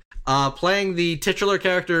one. Playing the titular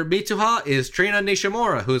character Mitsuha is Trina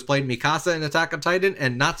Nishimura, who has played Mikasa in Attack on Titan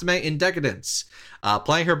and Natsume in Decadence.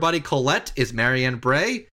 Playing her buddy Colette is Marianne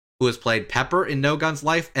Bray, who has played Pepper in No Gun's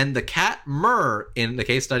Life, and the cat Myrrh in The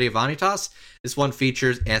Case Study of Vanitas. This one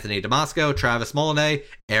features Anthony Damasco, Travis Molyneux,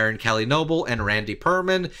 Aaron Kelly Noble, and Randy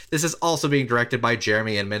Perman. This is also being directed by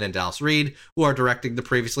Jeremy Inman and Dallas Reed, who are directing the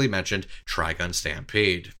previously mentioned Trigun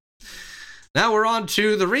Stampede. Now we're on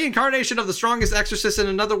to the reincarnation of the strongest exorcist in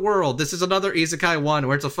another world. This is another isekai one,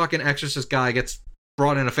 where it's a fucking exorcist guy gets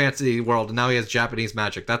brought in a fantasy world, and now he has Japanese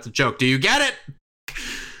magic. That's a joke. Do you get it?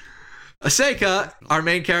 Aseka, our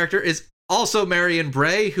main character, is also Marion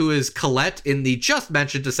Bray, who is Colette in the just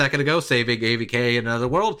mentioned a second ago, Saving AVK in Another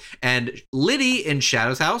World, and Liddy in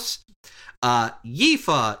Shadow's House.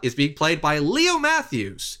 Yifa is being played by Leo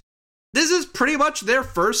Matthews. This is pretty much their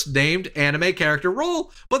first named anime character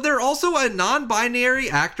role, but they're also a non-binary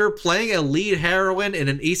actor playing a lead heroine in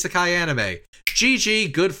an isekai anime.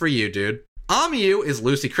 GG, good for you, dude. Amiyu is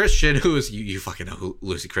Lucy Christian, who is, you fucking know who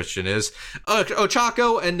Lucy Christian is.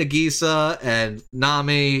 Ochako and Nagisa and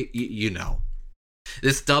Nami, you know.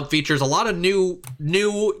 This dub features a lot of new,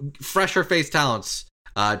 fresher face talents.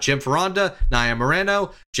 Jim Ferranda, Naya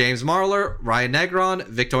Moreno, James Marler, Ryan Negron,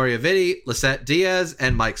 Victoria Vitti, Lisette Diaz,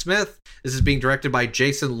 and Mike Smith. This is being directed by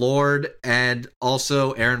Jason Lord and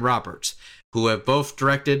also Aaron Roberts, who have both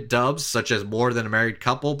directed dubs such as More Than a Married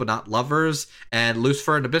Couple But Not Lovers and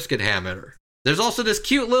Lucifer and the Biscuit Hammer. There's also this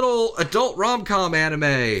cute little adult rom-com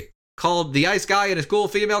anime called The Ice Guy and His Cool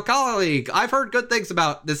Female Colleague. I've heard good things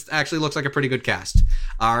about this. Actually looks like a pretty good cast.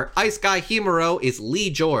 Our Ice Guy Himuro is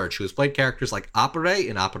Lee George, who's played characters like Apare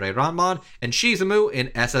in Apare Ranman and Shizumu in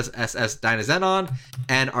SSSS Dynazenon.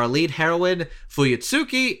 And our lead heroine,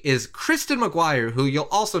 Fuyutsuki, is Kristen McGuire, who you'll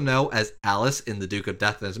also know as Alice in The Duke of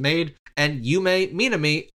Death and His Maid, and Yume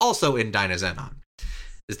Minami, also in Dynazenon.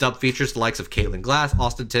 This dub features the likes of Caitlin Glass,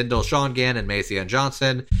 Austin Tyndall, Sean Gann, and Macy Ann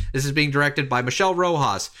Johnson. This is being directed by Michelle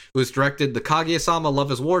Rojas, who has directed the Kaguya-sama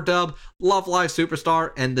Love is War dub, Love Live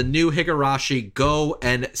Superstar, and the new Higurashi Go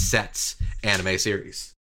and Sets anime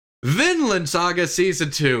series. Vinland Saga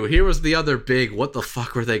Season 2. Here was the other big, what the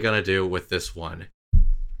fuck were they gonna do with this one?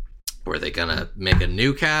 Were they gonna make a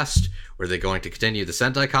new cast? Were they going to continue the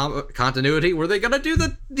Sentai continuity? Were they gonna do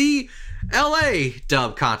the LA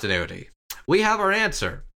dub continuity? We have our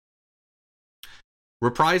answer.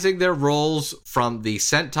 Reprising their roles from the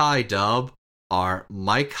Sentai dub are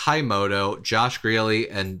Mike Haimoto, Josh Greeley,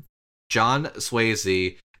 and John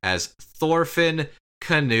Swayze as Thorfinn,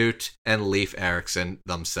 Canute, and Leif Erikson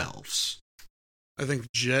themselves. I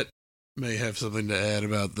think Jet may have something to add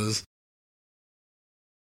about this.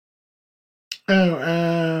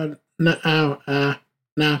 No,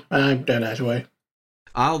 I'm dead actually.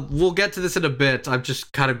 We'll get to this in a bit. I'm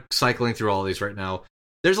just kind of cycling through all these right now.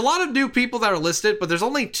 There's a lot of new people that are listed, but there's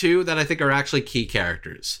only two that I think are actually key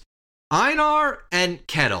characters. Einar and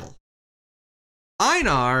Kettle.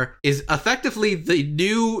 Einar is effectively the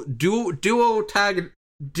new deuteragonist,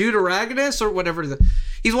 or whatever.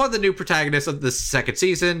 He's one of the new protagonists of the second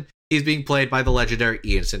season. He's being played by the legendary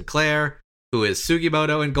Ian Sinclair, who is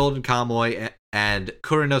Sugimoto in Golden Kamuy and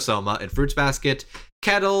Kurino Soma in Fruits Basket.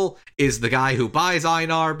 Kettle is the guy who buys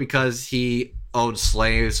Einar because he owns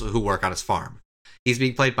slaves who work on his farm. He's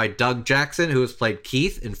being played by Doug Jackson, who has played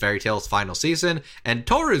Keith in Fairy Tail's final season, and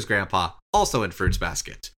Toru's grandpa, also in Fruits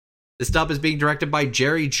Basket. This dub is being directed by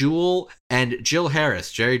Jerry Jewell and Jill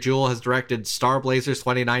Harris. Jerry Jewell has directed Star Blazers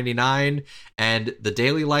 2099 and The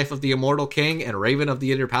Daily Life of the Immortal King and Raven of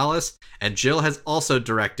the Inner Palace, and Jill has also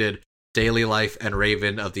directed Daily Life and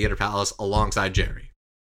Raven of the Inner Palace alongside Jerry.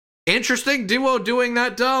 Interesting duo doing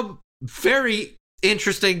that dub. Very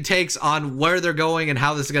interesting takes on where they're going and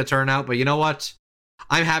how this is going to turn out. But you know what?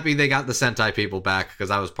 I'm happy they got the Sentai people back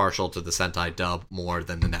because I was partial to the Sentai dub more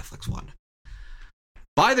than the Netflix one.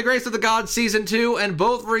 By the Grace of the Gods Season 2 and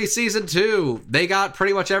Bovary Season 2. They got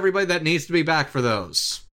pretty much everybody that needs to be back for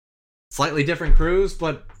those. Slightly different crews,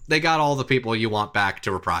 but they got all the people you want back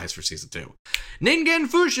to reprise for season 2. Ningen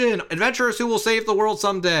Fushin, adventurers who will save the world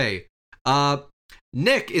someday.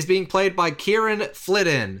 Nick is being played by Kieran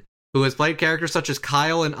Flitton, who has played characters such as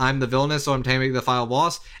Kyle in I'm the Villainous, So I'm Taming the Final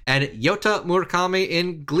Boss, and Yota Murakami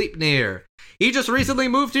in Gleipnir. He just recently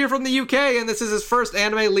moved here from the UK, and this is his first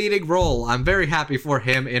anime leading role. I'm very happy for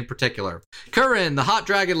him in particular. Curran, the hot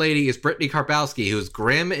dragon lady, is Brittany Karpowski, who's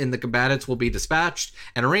Grim in The Combatants Will Be Dispatched,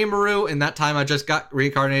 and Rimuru, in That Time I Just Got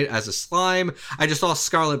Reincarnated as a Slime. I just saw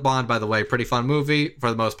Scarlet Bond, by the way. Pretty fun movie,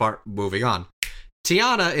 for the most part. Moving on.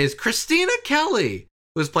 Tiana is Christina Kelly,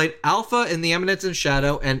 who has played Alpha in The Eminence in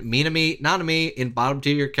Shadow and Minami Nanami in bottom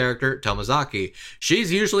tier character Tomazaki.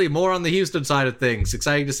 She's usually more on the Houston side of things.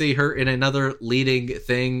 Exciting to see her in another leading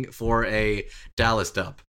thing for a Dallas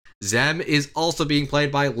dub. Zem is also being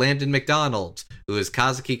played by Landon McDonald, who is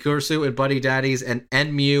Kazuki Kursu in Buddy Daddies and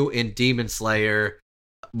Enmu in Demon Slayer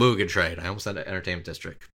Mugen Train. I almost said Entertainment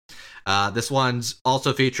District. This one's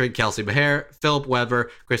also featuring Kelsey Maher, Philip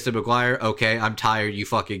Weber, Kristen McGuire. Okay, I'm tired. You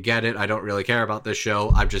fucking get it. I don't really care about this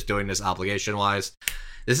show. I'm just doing this obligation-wise.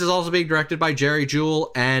 This is also being directed by Jerry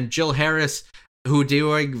Jewell and Jill Harris, who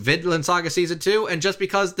doing Vinland Saga Season 2. And just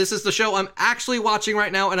because this is the show I'm actually watching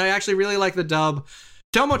right now, and I actually really like the dub,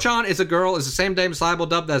 Tomo-chan is a girl, is the same Dame Cyber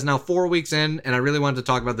dub that is now 4 weeks in, and I really wanted to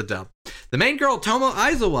talk about the dub. The main girl, Tomo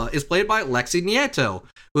Aizawa, is played by Lexi Nieto,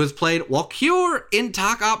 who has played Walkure in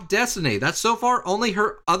Talk Op Destiny. That's so far only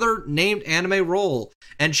her other named anime role,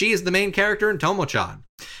 and she is the main character in Tomo-chan.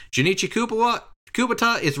 Junichi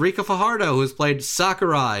Kubota is Rika Fajardo, who has played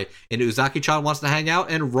Sakurai in Uzaki-chan Wants to Hang Out,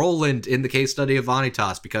 and Roland in The Case Study of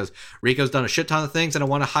Vanitas, because Riko's done a shit ton of things, and I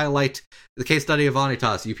want to highlight The Case Study of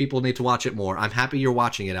Vanitas. You people need to watch it more. I'm happy you're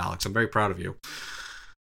watching it, Alex. I'm very proud of you.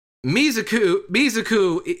 Mizuku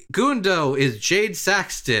Gundo is Jade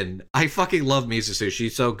Saxton. I fucking love Mizuku.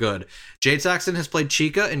 She's so good. Jade Saxton has played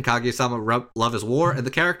Chika in Kaguya-sama Love is War, and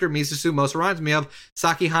the character Mizuku most reminds me of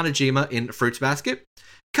Saki Hanajima in Fruits Basket.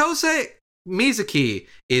 Kosei Mizuki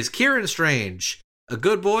is Kieran Strange, a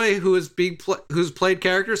good boy who's played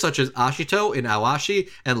characters such as Ashito in Awashi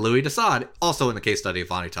and Louis Desaad, also in The Case Study of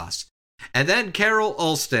Vanitas. And then Carol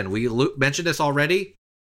Alston. We mentioned this already.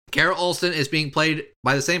 Carol Alston is being played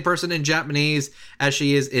by the same person in Japanese as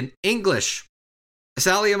she is in English.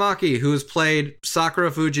 Sally Amaki, who has played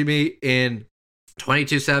Sakura Fujimi in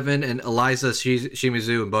 22-7 and Eliza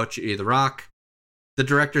Shimizu in Bocchi the Rock. The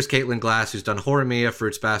director's Caitlin Glass, who's done Horimiya,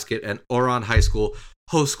 Fruits Basket, and Oran High School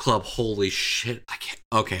Host Club. Holy shit. I can't.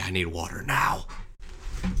 Okay, I need water now.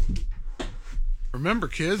 Remember,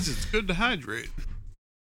 kids, it's good to hydrate.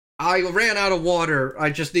 I ran out of water.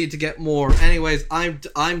 I just need to get more. Anyways,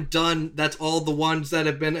 I'm done. That's all the ones that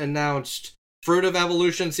have been announced. Fruit of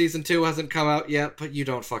Evolution Season 2 hasn't come out yet, but you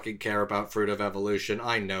don't fucking care about Fruit of Evolution.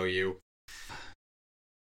 I know you.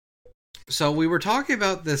 So we were talking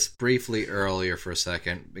about this briefly earlier for a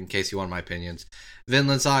second, in case you want my opinions.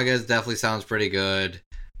 Vinland Saga definitely sounds pretty good.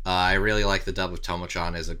 I really like the dub of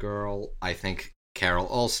Tomo-chan as a girl. I think Carol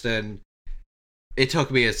Alston. It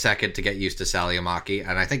took me a second to get used to Sally Amaki,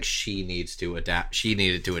 and I think she needs to adapt. She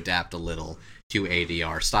needed to adapt a little to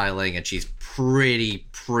ADR styling, and she's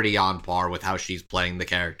pretty on par with how she's playing the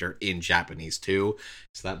character in Japanese too.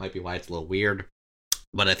 So that might be why it's a little weird.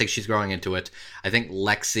 But I think she's growing into it. I think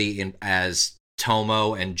Lexi as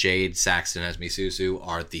Tomo and Jade Saxton as Misuzu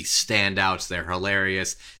are the standouts. They're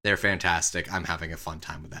hilarious. They're fantastic. I'm having a fun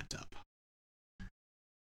time with that dub.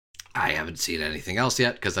 I haven't seen anything else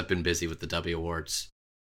yet because I've been busy with the W Awards.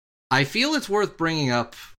 I feel it's worth bringing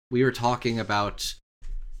up. We were talking about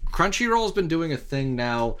Crunchyroll's been doing a thing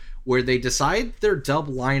now where they decide their dub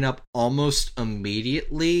lineup almost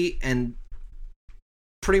immediately and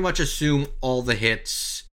pretty much assume all the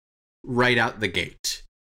hits right out the gate.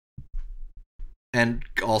 And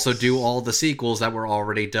also do all the sequels that were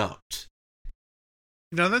already dubbed.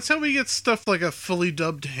 Now that's how we get stuff like a fully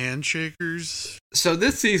dubbed Handshakers. So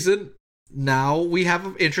this season, now we have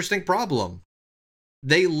an interesting problem.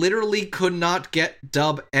 They literally could not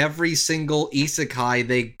dub every single isekai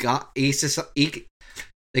they got.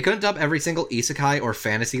 They couldn't dub every single isekai or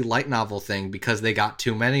fantasy light novel thing because they got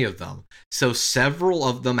too many of them. So several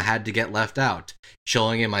of them had to get left out.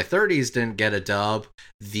 Chilling in My 30s didn't get a dub.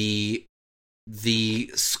 The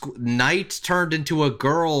knight turned into a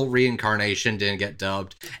girl reincarnation didn't get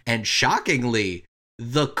dubbed. And shockingly,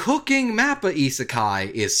 the Cooking Mappa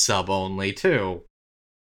isekai is sub-only too.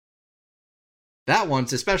 That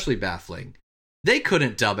one's especially baffling. They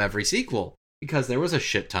couldn't dub every sequel because there was a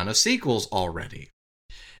shit ton of sequels already.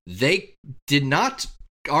 They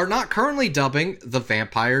are not currently dubbing The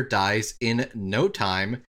Vampire Dies in No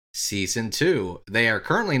Time Season 2. They are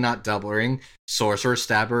currently not dubbing Sorcerer,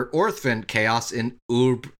 Stabber, Orphan, Chaos in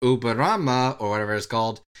Uberama, or whatever it's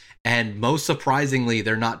called. And most surprisingly,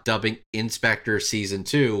 they're not dubbing Inspector Season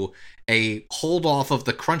 2, a hold off of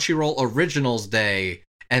the Crunchyroll Originals Day,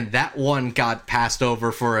 and that one got passed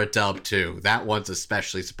over for a dub too. That one's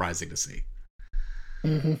especially surprising to see.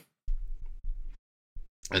 Mm-hmm.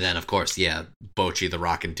 And then, of course, yeah, Bocchi the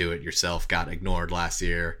Rock and Do It Yourself got ignored last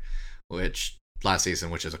season,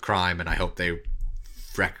 which is a crime, and I hope they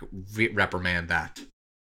reprimand that.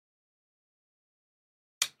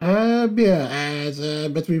 Yeah, as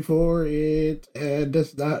mentioned before, it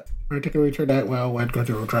does not particularly turn out well when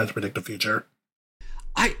Crunchyroll tries to predict the future.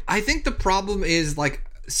 I think the problem is, like,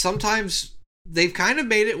 sometimes they've kind of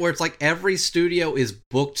made it where it's like every studio is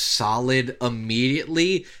booked solid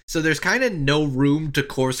immediately, so there's kind of no room to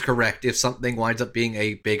course correct if something winds up being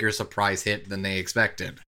a bigger surprise hit than they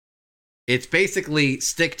expected. It's basically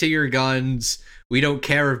stick to your guns. We don't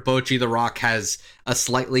care if Bocchi the Rock has a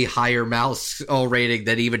slightly higher mouse rating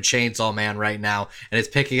than even Chainsaw Man right now, and it's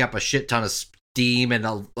picking up a shit ton of steam and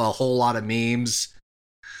a whole lot of memes.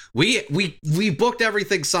 We booked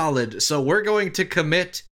everything solid, so we're going to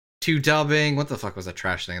commit to dubbing. What the fuck was that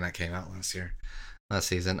trash thing that came out last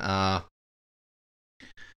season?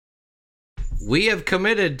 We have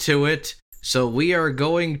committed to it, so we are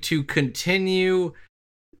going to continue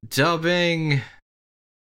dubbing.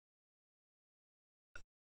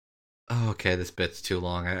 Oh, okay, this bit's too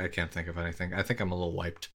long. I can't think of anything. I think I'm a little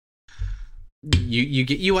wiped.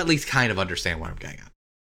 You at least kind of understand what I'm getting at.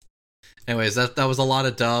 Anyways, that was a lot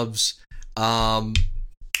of dubs.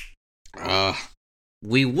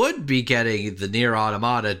 We would be getting the Nier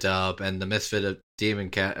Automata dub and the Misfit of Demon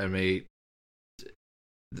Cat. I mean,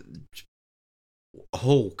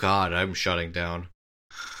 oh god, I'm shutting down.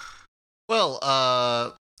 Well,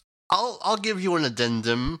 I'll give you an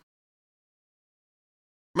addendum.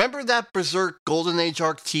 Remember that Berserk Golden Age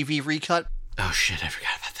arc TV recut? Oh shit, I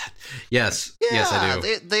forgot about that. Yes, Yeah, yes, I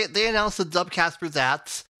do. They announced the dub cast for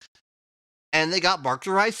that, and they got Mark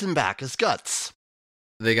DeRyson back as Guts.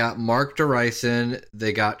 They got Mark DeRyson,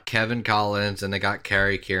 they got Kevin Collins, and they got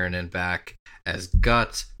Carrie Kiernan back as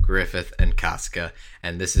Guts, Griffith, and Casca.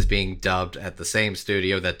 And this is being dubbed at the same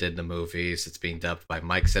studio that did the movies. It's being dubbed by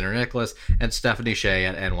Mike Sinner-Nicholas and Stephanie Shea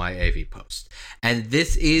at NYAV Post. And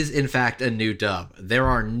this is, in fact, a new dub. There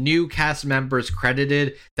are new cast members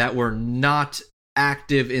credited that were not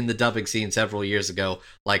active in the dubbing scene several years ago,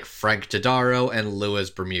 like Frank Tadaro and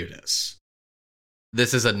Luis Bermudez.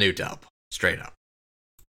 This is a new dub, straight up.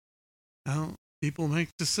 Well, people make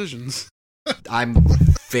decisions. I'm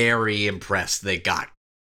very impressed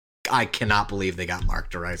I cannot believe they got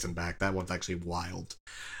Mark DeRyson back. That one's actually wild.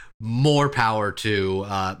 More power to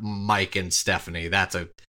Mike and Stephanie. That's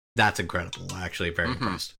incredible. Actually, very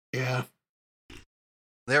impressed. Yeah.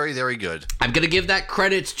 Very, very good. I'm going to give that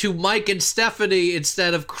credit to Mike and Stephanie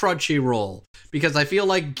instead of Crunchyroll, because I feel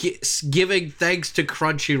like giving thanks to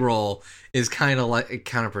Crunchyroll is kind of like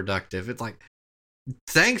counterproductive. It's like,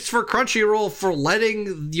 thanks for Crunchyroll for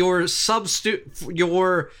letting your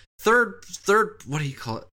your third what do you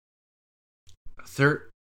call it?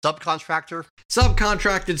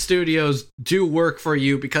 Subcontracted studios do work for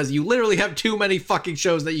you because you literally have too many fucking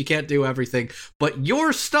shows that you can't do everything. But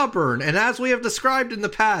you're stubborn, and as we have described in the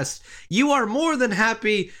past, you are more than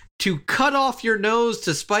happy to cut off your nose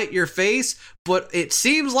to spite your face, but it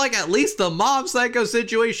seems like at least the Mob Psycho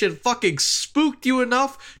situation fucking spooked you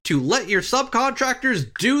enough to let your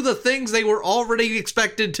subcontractors do the things they were already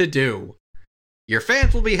expected to do. Your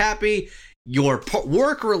fans will be happy, your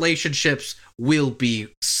work relationships will be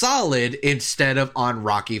solid instead of on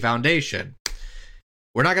rocky foundation.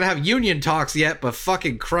 We're not going to have union talks yet, but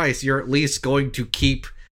fucking Christ, you're at least going to keep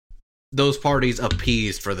those parties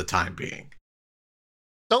appeased for the time being.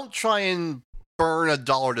 Don't try and burn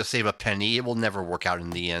 $1 to save a penny. It will never work out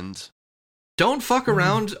in the end. Don't fuck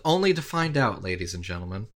around only to find out, ladies and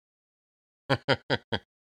gentlemen.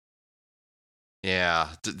 Yeah,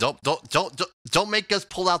 don't make us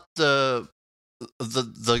pull out the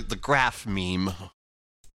graph meme.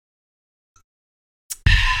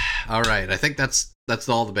 All right, I think that's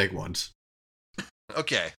all the big ones.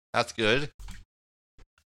 Okay, that's good.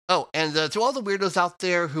 Oh, and to all the weirdos out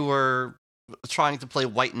there who are trying to play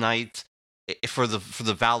White Knight for the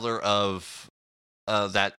valor of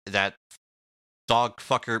that dog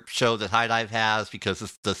fucker show that High Dive has,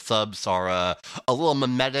 because the subs are a little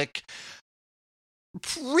mimetic.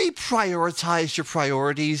 Reprioritize your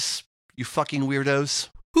priorities, you fucking weirdos.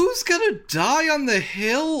 Who's gonna die on the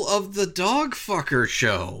hill of the dog fucker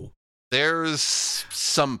show? There's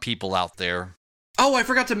some people out there. Oh, I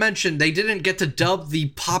forgot to mention, they didn't get to dub the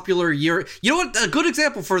popular Yuri. You know what? A good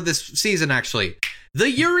example for this season, actually. The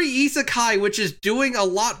Yuri Isekai, which is doing a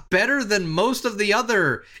lot better than most of the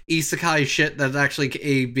other Isekai shit that actually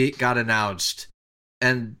got announced.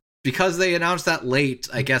 And because they announced that late,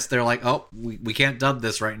 I guess they're like, oh, we can't dub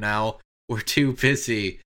this right now. We're too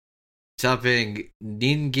busy dubbing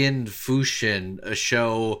Ningen Fushin, a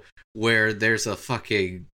show where there's a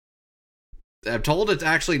fucking... I'm told it's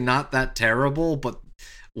actually not that terrible, but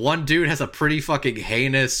one dude has a pretty fucking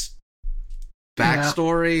heinous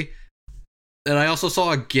backstory. Yeah. And I also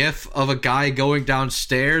saw a gif of a guy going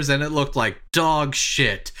downstairs, and it looked like dog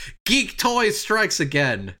shit. Geek Toys strikes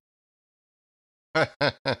again.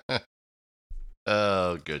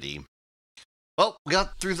 Oh, goody. Well, we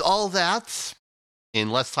got through all that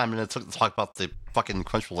in less time than it took to talk about the fucking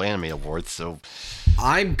Crunchyroll Anime Awards, so...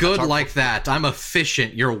 I'm good like that. I'm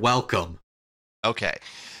efficient. You're welcome. Okay.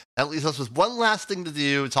 That leaves us with one last thing to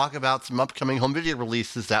do, talk about some upcoming home video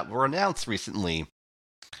releases that were announced recently.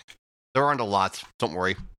 There aren't a lot, don't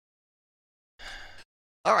worry.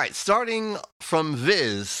 Alright, starting from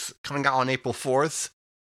Viz, coming out on April 4th,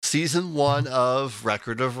 Season 1 of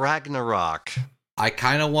Record of Ragnarok. I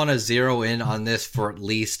kind of want to zero in on this for at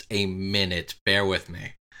least a minute. Bear with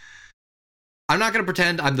me. I'm not going to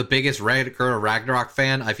pretend I'm the biggest Record of Ragnarok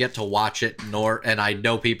fan. I've yet to watch it, and I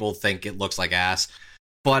know people think it looks like ass.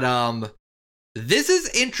 But, this is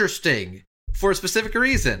interesting for a specific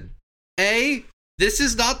reason. A, this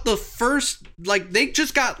is not the first, they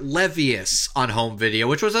just got Levius on home video,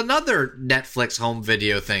 which was another Netflix home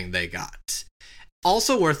video thing they got.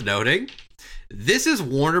 Also worth noting, this is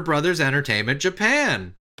Warner Brothers Entertainment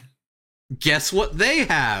Japan. Guess what they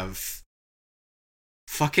have?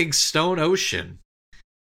 Fucking Stone Ocean.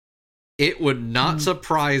 It would not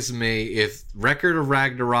surprise me if Record of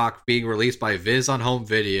Ragnarok being released by Viz on home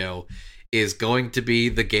video is going to be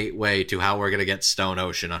the gateway to how we're going to get Stone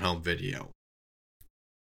Ocean on home video.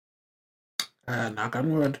 Knock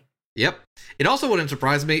on wood. Yep. It also wouldn't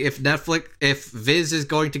surprise me if Viz is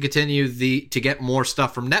going to continue to get more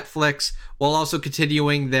stuff from Netflix while also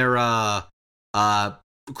continuing their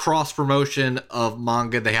cross promotion of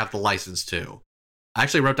manga they have the license to. I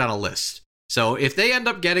actually wrote down a list. So if they end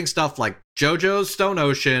up getting stuff like JoJo's Stone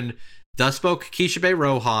Ocean, Thus Spoke Kishibe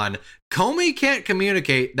Rohan, Komi Can't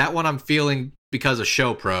Communicate, that one I'm feeling because of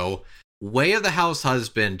Show Pro, Way of the House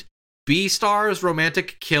Husband, Beastars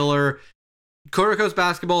Romantic Killer, Kuriko's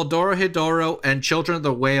Basketball, Dorohedoro, and Children of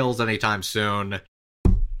the Whales anytime soon.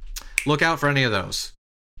 Look out for any of those.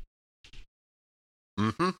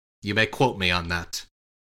 Mm-hmm. You may quote me on that.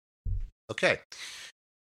 Okay.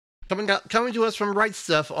 Coming to us from Right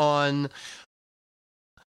Stuff on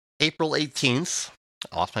April 18th.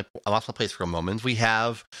 I lost my place for a moment. We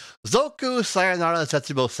have Zoku Sayonara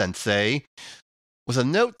Setsubo Sensei with a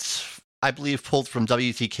note, I believe, pulled from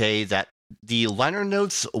WTK that the liner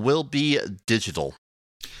notes will be digital.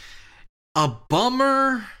 A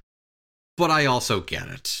bummer, but I also get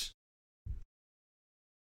it.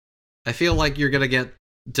 I feel like you're going to get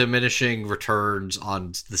diminishing returns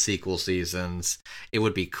on the sequel seasons. It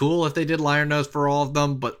would be cool if they did liner notes for all of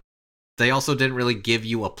them, but they also didn't really give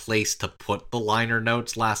you a place to put the liner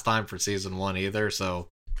notes last time for season 1 either, so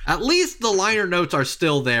at least the liner notes are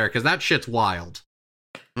still there, because that shit's wild.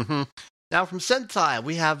 Mm-hmm. Now from Sentai,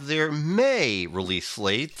 we have their May release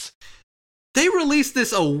slate. They released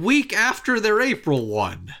this a week after their April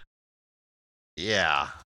one. Yeah.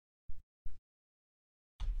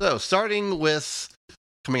 So, starting with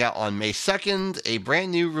coming out on May 2nd, a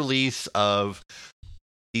brand new release of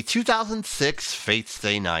the 2006 Fate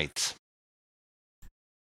Stay Night.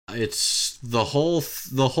 It's the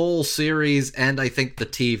whole series, and I think the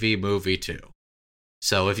TV movie too.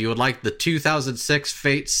 So if you would like the 2006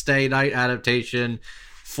 Fate Stay Night adaptation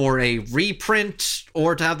for a reprint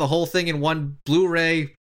or to have the whole thing in one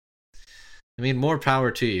Blu-ray, I mean, more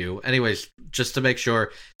power to you. Anyways, just to make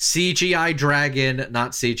sure, CGI dragon,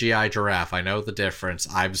 not CGI giraffe. I know the difference.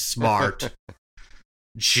 I'm smart.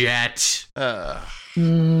 Jet. Oh,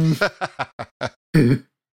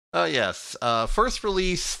 yes. First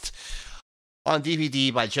released on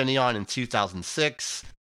DVD by Geneon in 2006.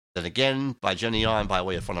 Then again by Geneon by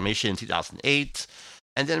way of Funimation in 2008.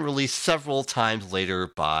 And then released several times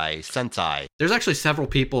later by Sentai. There's actually several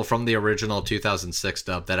people from the original 2006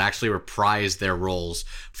 dub that actually reprised their roles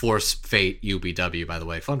for Fate UBW, by the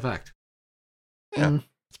way. Fun fact. Yeah,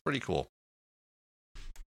 it's pretty cool.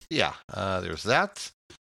 Yeah, there's that.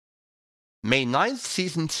 May 9th,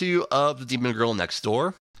 Season 2 of The Demon Girl Next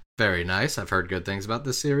Door. Very nice. I've heard good things about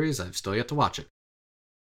this series. I've still yet to watch it.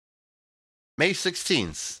 May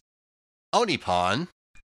 16th, Onipon.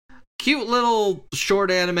 Cute little short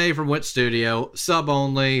anime from Wit Studio, sub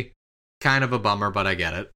only, kind of a bummer, but I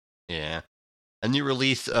get it. Yeah. A new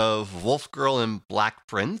release of Wolf Girl and Black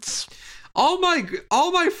Prince. All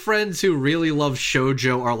my friends who really love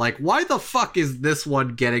shoujo are like, why the fuck is this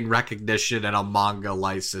one getting recognition and a manga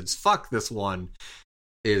license? Fuck this one,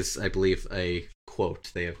 is, I believe, a quote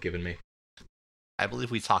they have given me. I believe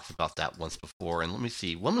we talked about that once before, and let me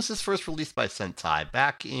see. When was this first released by Sentai?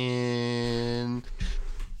 Back in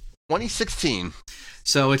 2016.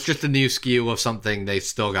 So it's just a new SKU of something they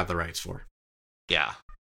still got the rights for. Yeah.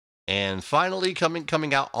 And finally,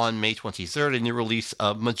 coming out on May 23rd, a new release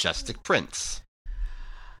of Majestic Prince.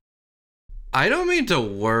 I don't mean to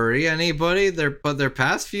worry anybody, but their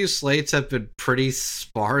past few slates have been pretty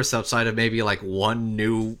sparse outside of maybe like one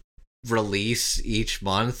new release each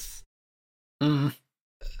month. Mm.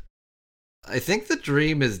 I think the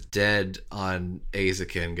dream is dead on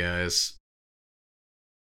Azakin, guys.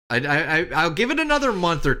 I'll give it another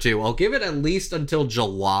month or two. I'll give it at least until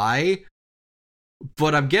July,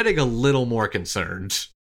 but I'm getting a little more concerned.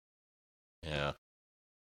 Yeah.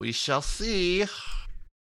 We shall see.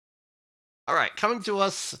 All right, coming to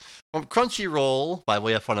us from Crunchyroll by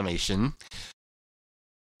way of Funimation.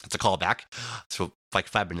 That's a callback. So, like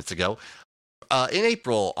 5 minutes ago. On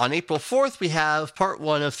April 4th, we have part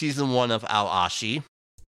 1 of season 1 of Aoashi.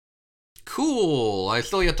 Cool. I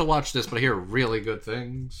still yet to watch this, but I hear really good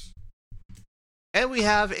things. And we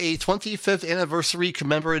have a 25th anniversary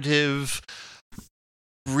commemorative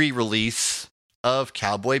re-release of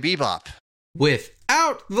Cowboy Bebop.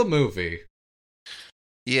 Without the movie.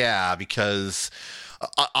 Yeah, because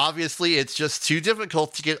obviously it's just too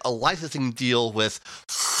difficult to get a licensing deal with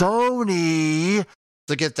Sony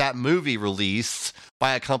to get that movie released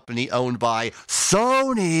by a company owned by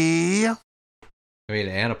Sony. I mean,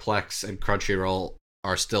 Aniplex and Crunchyroll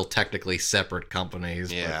are still technically separate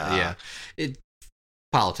companies. Yeah.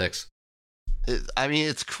 Politics. I mean,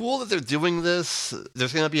 it's cool that they're doing this.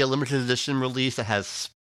 There's going to be a limited edition release that has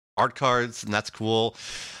art cards, and that's cool.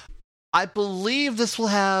 I believe this will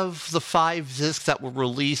have the 5 discs that were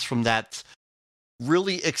released from that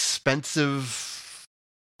really expensive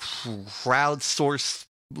crowdsourced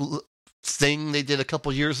thing they did a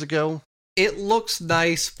couple years ago. It looks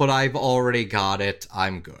nice, but I've already got it.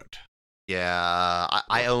 I'm good. Yeah,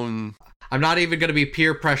 I own... I'm not even going to be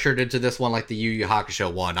peer pressured into this one like the Yu Yu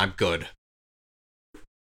Hakusho one. I'm good.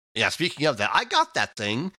 Yeah, speaking of that, I got that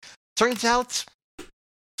thing. Turns out,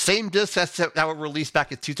 same discs that were released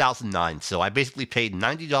back in 2009. So I basically paid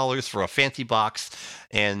 $90 for a fancy box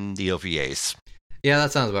and the OVAs. Yeah,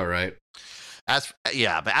 that sounds about right. But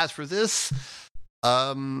as for this,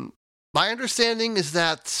 my understanding is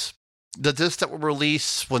that the discs that were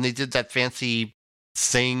released when they did that fancy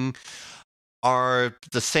thing are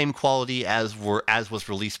the same quality as was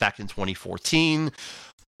released back in 2014,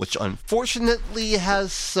 which unfortunately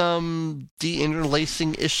has some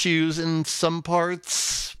de-interlacing issues in some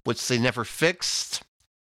parts, which they never fixed.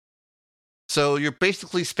 So you're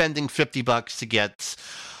basically spending $50 to get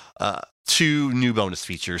 2 new bonus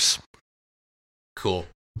features. Cool.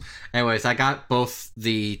 Anyways, I got both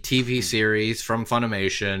the TV series from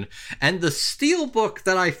Funimation and the steelbook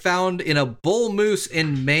that I found in a Bull Moose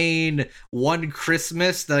in Maine one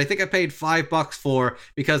Christmas that I think I paid $5 for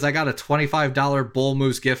because I got a $25 Bull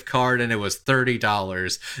Moose gift card and it was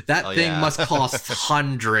 $30. That thing must cost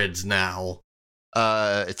hundreds now.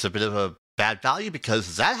 It's a bit of a bad value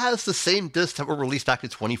because that has the same discs that were released back in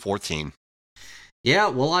 2014. Yeah,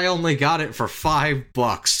 well, I only got it for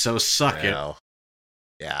 $5, so suck it.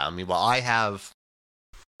 Yeah, I mean, well, I have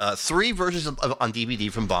 3 versions on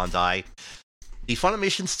DVD from Bandai, the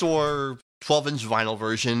Funimation Store 12-inch vinyl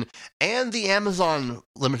version, and the Amazon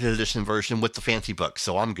limited edition version with the fancy book,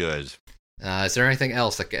 so I'm good. Is there anything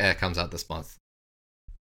else that comes out this month?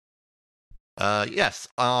 Yes,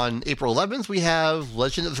 on April 11th, we have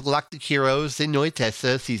Legend of the Galactic Heroes de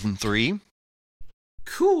Noitessa Season 3.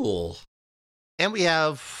 Cool. And we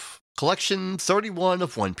have Collection 31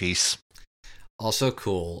 of One Piece. Also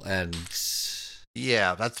cool, and...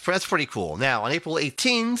 yeah, that's pretty cool. Now, on April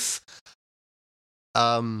 18th,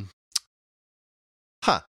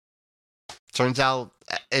 turns out,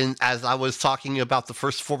 and as I was talking about the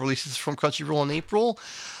first 4 releases from Crunchyroll in April,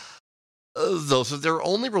 those are their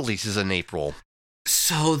only releases in April.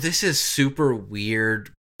 So this is super weird,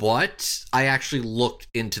 but I actually looked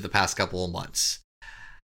into the past couple of months.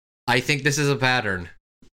 I think this is a pattern.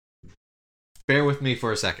 Bear with me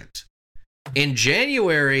for a second. In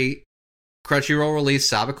January, Crunchyroll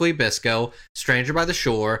released Sabakui Bisco, Stranger by the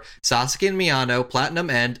Shore, Sasuke and Miyano, Platinum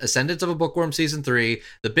End, Ascendance of a Bookworm Season 3,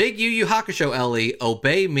 The Big Yu Yu Hakusho LE,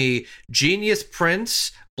 Obey Me, Genius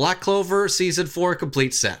Prince, Black Clover Season 4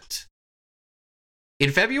 Complete Set.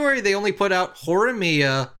 In February, they only put out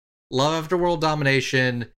Horimiya, Love After World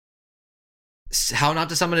Domination, How Not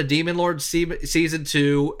to Summon a Demon Lord Season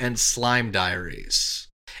 2, and Slime Diaries.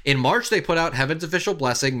 In March, they put out Heaven's Official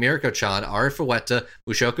Blessing, Mirko-chan, Arifueta,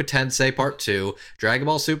 Mushoku Tensei Part 2, Dragon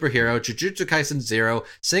Ball Superhero, Jujutsu Kaisen 0,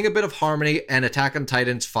 Sing a Bit of Harmony, and Attack on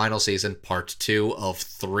Titan's final season, Part 2 of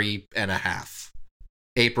 3.5.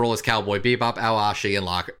 April is Cowboy Bebop, Aoashi,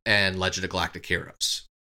 and Legend of Galactic Heroes.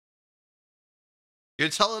 You're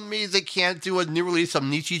telling me they can't do a new release of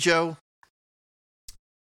Nichijou?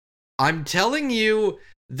 I'm telling you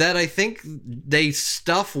that I think they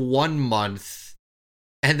stuff 1 month,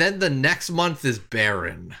 and then the next month is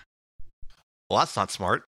barren. Well, that's not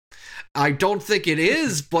smart. I don't think it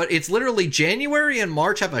is, but it's literally January and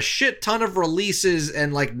March have a shit ton of releases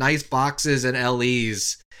and like nice boxes and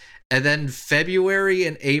LEs. And then February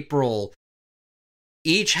and April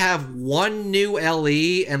each have 1 new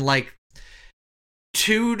LE and like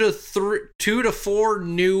 2 to 4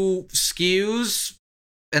 new SKUs,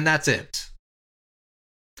 and that's it.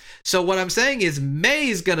 So what I'm saying is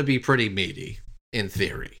May's gonna be pretty meaty, in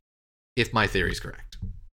theory, if my theory's correct.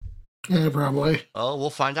 Yeah, probably. Oh, we'll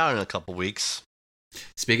find out in a couple weeks.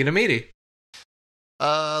 Speaking of meaty,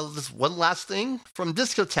 this one last thing from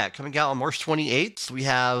Discotek coming out on March 28th. We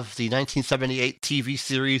have the 1978 TV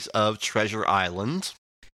series of Treasure Island.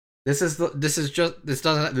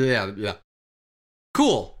 yeah.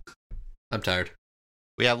 Cool. I'm tired.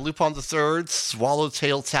 We have Lupin III's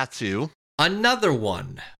Swallowtail Tattoo. Another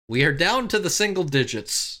one. We are down to the single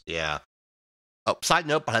digits. Yeah. Oh, side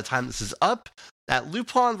note, by the time this is up, that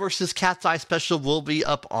Lupin vs. Cat's Eye special will be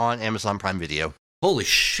up on Amazon Prime Video. Holy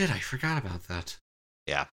shit, I forgot about that.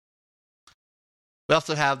 Yeah. We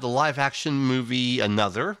also have the live-action movie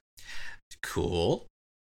Another. Cool.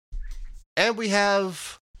 And we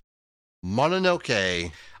have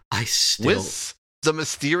Mononoke. With the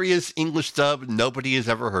mysterious English dub nobody has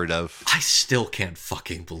ever heard of. I still can't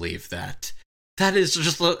fucking believe that. That is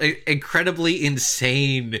just incredibly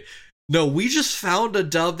insane. No, we just found a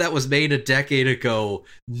dub that was made a decade ago.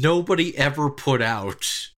 Nobody ever put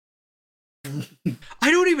out.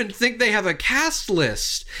 I don't even think they have a cast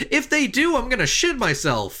list. If they do, I'm gonna shit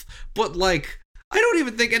myself. But like, I don't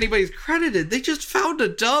even think anybody's credited. They just found a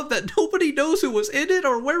dub that nobody knows who was in it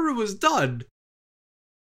or where it was done.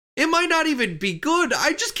 It might not even be good.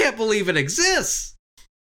 I just can't believe it exists.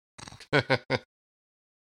 I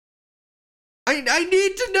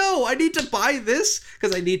need to know. I need to buy this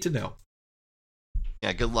because I need to know.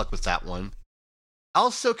 Yeah, good luck with that one.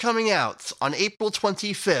 Also coming out on April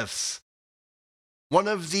 25th, one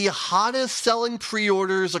of the hottest selling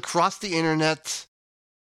pre-orders across the internet,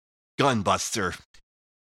 Gunbuster.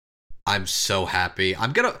 I'm so happy.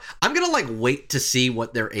 I'm gonna like wait to see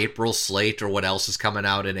what their April slate or what else is coming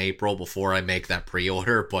out in April before I make that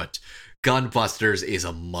pre-order, but Gunbusters is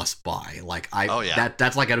a must buy. Like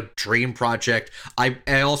that's like a dream project.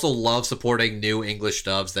 I also love supporting new English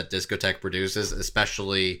dubs that Discotek produces,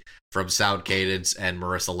 especially from Sound Cadence and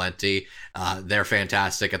Marissa Lenti. They're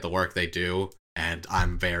fantastic at the work they do, and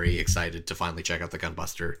I'm very excited to finally check out the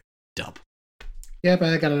Gunbuster dub. Yep,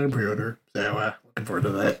 I got it in pre-order, so looking forward to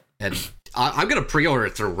that. And I'm going to pre-order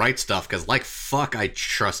it through Right Stuff, because like fuck, I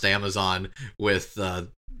trust Amazon with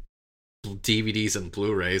DVDs and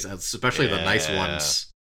Blu-rays, especially the nice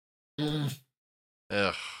ones.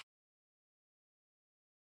 Ugh.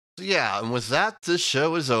 Yeah, and with that, this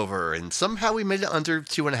show is over, and somehow we made it under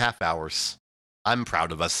 2.5 hours. I'm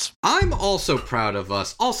proud of us. I'm also proud of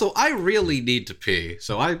us. Also, I really need to pee,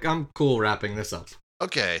 so I'm cool wrapping this up.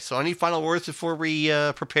 Okay, so any final words before we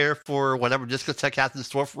prepare for whatever Discotek has in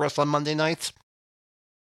store for us on Monday nights?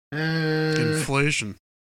 Inflation.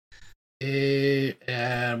 I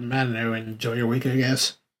don't know, enjoy your week, I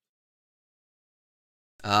guess.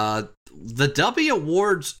 The W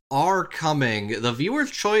Awards are coming. The Viewer's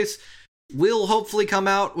Choice will hopefully come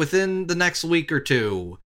out within the next week or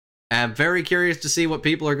two. I'm very curious to see what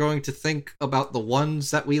people are going to think about the ones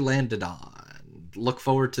that we landed on. Look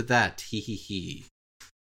forward to that. Hee hee hee.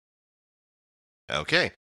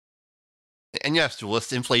 Okay. And yes,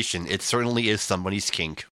 duelist inflation. It certainly is somebody's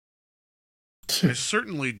kink. I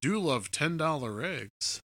certainly do love $10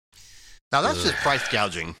 eggs. Now that's just price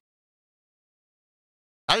gouging.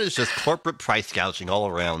 That is just corporate price gouging all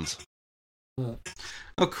around.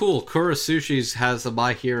 Oh, cool. Kura Sushi's has a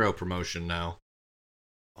My Hero promotion now.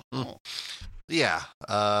 Yeah.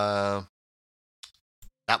 That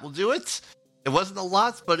will do it. It wasn't a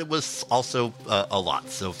lot, but it was also a lot.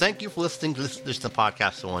 So thank you for listening to this edition of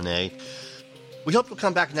Podcast 1A. We hope you'll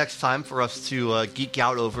come back next time for us to geek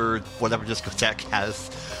out over whatever Discotheque has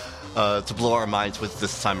to blow our minds with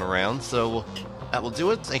this time around. So that will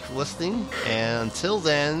do it. Thank you for listening. And until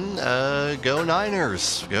then, go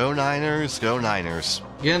Niners. Go Niners. Go Niners.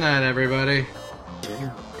 Good night, everybody.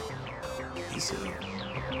 Peace out.